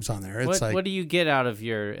the names on there. It's what do you get out of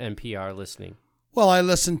your NPR listening? Well, I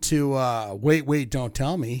listen to Wait, Wait, Don't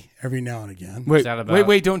Tell Me every now and again.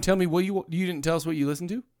 Wait, don't tell me. What you didn't tell us what you listened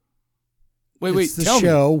to? It's the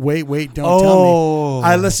show. Wait, Wait, Don't Tell Me.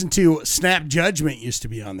 I listened to Snap Judgment used to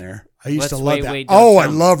be on there. I used to love that. I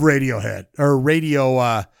love Radiohead or Radio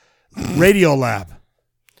Lab.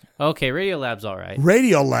 Okay, Radio Lab's all right.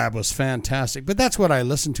 Radio Lab was fantastic, but that's what I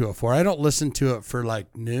listen to it for. I don't listen to it for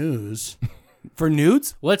like news. For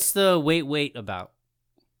nudes? What's the Wait about?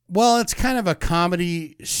 Well, it's kind of a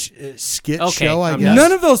comedy skit show, I guess.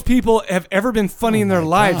 None of those people have ever been funny in their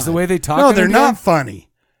lives the way they talk. No, they're not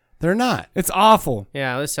funny. They're not. It's awful.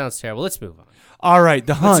 Yeah, this sounds terrible. Let's move on. All right,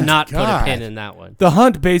 The Hunt. Let's not put a pin in that one. The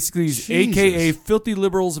Hunt basically is AKA filthy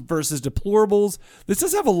liberals versus deplorables. This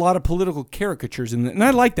does have a lot of political caricatures in it, and I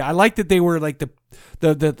like that. I like that they were like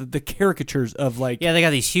the caricatures of like. Yeah, they got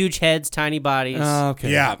these huge heads, tiny bodies.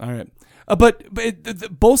 Okay. Yeah. All right. But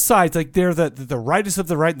both sides, like they're the rightest of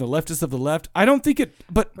the right and the leftist of the left. I don't think it.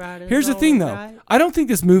 But here's the thing, though. Right. I don't think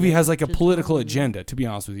this movie has like a political agenda. To be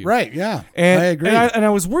honest with you, right? Yeah, and I agree. And I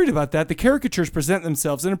was worried about that. The caricatures present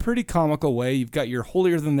themselves in a pretty comical way. You've got your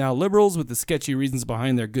holier than thou liberals with the sketchy reasons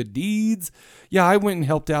behind their good deeds. Yeah, I went and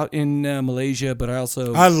helped out in Malaysia, but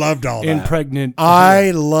I loved all that. Impregnant.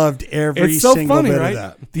 I loved every it's so single funny, bit right?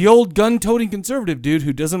 of that. The old gun-toting conservative dude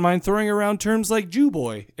who doesn't mind throwing around terms like Jew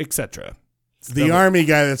boy, etc. The army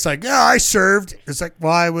guy that's like, yeah, I served. It's like,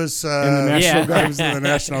 well, I was in the National Guard. I was in the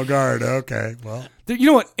National Guard. Okay, well, you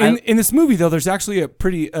know what? In this movie, though, there's actually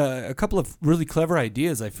a couple of really clever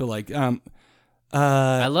ideas. I feel like.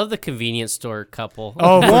 I love the convenience store couple.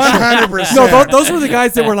 Oh, 100%. No, those were the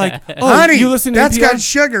guys that were like, "Oh, honey, you listen to that's NPR? got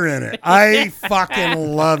sugar in it." I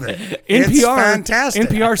fucking love it. It's fantastic.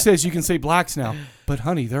 NPR says you can say blacks now. But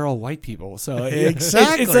honey, they're all white people, so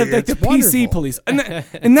exactly. It's like the PC police,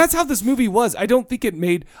 and that's how this movie was. I don't think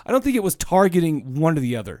it was targeting one or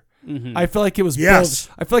the other. Mm-hmm. I feel like it was Yes.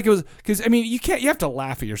 both. I feel like it was because I mean you have to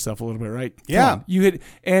laugh at yourself a little bit, right? Come Yeah. on.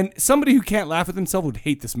 And somebody who can't laugh at themselves would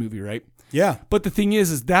hate this movie, right? Yeah. But the thing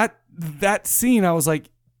is that scene, I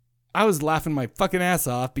was laughing my fucking ass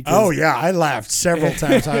off because Oh yeah, I laughed several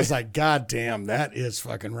times. I was like, God damn, that is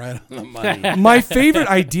fucking right on the money. my favorite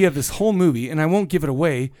idea of this whole movie, and I won't give it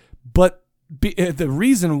away, but the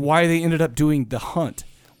reason why they ended up doing the hunt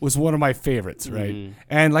was one of my favorites, right?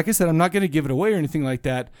 And like I said, I'm not going to give it away or anything like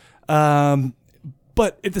that.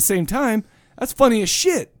 But at the same time, that's funny as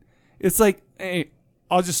shit. It's like, hey,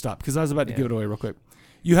 I'll just stop because I was about to give it away real quick.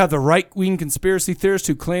 You have the right-wing conspiracy theorists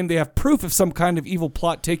who claim they have proof of some kind of evil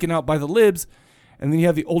plot taken out by the libs. And then you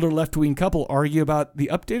have the older left-wing couple argue about the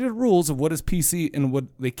updated rules of what is PC and what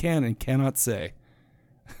they can and cannot say.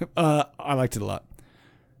 I liked it a lot.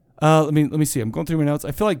 Let me see. I'm going through my notes.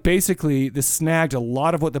 I feel like basically this snagged a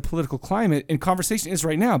lot of what the political climate and conversation is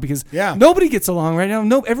right now because nobody gets along right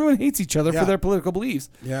now. Everyone hates each other for their political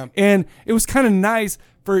beliefs. Yeah. And it was kind of nice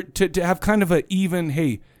to have kind of a even,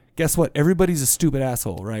 hey, guess what? Everybody's a stupid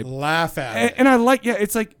asshole, right? Laugh at it. And I like,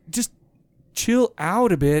 it's like just chill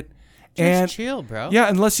out a bit. Just chill, bro. Yeah,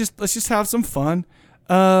 and let's just have some fun.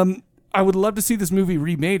 I would love to see this movie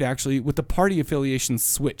remade actually with the party affiliations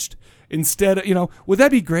switched. Instead of, would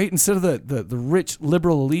that be great? Instead of the rich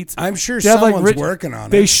liberal elites, I'm sure someone's working on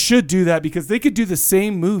it. They should do that because they could do the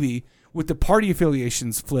same movie with the party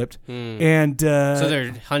affiliations flipped. And so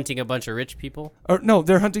they're hunting a bunch of rich people? Or no,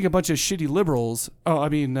 they're hunting a bunch of shitty liberals. Oh, I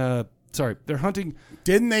mean, sorry, they're hunting.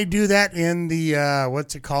 Didn't they do that in the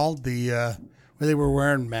what's it called? The where they were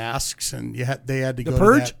wearing masks and they had to go The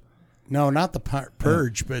Purge? to that. No, not the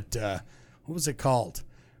Purge, but what was it called?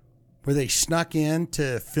 Where they snuck in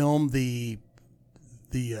to film the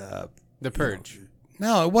Purge.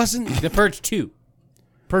 No, it wasn't The Purge 2.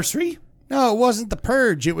 Purge 3? No, it wasn't the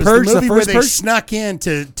Purge. It was Purge, the movie the where first they Purge? snuck in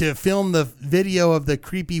to film the video of the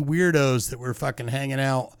creepy weirdos that were fucking hanging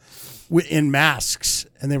out in masks,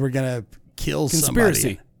 and they were gonna kill Conspiracy.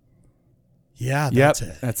 somebody. Yeah, that's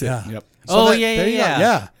it. That's it. Yeah. Yep. So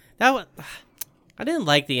Yeah. That was. I didn't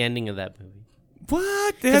like the ending of that movie.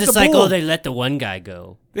 What? They Because had it's the like, bull. they let the one guy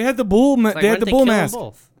go. They had the bull. It's like, They why had the didn't bull kill them mask.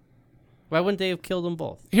 both? Why wouldn't they have killed them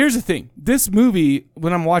both? Here's the thing. This movie,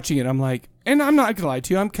 when I'm watching it, I'm like, and I'm not gonna lie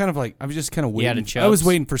to you, I'm kind of like, I was just kind of waiting. I was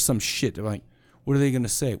waiting for some shit. I'm like, what are they gonna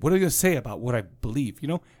say? What are they gonna say about what I believe?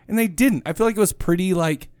 And they didn't. I feel like it was pretty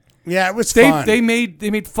like. Yeah, it was fun. They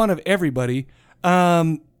made fun of everybody.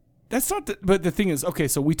 That's not. But the thing is, okay.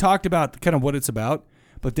 So we talked about kind of what it's about.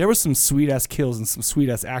 But there was some sweet ass kills and some sweet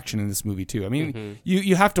ass action in this movie too. I mean,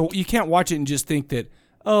 you can't watch it and just think that,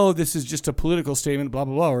 oh, this is just a political statement, blah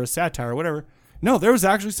blah blah, or a satire or whatever. No, there was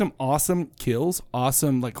actually some awesome kills,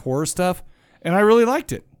 awesome like horror stuff, and I really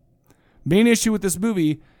liked it. Main issue with this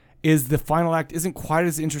movie is the final act isn't quite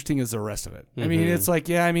as interesting as the rest of it. I mean, it's like,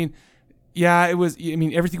 it was. I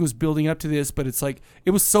mean, everything was building up to this, but it's like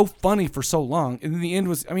it was so funny for so long, and then the end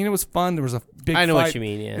was. I mean, it was fun. There was a big. I know fight what you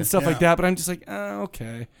mean, yeah, and stuff like that. But I'm just like, oh,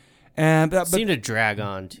 okay, and it seemed to drag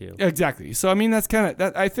on too. Exactly. So I mean, that's kind of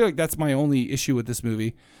that. I feel like that's my only issue with this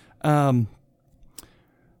movie. But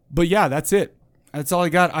yeah, that's it. That's all I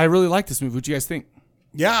got. I really like this movie. What do you guys think?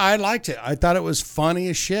 Yeah, I liked it. I thought it was funny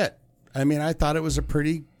as shit. I mean, I thought it was a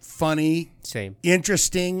pretty funny,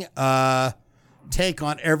 interesting take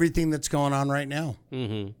on everything that's going on right now.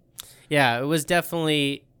 Mm-hmm. Yeah, it was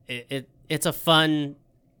definitely it's a fun,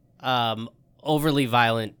 overly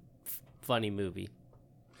violent, funny movie.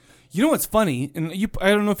 You know what's funny, and I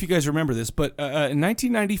don't know if you guys remember this, but in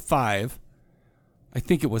 1995, I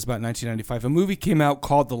think it was about 1995, a movie came out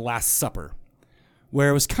called The Last Supper, where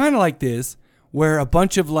it was kind of like this, where a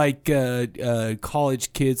bunch of like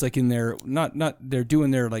college kids, like in their they're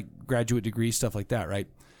doing their like graduate degree stuff like that, right?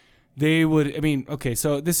 They would, I mean, okay,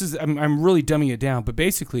 so this is, I'm really dumbing it down, but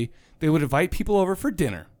basically they would invite people over for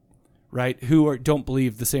dinner, right, who don't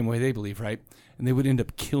believe the same way they believe, right? And they would end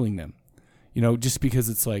up killing them, just because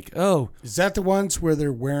it's like, oh. Is that the ones where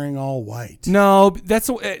they're wearing all white? No, that's,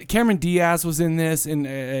 Cameron Diaz was in this,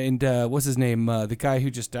 and what's his name? The guy who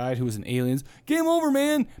just died, who was in Aliens. Game over,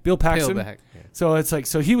 man. Bill Paxton. Yeah. So it's like,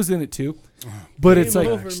 so he was in it too. But it's like,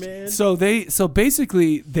 over, man. so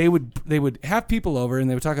basically they would have people over and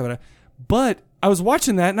they would talk about it. But I was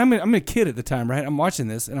watching that, and I'm a kid at the time, right? I'm watching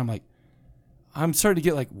this, and I'm like, I'm starting to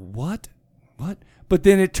get like, what? But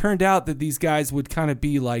then it turned out that these guys would kind of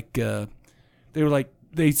be like,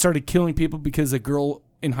 they started killing people because a girl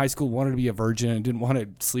in high school wanted to be a virgin and didn't want to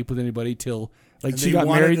sleep with anybody till like she got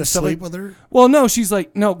married and stuff. Sleep with her? Well, no, she's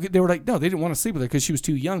like, no, they were like, no, they didn't want to sleep with her because she was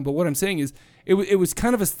too young. But what I'm saying is, it was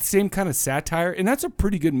kind of a same kind of satire, and that's a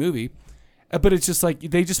pretty good movie. But it's just like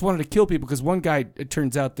they just wanted to kill people because one guy, it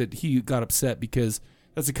turns out that he got upset because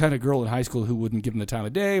that's the kind of girl in high school who wouldn't give him the time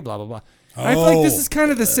of day, blah, blah, blah. And I feel like this is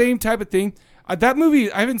kind of the same type of thing. That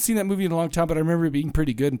movie, I haven't seen that movie in a long time, but I remember it being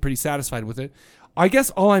pretty good and pretty satisfied with it. I guess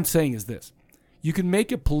all I'm saying is this. You can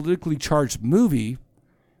make a politically charged movie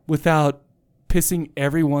without pissing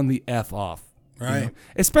everyone the F off. Right. You know?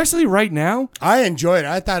 Especially right now. I enjoyed it.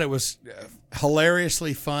 I thought it was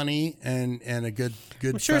hilariously funny and a good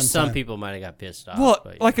I'm sure fun some time. people might have got pissed off. Well,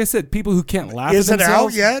 but, like I said, people who can't laugh Is at it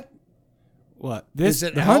themselves. out yet? What? This Is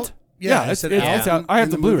it The out? Hunt? Yeah, it's is it out. I have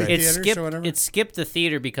the Blu-ray. It skipped the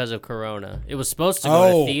theater because of Corona. It was supposed to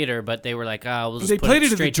go to theater, but they were like, we'll just They put played it it at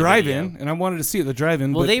the straight to drive-in, video. and I wanted to see it at the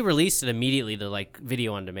drive-in. Well, but, they released it immediately to like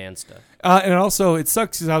video on demand stuff. and also it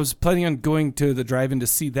sucks because I was planning on going to the drive-in to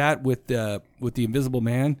see that with the Invisible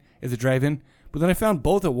Man at the drive-in, but then I found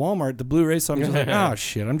both at Walmart, the Blu-ray, so I'm just like, oh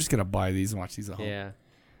shit, I'm just gonna buy these and watch these at home. Yeah.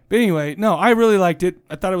 But anyway, no, I really liked it.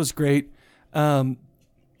 I thought it was great.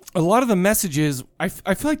 A lot of the messages, I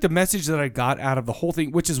feel like the message that I got out of the whole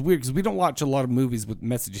thing, which is weird because we don't watch a lot of movies with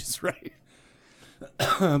messages, right?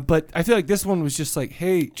 But I feel like this one was just like,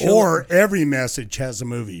 hey, chill. Or every message has a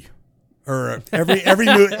movie. Or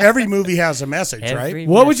every movie has a message, right?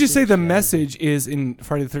 What would you say the message is in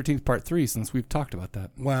Friday the 13th Part 3, since we've talked about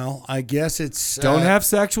that? Well, I guess it's... Don't have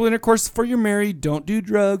sexual intercourse before you're married. Don't do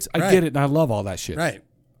drugs. I get it, and I love all that shit. Right.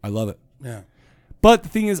 I love it. Yeah. But the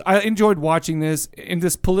thing is, I enjoyed watching this in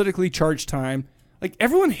this politically charged time. Like,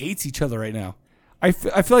 everyone hates each other right now. I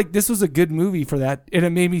feel like this was a good movie for that, and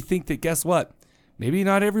it made me think that, guess what? Maybe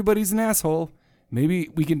not everybody's an asshole. Maybe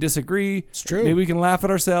we can disagree. It's true. Maybe we can laugh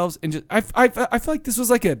at ourselves. And just I feel like this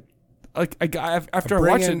was like after I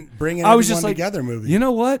watched it, bringing I was just everyone like, together movie. you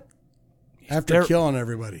know what? After killing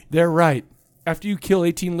everybody. They're right. After you kill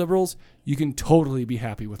 18 liberals, you can totally be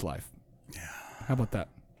happy with life. Yeah. How about that?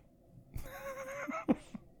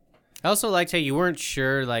 I also liked how you weren't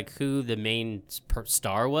sure like who the main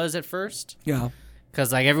star was at first. Yeah.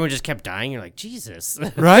 Because like everyone just kept dying. You're like, Jesus.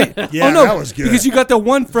 Right? Yeah, oh, no, that was good. Because you got the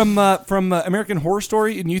one from American Horror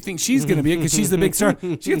Story, and you think she's going to be it because she's the big star.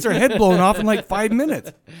 She gets her head blown off in like 5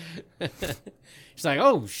 minutes. She's like,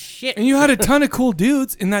 oh, shit. And you had a ton of cool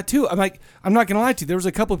dudes in that too. I'm like, I'm not going to lie to you. There was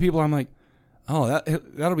a couple of people I'm like, oh,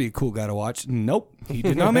 that'll be a cool guy to watch. Nope. He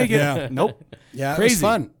did not make it. Yeah. Nope. Yeah, Crazy. it was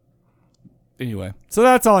fun. Anyway, so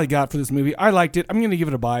that's all I got for this movie. I liked it. I'm going to give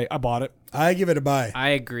it a buy. I bought it. I give it a buy. I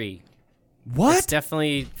agree. What? It's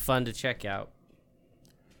definitely fun to check out.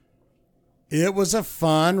 It was a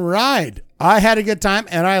fun ride. I had a good time,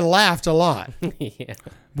 and I laughed a lot. Yeah.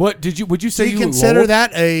 Would you say Do you you consider loathed?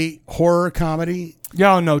 that a horror comedy?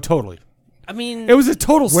 Yeah, no, totally. I mean, It was a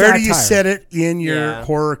total Where do you satire. set it in your Yeah.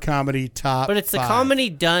 horror comedy top but it's the 5? comedy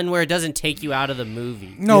done where it doesn't take you out of the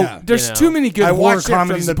movie. No, Yeah. there's You know. too many good I horror watched it from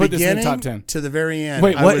comedies the to put this in the beginning top 10. to the very end.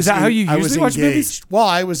 Wait, I what? was Is that how you I was usually watch engaged. movies? Well,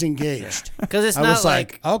 I was engaged. Because it's I not was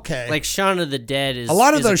like, okay. like Shaun of the Dead is a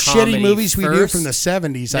lot of is those comedy shitty movies we do first, from the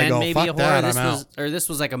 70s, I then go, maybe fuck a horror. that, This I'm was, out. or this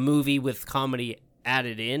was like a movie with comedy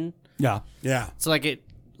added in. Yeah. Yeah. So like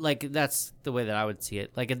that's the way that I would see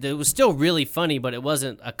it. Like it was still really funny, but it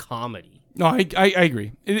wasn't a comedy. No, I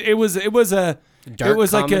agree. It was a Dark it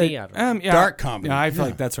was comedy? like I don't a Dark comedy. Yeah, I feel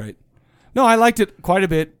like that's right. No, I liked it quite a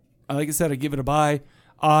bit. Like I said, I give it a buy.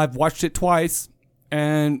 I've watched it twice,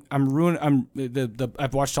 and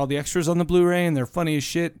I've watched all the extras on the Blu-ray, and they're funny as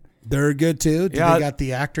shit. They're good too. They Yeah. got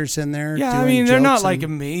the actors in there? Yeah, I doing mean they're not jokes like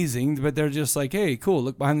and- amazing, but they're just like, hey, cool,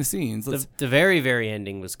 look behind the scenes. The very very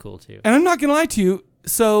ending was cool too. And I'm not gonna lie to you.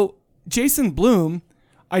 So Jason Blum,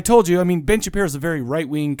 I told you. I mean, Ben Shapiro's a very right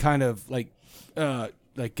wing kind of like what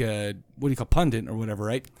do you call pundit or whatever,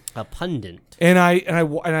 right? A pundit. And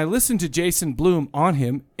I listened to Jason Blum on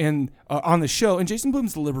him and on the show, and Jason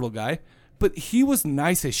Blum's the liberal guy, but he was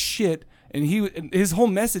nice as shit, and his whole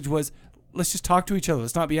message was, let's just talk to each other,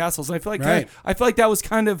 let's not be assholes. And I feel like Right. I feel like that was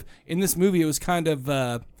kind of in this movie. It was kind of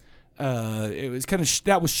that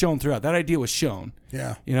was shown throughout. That idea was shown.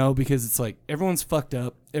 Yeah. You know, because it's like everyone's fucked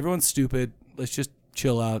up, everyone's stupid. Let's just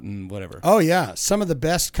chill out and whatever. Oh, yeah. Some of the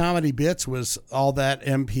best comedy bits was all that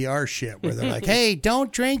NPR shit where they're like, hey,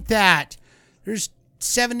 don't drink that. There's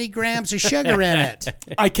 70 grams of sugar in it.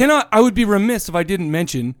 I would be remiss if I didn't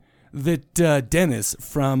mention that Dennis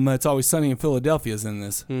from It's Always Sunny in Philadelphia is in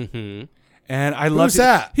this. Mm-hmm. And I loved Who's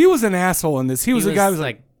that? He was an asshole in this. He was a guy who was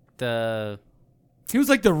like the... He was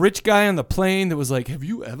like the rich guy on the plane that was like, have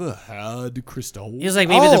you ever had Crystal? He was like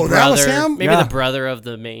maybe Oh, the that was brother. him? Maybe Yeah. the brother of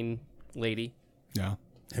the main lady. Yeah.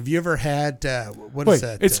 Have you ever had, what Wait, is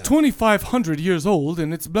that? it's 2,500 years old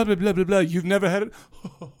and it's blah, blah, blah, blah, blah. You've never had it?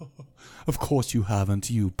 Of course you haven't,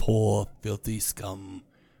 you poor, filthy scum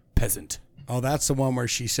peasant. Oh, that's the one where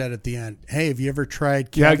she said at the end, "Hey, have you ever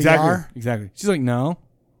tried caviar?" Yeah, exactly. She's like, "No."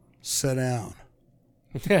 Sit down.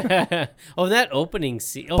 Oh, that opening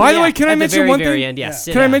scene. Oh, By the way, can I mention one thing? End, yeah.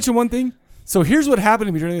 Can I mention one thing? So here's what happened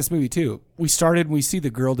to me during this movie too. We started and we see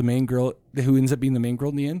the main girl who ends up being the main girl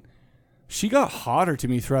in the end. She got hotter to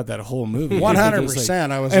me throughout that whole movie.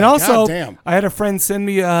 100%. I was and like, also, God damn. I had a friend send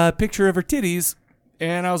me a picture of her titties,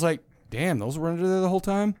 and I was like, damn, those were under there the whole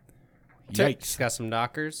time? Yikes. She's got some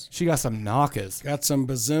knockers. She got some knockers. Got some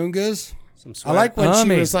bazungas. Some I like when she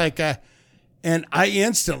Amazing. was like, and I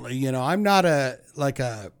instantly, I'm not kind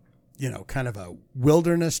of a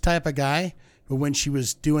wilderness type of guy. But when she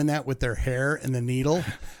was doing that with their hair and the needle,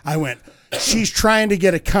 I went, she's trying to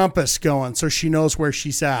get a compass going so she knows where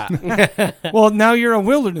she's at. Well, now you're a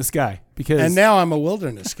wilderness guy. And now I'm a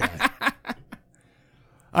wilderness guy.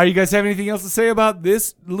 You guys have anything else to say about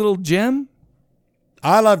this little gem?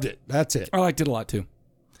 I loved it. That's it. I liked it a lot too.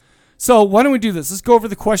 So why don't we do this? Let's go over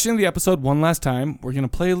the question of the episode one last time. We're going to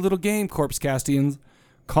play a little game, Corpse Castians,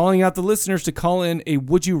 calling out the listeners to call in a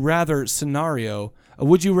would you rather scenario, a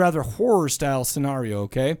would you rather horror style scenario,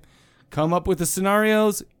 okay? Come up with the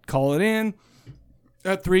scenarios, call it in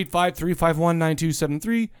at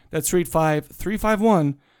 385-351-9273. That's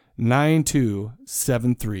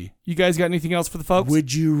 385-351-9273. You guys got anything else for the folks?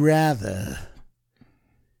 Would you rather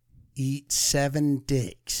eat 7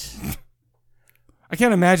 dicks? I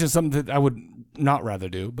can't imagine something that I would not rather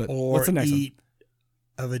do, but or what's the next eat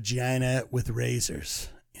a vagina with razors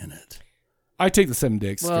in it? I take the 7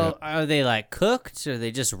 dicks. Well, are they like cooked? Or are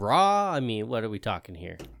they just raw? I mean, what are we talking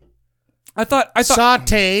here? I thought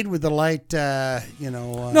sautéed with the light, no,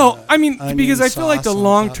 I mean, because I feel like the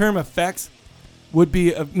long-term effects would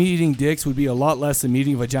be of me eating dicks would be a lot less than me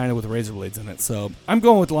eating a vagina with razor blades in it. So I'm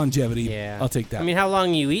going with longevity. Yeah. I'll take that. I mean, how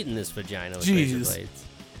long are you eating this vagina with razor blades?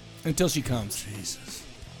 Until she comes. Jesus.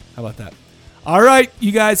 How about that? All right,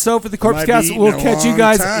 you guys. So for the Corpse Cast, we'll catch you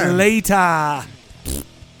guys later.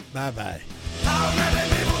 Bye-bye.